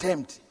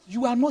attempt.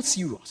 You are not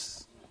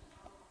serious.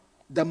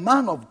 The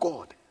man of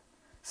God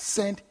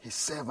sent his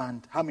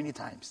servant how many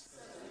times?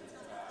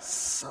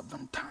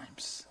 7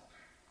 times.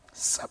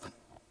 7.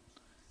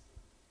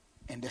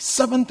 And the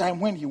 7th time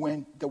when he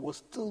went, there was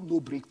still no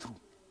breakthrough.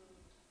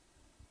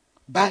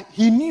 But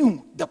he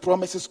knew the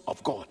promises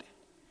of God.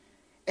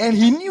 And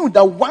he knew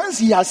that once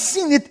he has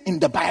seen it in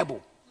the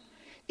Bible,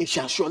 it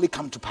shall surely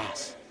come to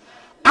pass.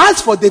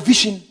 As for the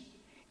vision,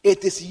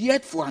 it is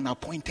yet for an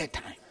appointed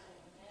time.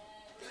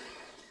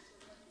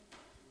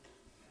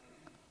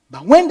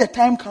 But when the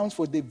time comes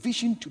for the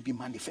vision to be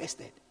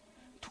manifested,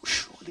 it will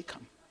surely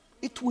come.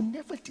 It will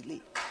never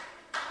delay.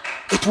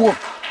 It won't.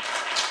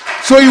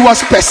 So he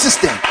was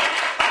persistent,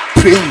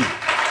 praying.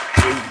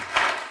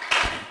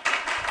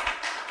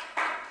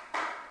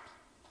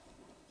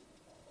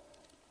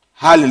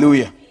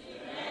 Hallelujah. Amen.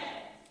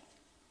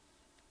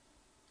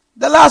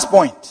 last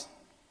point.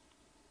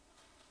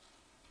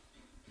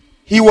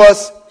 He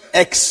was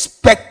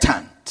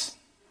expectant.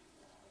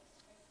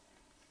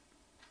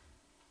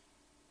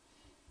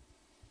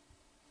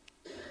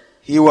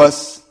 He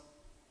was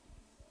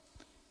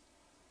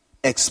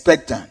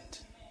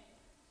expectant.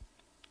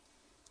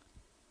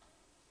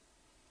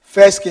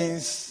 1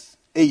 Kings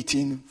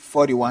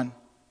 18:41.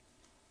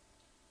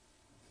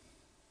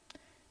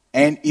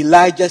 And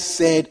Elijah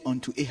said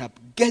unto Ahab,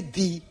 get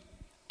thee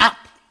up,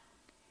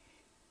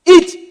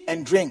 eat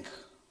and drink,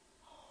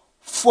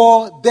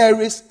 for there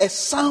is a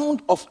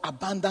sound of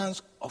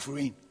abundance of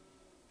rain.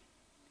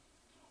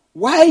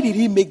 Why did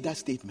he make that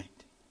statement?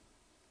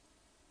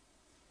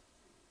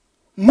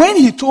 When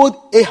he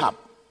told Ahab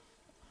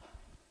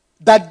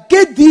that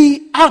get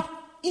thee up,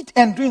 eat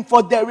and drink,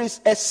 for there is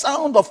a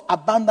sound of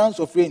abundance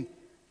of rain,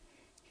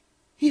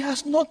 he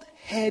has not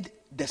heard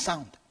the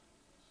sound.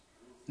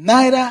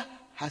 Neither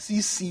has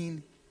he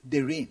seen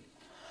the rain.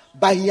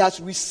 But he has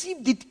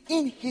received it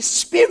in his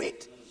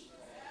spirit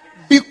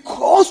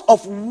because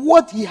of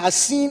what he has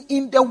seen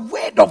in the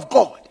word of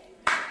God.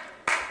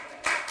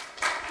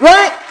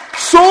 Right?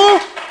 So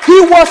he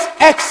was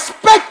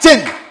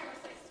expecting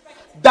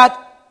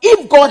that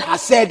if God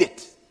has said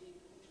it,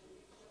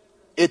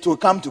 it will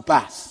come to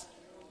pass.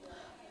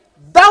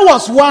 That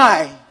was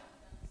why,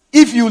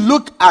 if you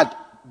look at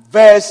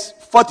verse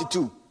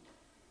 42,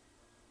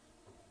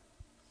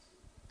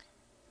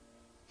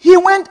 he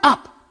went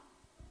up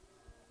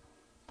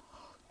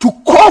to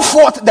call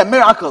forth the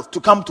miracles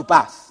to come to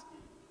pass,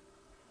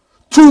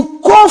 to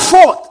call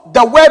forth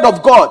the word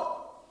of God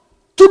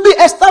to be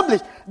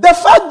established. The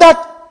fact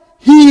that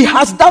he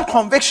has that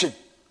conviction,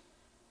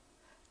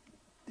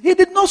 he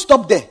did not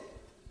stop there.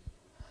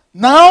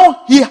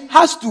 Now he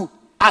has to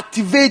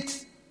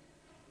activate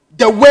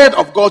the word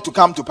of God to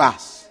come to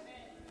pass.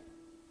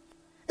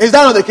 Is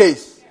that not the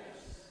case?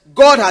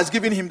 God has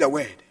given him the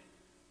word,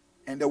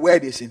 and the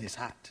word is in his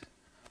heart.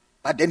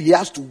 But then he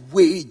has to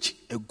wage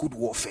a good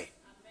warfare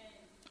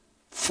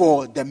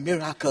for the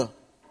miracle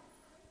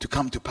to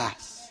come to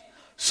pass.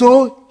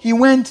 So he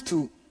went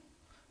to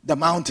the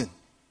mountain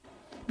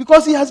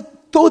because he has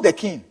told the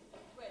king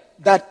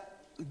that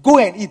go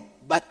and eat.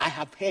 But I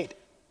have heard.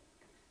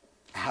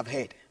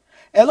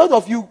 A lot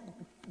of you,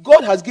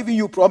 God has given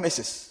you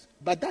promises,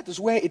 but that is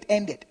where it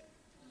ended.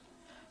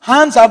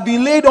 Hands have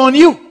been laid on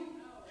you.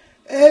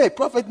 Hey,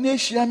 Prophet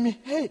Neshami.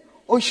 Hey,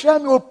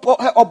 Oshami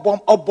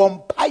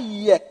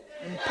Obompaye.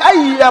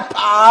 Mpaye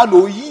pa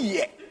no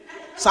ye.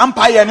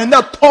 Sampaye and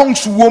the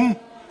tongues womb.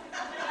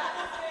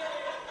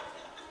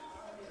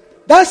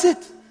 That's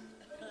it.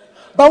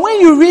 But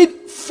when you read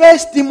 1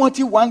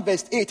 Timothy 1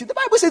 verse 8, the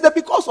Bible says that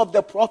because of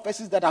the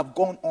prophecies that have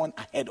gone on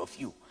ahead of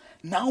you,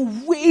 now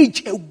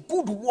wage a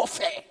good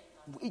warfare.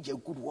 Wage a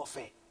good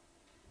warfare.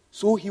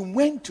 So he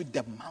went to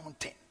the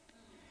mountain.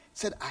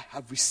 Said, I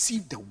have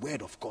received the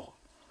word of God.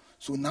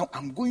 So now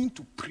I'm going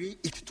to pray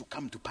it to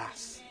come to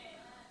pass.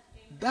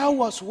 That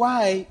was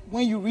why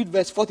when you read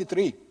verse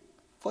 43,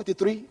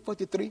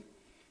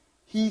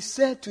 he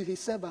said to his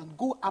servant,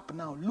 go up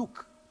now,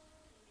 look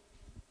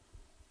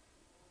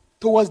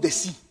towards the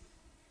sea.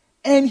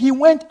 And he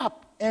went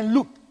up and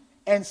looked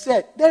and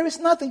said, there is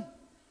nothing.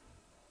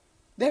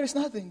 There is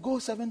nothing. Go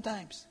 7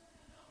 times.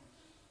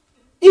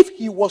 If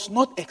he was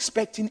not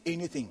expecting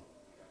anything,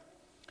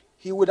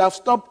 he would have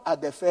stopped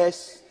at the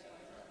first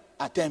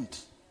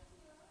attempt.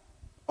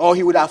 Or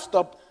he would have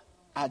stopped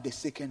at the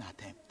second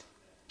attempt.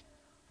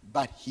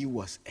 But he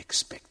was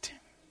expecting.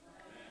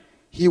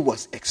 He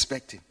was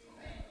expecting.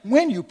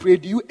 When you pray,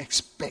 do you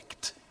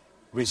expect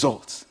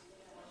results?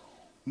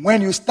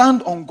 When you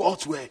stand on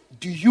God's word,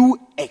 do you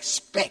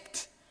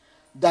expect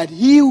that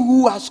he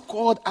who has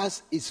called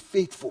us is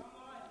faithful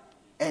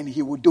and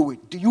he will do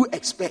it? Do you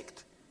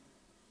expect?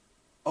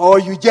 Or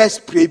you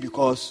just pray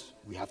because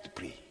we have to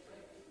pray?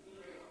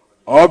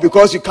 Or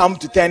because you come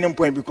to turning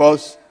point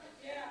because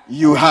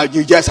you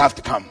just have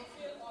to come?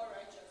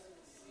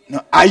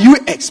 Now, are you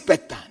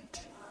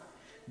expectant?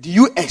 Do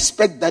you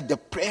expect that the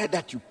prayer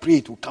that you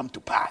prayed will come to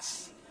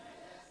pass?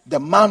 The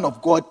man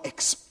of God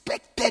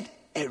expected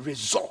a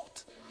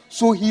result.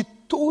 So he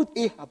told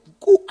Ahab,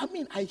 go.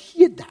 I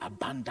hear the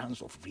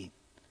abundance of rain.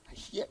 I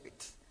hear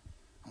it.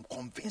 I'm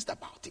convinced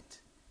about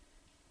it.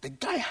 The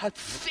guy had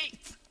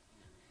faith.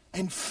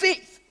 And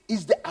faith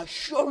is the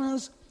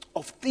assurance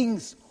of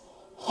things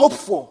hoped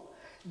for.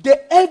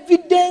 The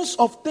evidence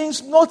of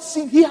things not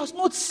seen. He has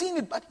not seen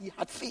it, but he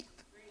had faith.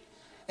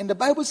 And the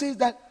Bible says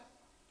that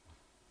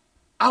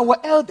our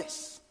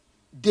elders,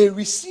 they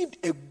received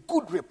a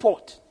good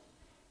report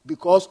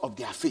because of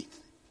their faith.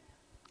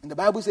 And the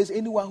Bible says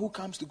anyone who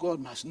comes to God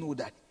must know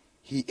that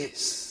he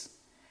is.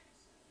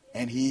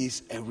 And he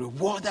is a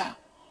rewarder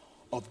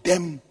of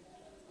them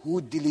who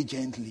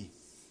diligently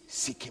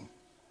seek him.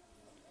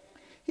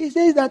 He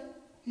says that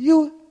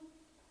it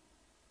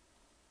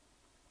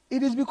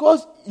is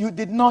because you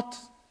did not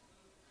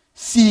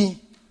see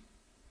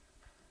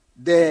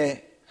the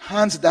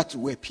hands that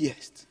were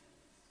pierced.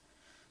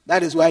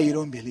 That is why you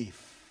don't believe.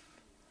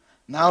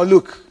 Now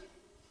look.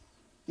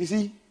 You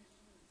see?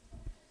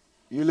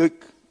 You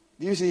look.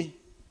 Do you see?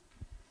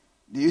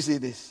 Do you see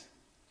this?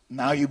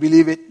 Now you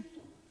believe it?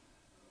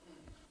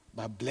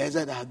 But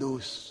blessed are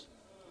those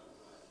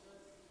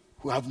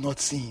who have not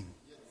seen,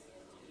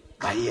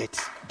 but yet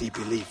they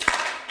believe.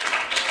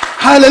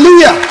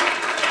 Hallelujah.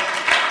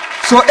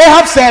 So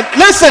Ahab said,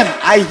 listen,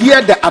 I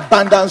hear the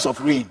abundance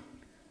of rain.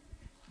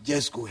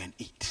 Just go and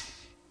eat.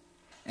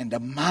 And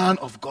the man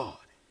of God,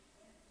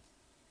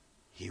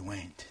 he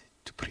went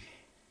to pray.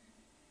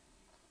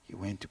 He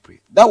went to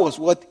pray. That was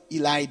what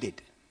Eli did.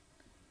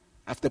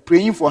 After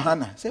praying for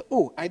Hannah, he said,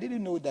 oh, I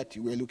didn't know that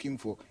you were looking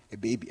for a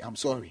baby. I'm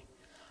sorry.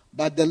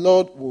 But the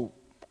Lord will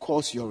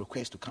cause your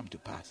request to come to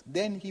pass.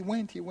 Then he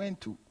went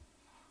to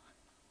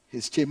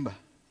his chamber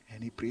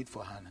and he prayed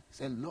for Hannah. He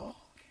said, Lord,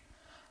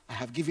 I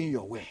have given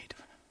your word.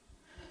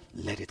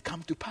 Let it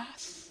come to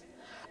pass.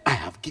 I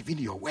have given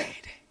your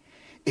word.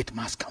 It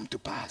must come to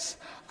pass.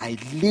 I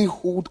lay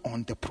hold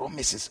on the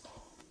promises.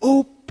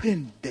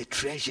 Open the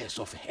treasures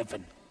of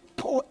heaven.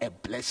 Pour a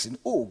blessing.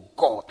 Oh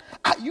God,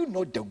 are you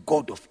not the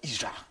God of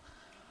Israel?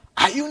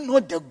 Are you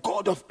not the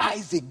God of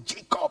Isaac,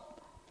 Jacob?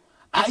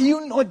 Are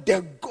you not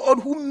the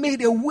God who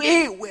made a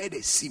way where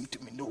there seemed to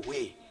be no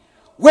way?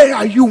 Where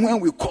are you when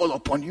we call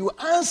upon you?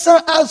 Answer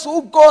us,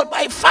 oh God,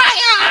 by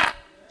fire.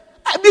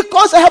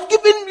 Because I have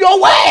given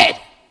your word.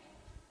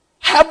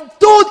 I have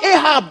told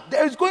Ahab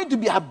there is going to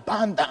be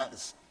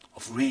abundance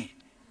of rain.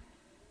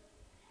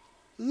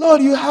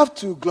 Lord, you have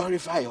to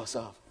glorify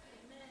yourself.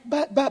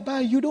 But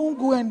you don't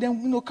go and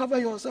then cover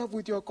yourself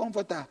with your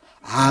comforter.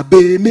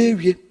 Abe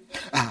Mary,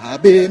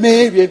 Abe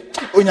Mary,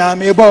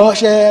 Onyame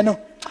Bosheno,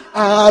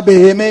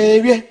 Abe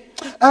Mary,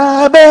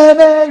 Abe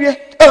Mary,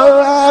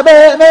 oh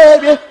Abe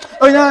Mary,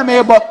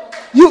 Onyame Bo.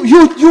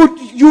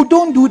 You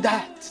don't do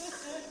that.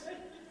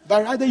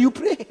 But rather you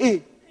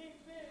pray.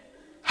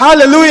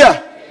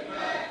 Hallelujah.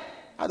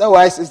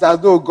 Otherwise, it's as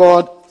though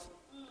God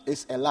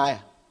is a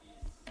liar.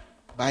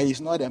 But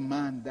he's not a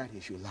man that he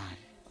should lie.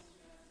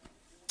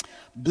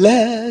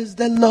 Bless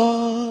the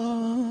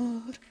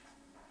Lord,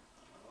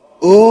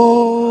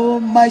 oh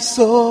my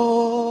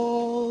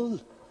soul,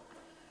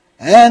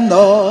 and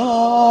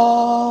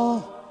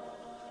all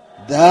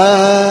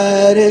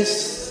that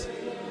is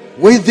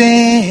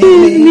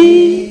within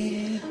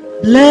me.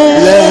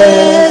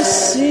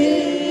 Bless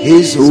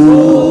his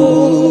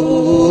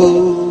holy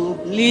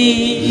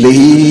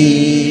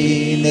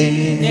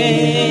name.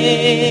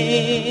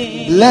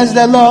 Bless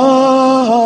the Lord.